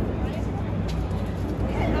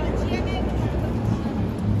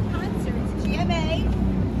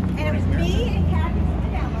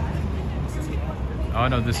 Oh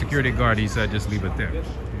no, the security guard, he said just leave it there. He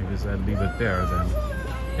just said leave it there. Then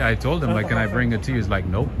yeah, I told him, like, can I bring it to you? He's like,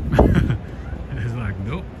 nope. He's like,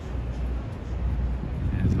 nope.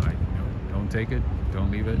 He's like, no, don't take it. Don't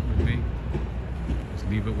leave it with me. Just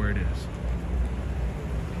leave it where it is.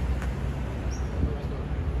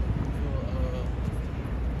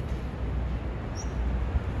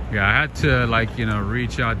 Yeah, I had to, like, you know,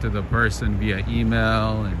 reach out to the person via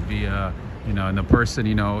email and via, you know, and the person,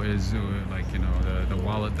 you know, is like, you know, the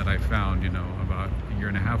wallet that I found, you know, about a year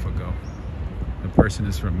and a half ago. The person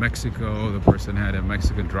is from Mexico. The person had a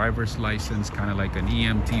Mexican driver's license, kind of like an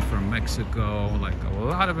EMT from Mexico, like a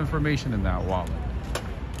lot of information in that wallet.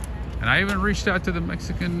 And I even reached out to the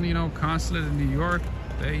Mexican, you know, consulate in New York.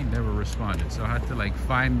 They never responded. So I had to, like,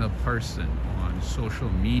 find the person on social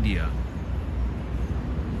media.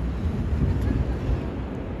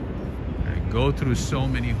 Go through so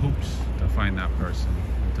many hoops to find that person,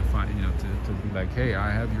 to find, you know, to be like, hey,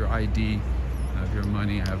 I have your ID, I have your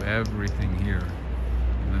money, I have everything here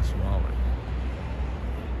in this wallet.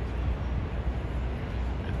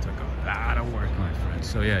 It took a lot of work, my friend.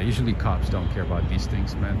 So yeah, usually cops don't care about these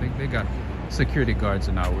things, man. They got security guards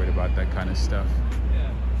are not worried about that kind of stuff.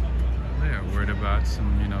 They are worried about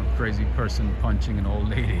some, you know, crazy person punching an old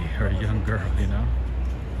lady or a young girl, you know.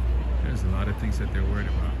 There's a lot of things that they're worried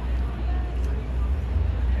about.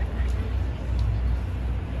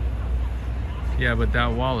 Yeah, but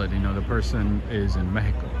that wallet, you know, the person is in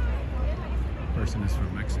Mexico. The person is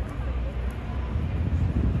from Mexico.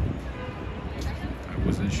 I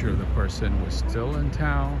wasn't sure the person was still in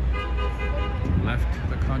town, left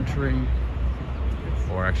the country,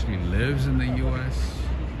 or actually lives in the U.S.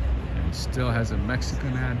 and still has a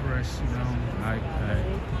Mexican address, you know.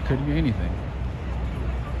 It could be anything.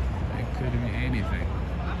 It could be anything.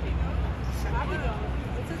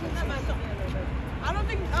 I don't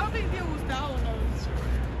think there was that one.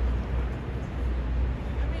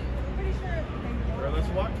 Let's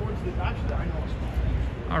walk towards the, actually, I know.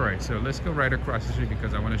 All right, so let's go right across the street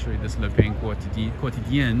because I want to show you this Le Pain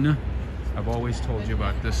Quotidien. I've always told you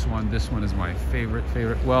about this one. This one is my favorite.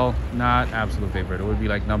 Well, not absolute favorite. It would be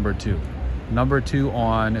like number 2. Number 2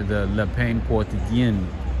 on the Le Pain Quotidien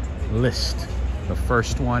list. The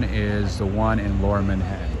first one is the one in Lower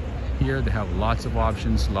Manhattan. Here they have lots of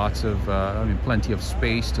options, lots of, I mean, plenty of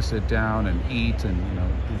space to sit down and eat and, you know,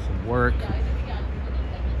 do some work.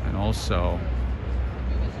 And also,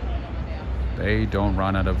 they don't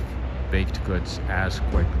run out of baked goods as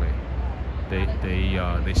quickly.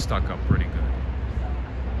 They stock up pretty good.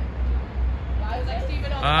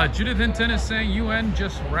 Judith Hinton is saying UN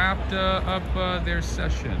just wrapped up their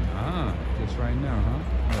session. Just right now,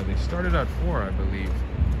 huh? They started at 4, I believe.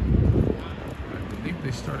 I believe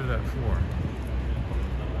they started at 4.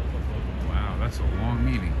 Wow, that's a long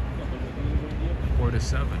meeting. 4 to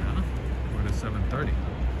 7, huh? 4 to 7:30.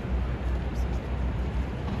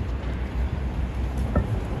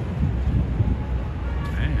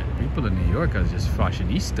 People in New York are just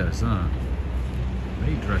fashionistas, huh?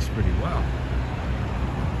 They dress pretty well.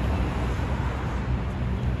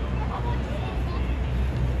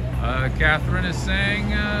 Catherine is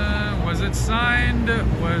saying, was it signed?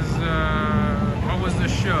 What was the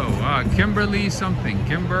show? Kimberly something.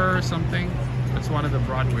 Kimber something. That's one of the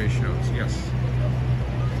Broadway shows, yes.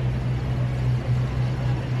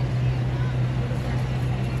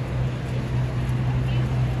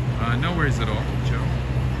 No worries at all, Joe.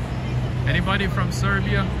 Anybody from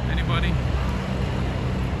Serbia? Anybody?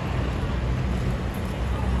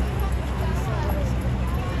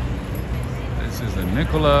 This is the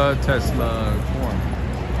Nikola Tesla Forum.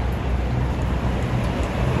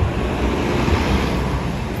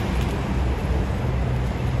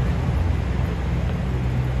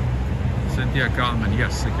 comment,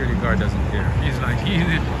 yes, security guard doesn't care. He's like,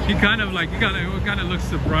 he kind of looks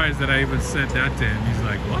surprised that I even said that to him. He's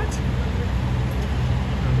like, what?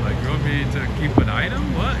 I'm like, you want me to keep an item?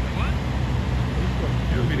 What?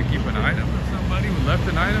 You want me to keep an item of somebody who left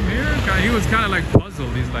an item here? He was kind of like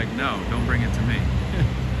puzzled. He's like, no, don't bring it to me.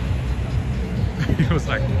 He was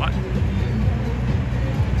like, what?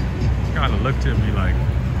 Kind of looked at me like,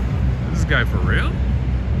 is this guy for real?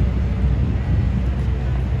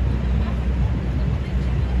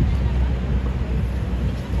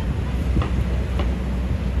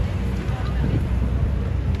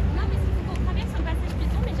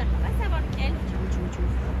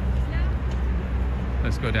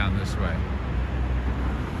 Let's go down this way.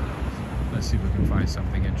 Let's see if we can find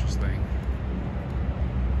something interesting.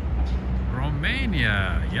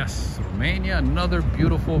 Romania, yes, Romania, another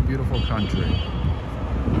beautiful, beautiful country.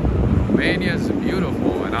 Romania is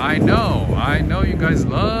beautiful, and I know you guys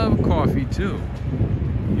love coffee too.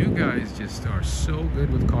 You guys just are so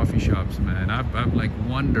good with coffee shops, man. I've like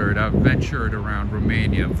wondered, I've ventured around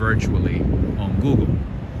Romania virtually on Google,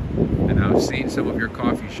 and I've seen some of your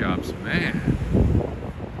coffee shops, man.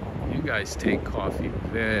 You guys take coffee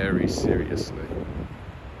very seriously.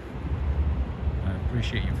 I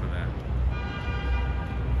appreciate you for that.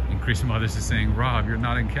 Increasing Mothers is saying, Rob, you're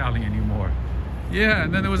not in Cali anymore. Yeah,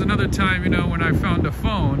 and then there was another time, you know, when I found a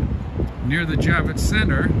phone near the Javits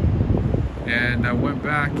Center, and I went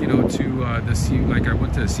back, you know, to I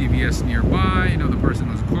went to a CVS nearby. You know, the person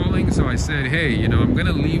was calling, so I said, hey, you know, I'm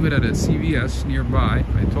gonna leave it at a CVS nearby.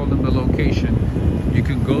 I told them the location. You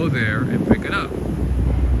can go there and pick it up.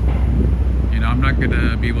 You know, I'm not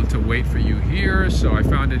gonna be able to wait for you here, so I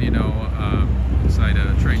found it, you know, inside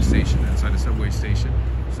a train station, inside a subway station.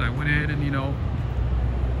 So I went ahead and, you know,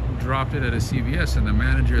 dropped it at a CVS, and the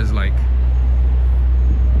manager is like,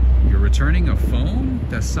 you're returning a phone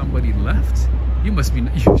that somebody left? You must be,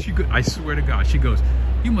 I swear to God, she goes,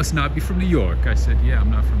 you must not be from New York. I said, yeah,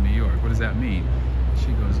 I'm not from New York. What does that mean?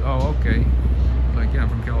 She goes, oh, okay. I'm like, yeah, I'm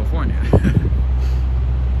from California.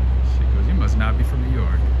 She goes, you must not be from New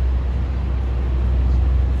York.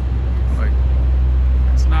 I'm like,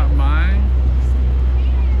 it's not mine.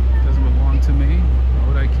 It doesn't belong to me. Why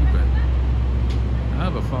would I keep it? I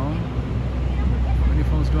have a phone. How many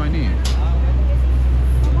phones do I need?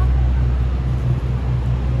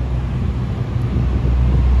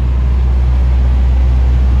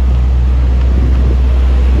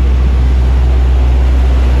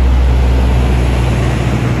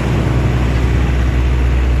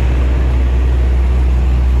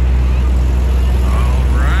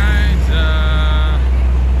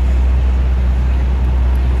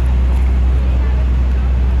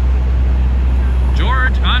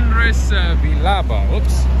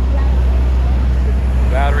 Oops.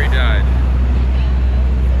 Battery died.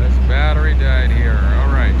 This battery died here. All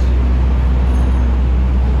right.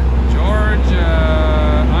 George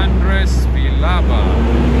Andres Vilaba.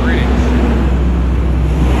 Greetings.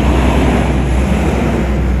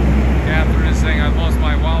 Catherine is saying, I lost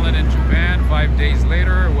my wallet in Japan. 5 days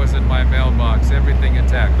later, it was in my mailbox. Everything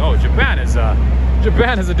intact. Oh, Japan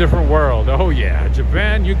is a different world. Oh yeah,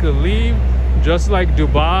 Japan, you could leave just like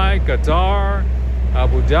Dubai, Qatar,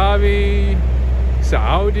 Abu Dhabi,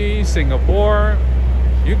 Saudi, Singapore.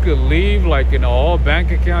 You could leave like in a whole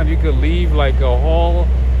bank account. You could leave like a whole,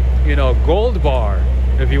 you know, gold bar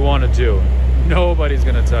if you wanted to. Nobody's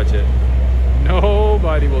gonna touch it.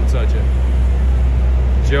 Nobody will touch it.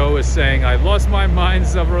 Joe is saying, I lost my mind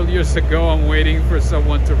several years ago. I'm waiting for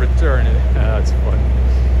someone to return it. That's funny.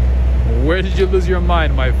 Where did you lose your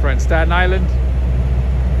mind, my friend? Staten Island?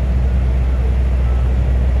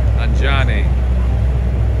 Anjani.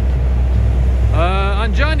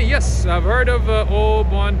 Anjani, yes, I've heard of Au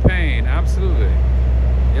Bon Pain. Absolutely.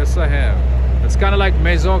 Yes, I have. It's kind of like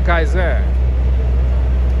Maison Kaiser.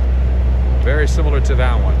 Very similar to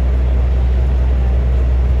that one.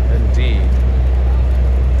 Indeed.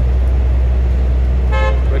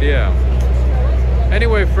 But yeah.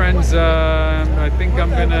 Anyway, friends, I think I'm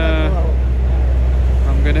gonna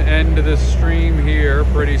end the stream here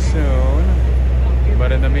pretty soon.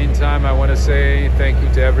 But in the meantime, I want to say thank you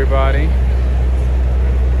to everybody.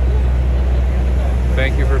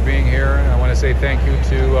 Thank you for being here. I want to say thank you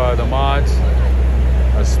to the mods.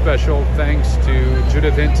 A special thanks to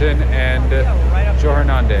Judith Hinton and Joe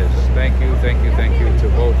Hernandez. Thank you to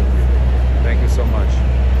both of you. Thank you so much.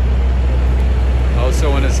 I also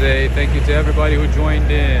want to say thank you to everybody who joined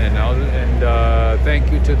in, and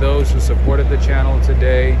thank you to those who supported the channel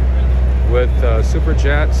today with super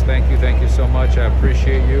chats. Thank you so much. I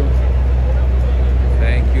appreciate you.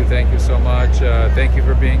 Thank you so much. Thank you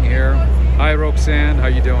for being here. Hi Roxanne, how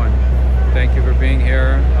you doing? Thank you for being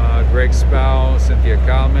here. Greg Spow, Cynthia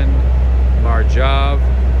Kalman, Marjav,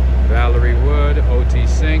 Valerie Wood, OT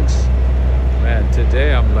Sinks. Man,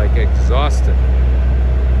 today I'm like exhausted.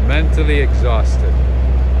 Mentally exhausted.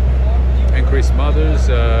 Increased Mothers,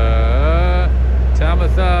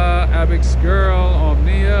 Tamatha, Abix Girl,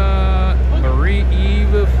 Omnia, Marie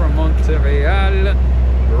Eve from Montreal,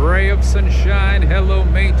 Ray of Sunshine, Hello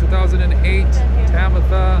May 2008,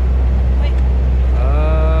 Tamatha.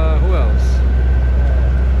 Who else?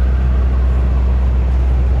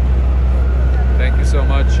 Thank you so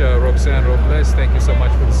much, Roxanne Robles. Thank you so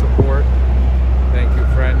much for the support. Thank you,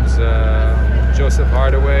 friends. Joseph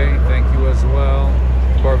Hardaway, thank you as well.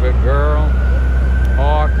 Corvette Girl,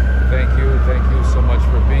 Hawk, thank you so much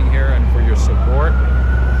for being here and for your support.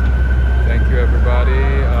 Thank you, everybody.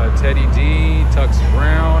 Teddy D, Tux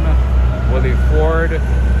Brown, Willie Ford,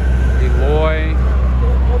 Eloy,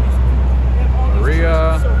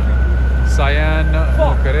 Maria, Cyan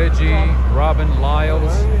Mokareji, Robin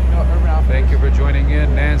Lyles. Thank you for joining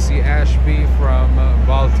in. Nancy Ashby from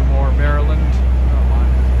Baltimore, Maryland.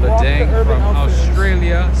 Ladang from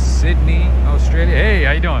Australia, Sydney, Australia. Hey,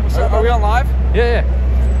 how you doing? Are we on live? Yeah.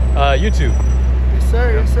 YouTube. Yes,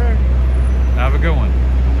 sir. Yes, sir. Have a good one.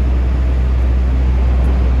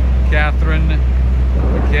 Catherine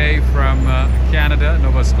McKay from Canada,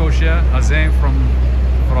 Nova Scotia. Azim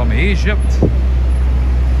from Egypt.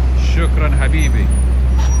 Shukran Habibi.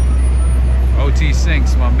 OT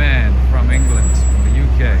Sinks, my man, from England, from the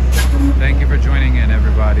UK. Thank you for joining in,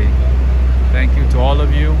 everybody. Thank you to all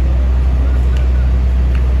of you.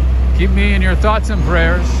 Keep me in your thoughts and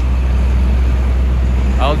prayers.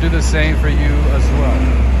 I'll do the same for you as well.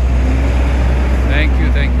 Thank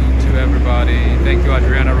you to everybody. Thank you,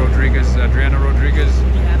 Adriana Rodriguez. Adriana Rodriguez,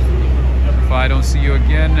 if I don't see you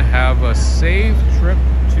again, have a safe trip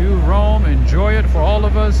to Rome. Enjoy it for all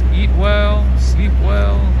of us. Eat well, sleep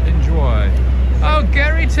well, enjoy. Oh,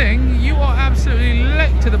 Gary Ting, you are absolutely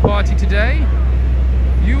late to the party today.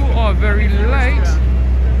 You are very late.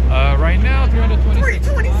 Right now, 326.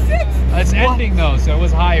 326? It's ending though, so it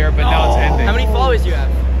was higher, but now it's ending. How many followers do you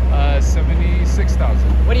have?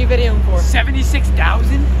 76,000. What are you videoing for?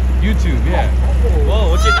 76,000? YouTube, yeah. Whoa,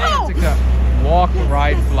 what's your name? TikTok. Walk,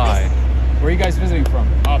 ride, fly. Where are you guys visiting from?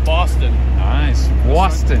 Boston. Nice.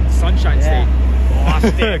 Boston. Sunshine State.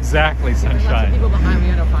 Boston. Exactly, There's lots of sunshine. people behind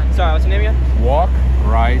me I don't find. Sorry, what's your name again? Walk,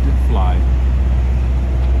 ride, fly.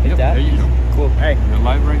 Yep, that? there you go. Cool. Hey, You're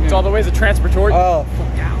live right now. it's all the ways of transportation. Oh.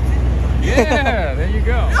 Yeah, there you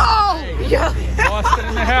go. Oh, yeah. Boston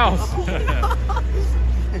in the house.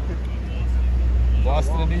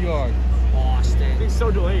 Boston and New York. Boston. It's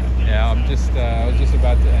so delayed. Yeah, I was just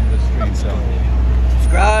about to end the stream, so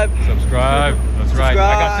Subscribe. subscribe. That's right.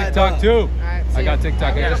 I got TikTok too. Alright, I got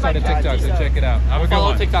TikTok. I just started TikTok, so check it out. Have a good Follow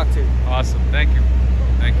one. TikTok too. Awesome. Thank you.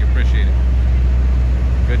 Thank you. Appreciate it.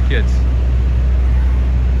 Good kids.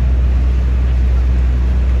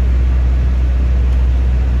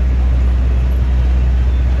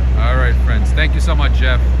 All right, friends. Thank you so much,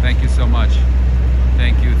 Jeff. Thank you so much.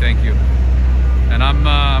 Thank you. Thank you. And I'm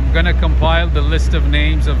gonna compile the list of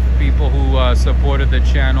names of people who supported the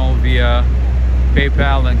channel via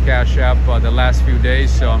PayPal and Cash App the last few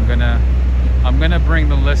days. So I'm gonna bring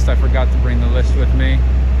the list. I forgot to bring the list with me,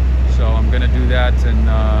 so I'm gonna do that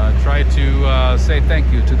and try to say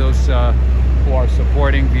thank you to those who are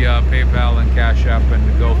supporting via PayPal and Cash App and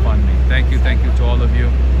GoFundMe. Thank you to all of you.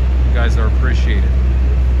 You guys are appreciated.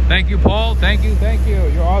 Thank you, Paul. Thank you.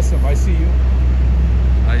 You're awesome. I see you.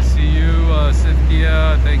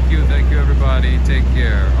 Cynthia. Thank you, everybody. Take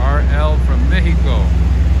care. RL from Mexico.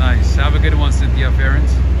 Nice. Have a good one, Cynthia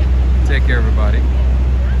Ferens. Take care, everybody.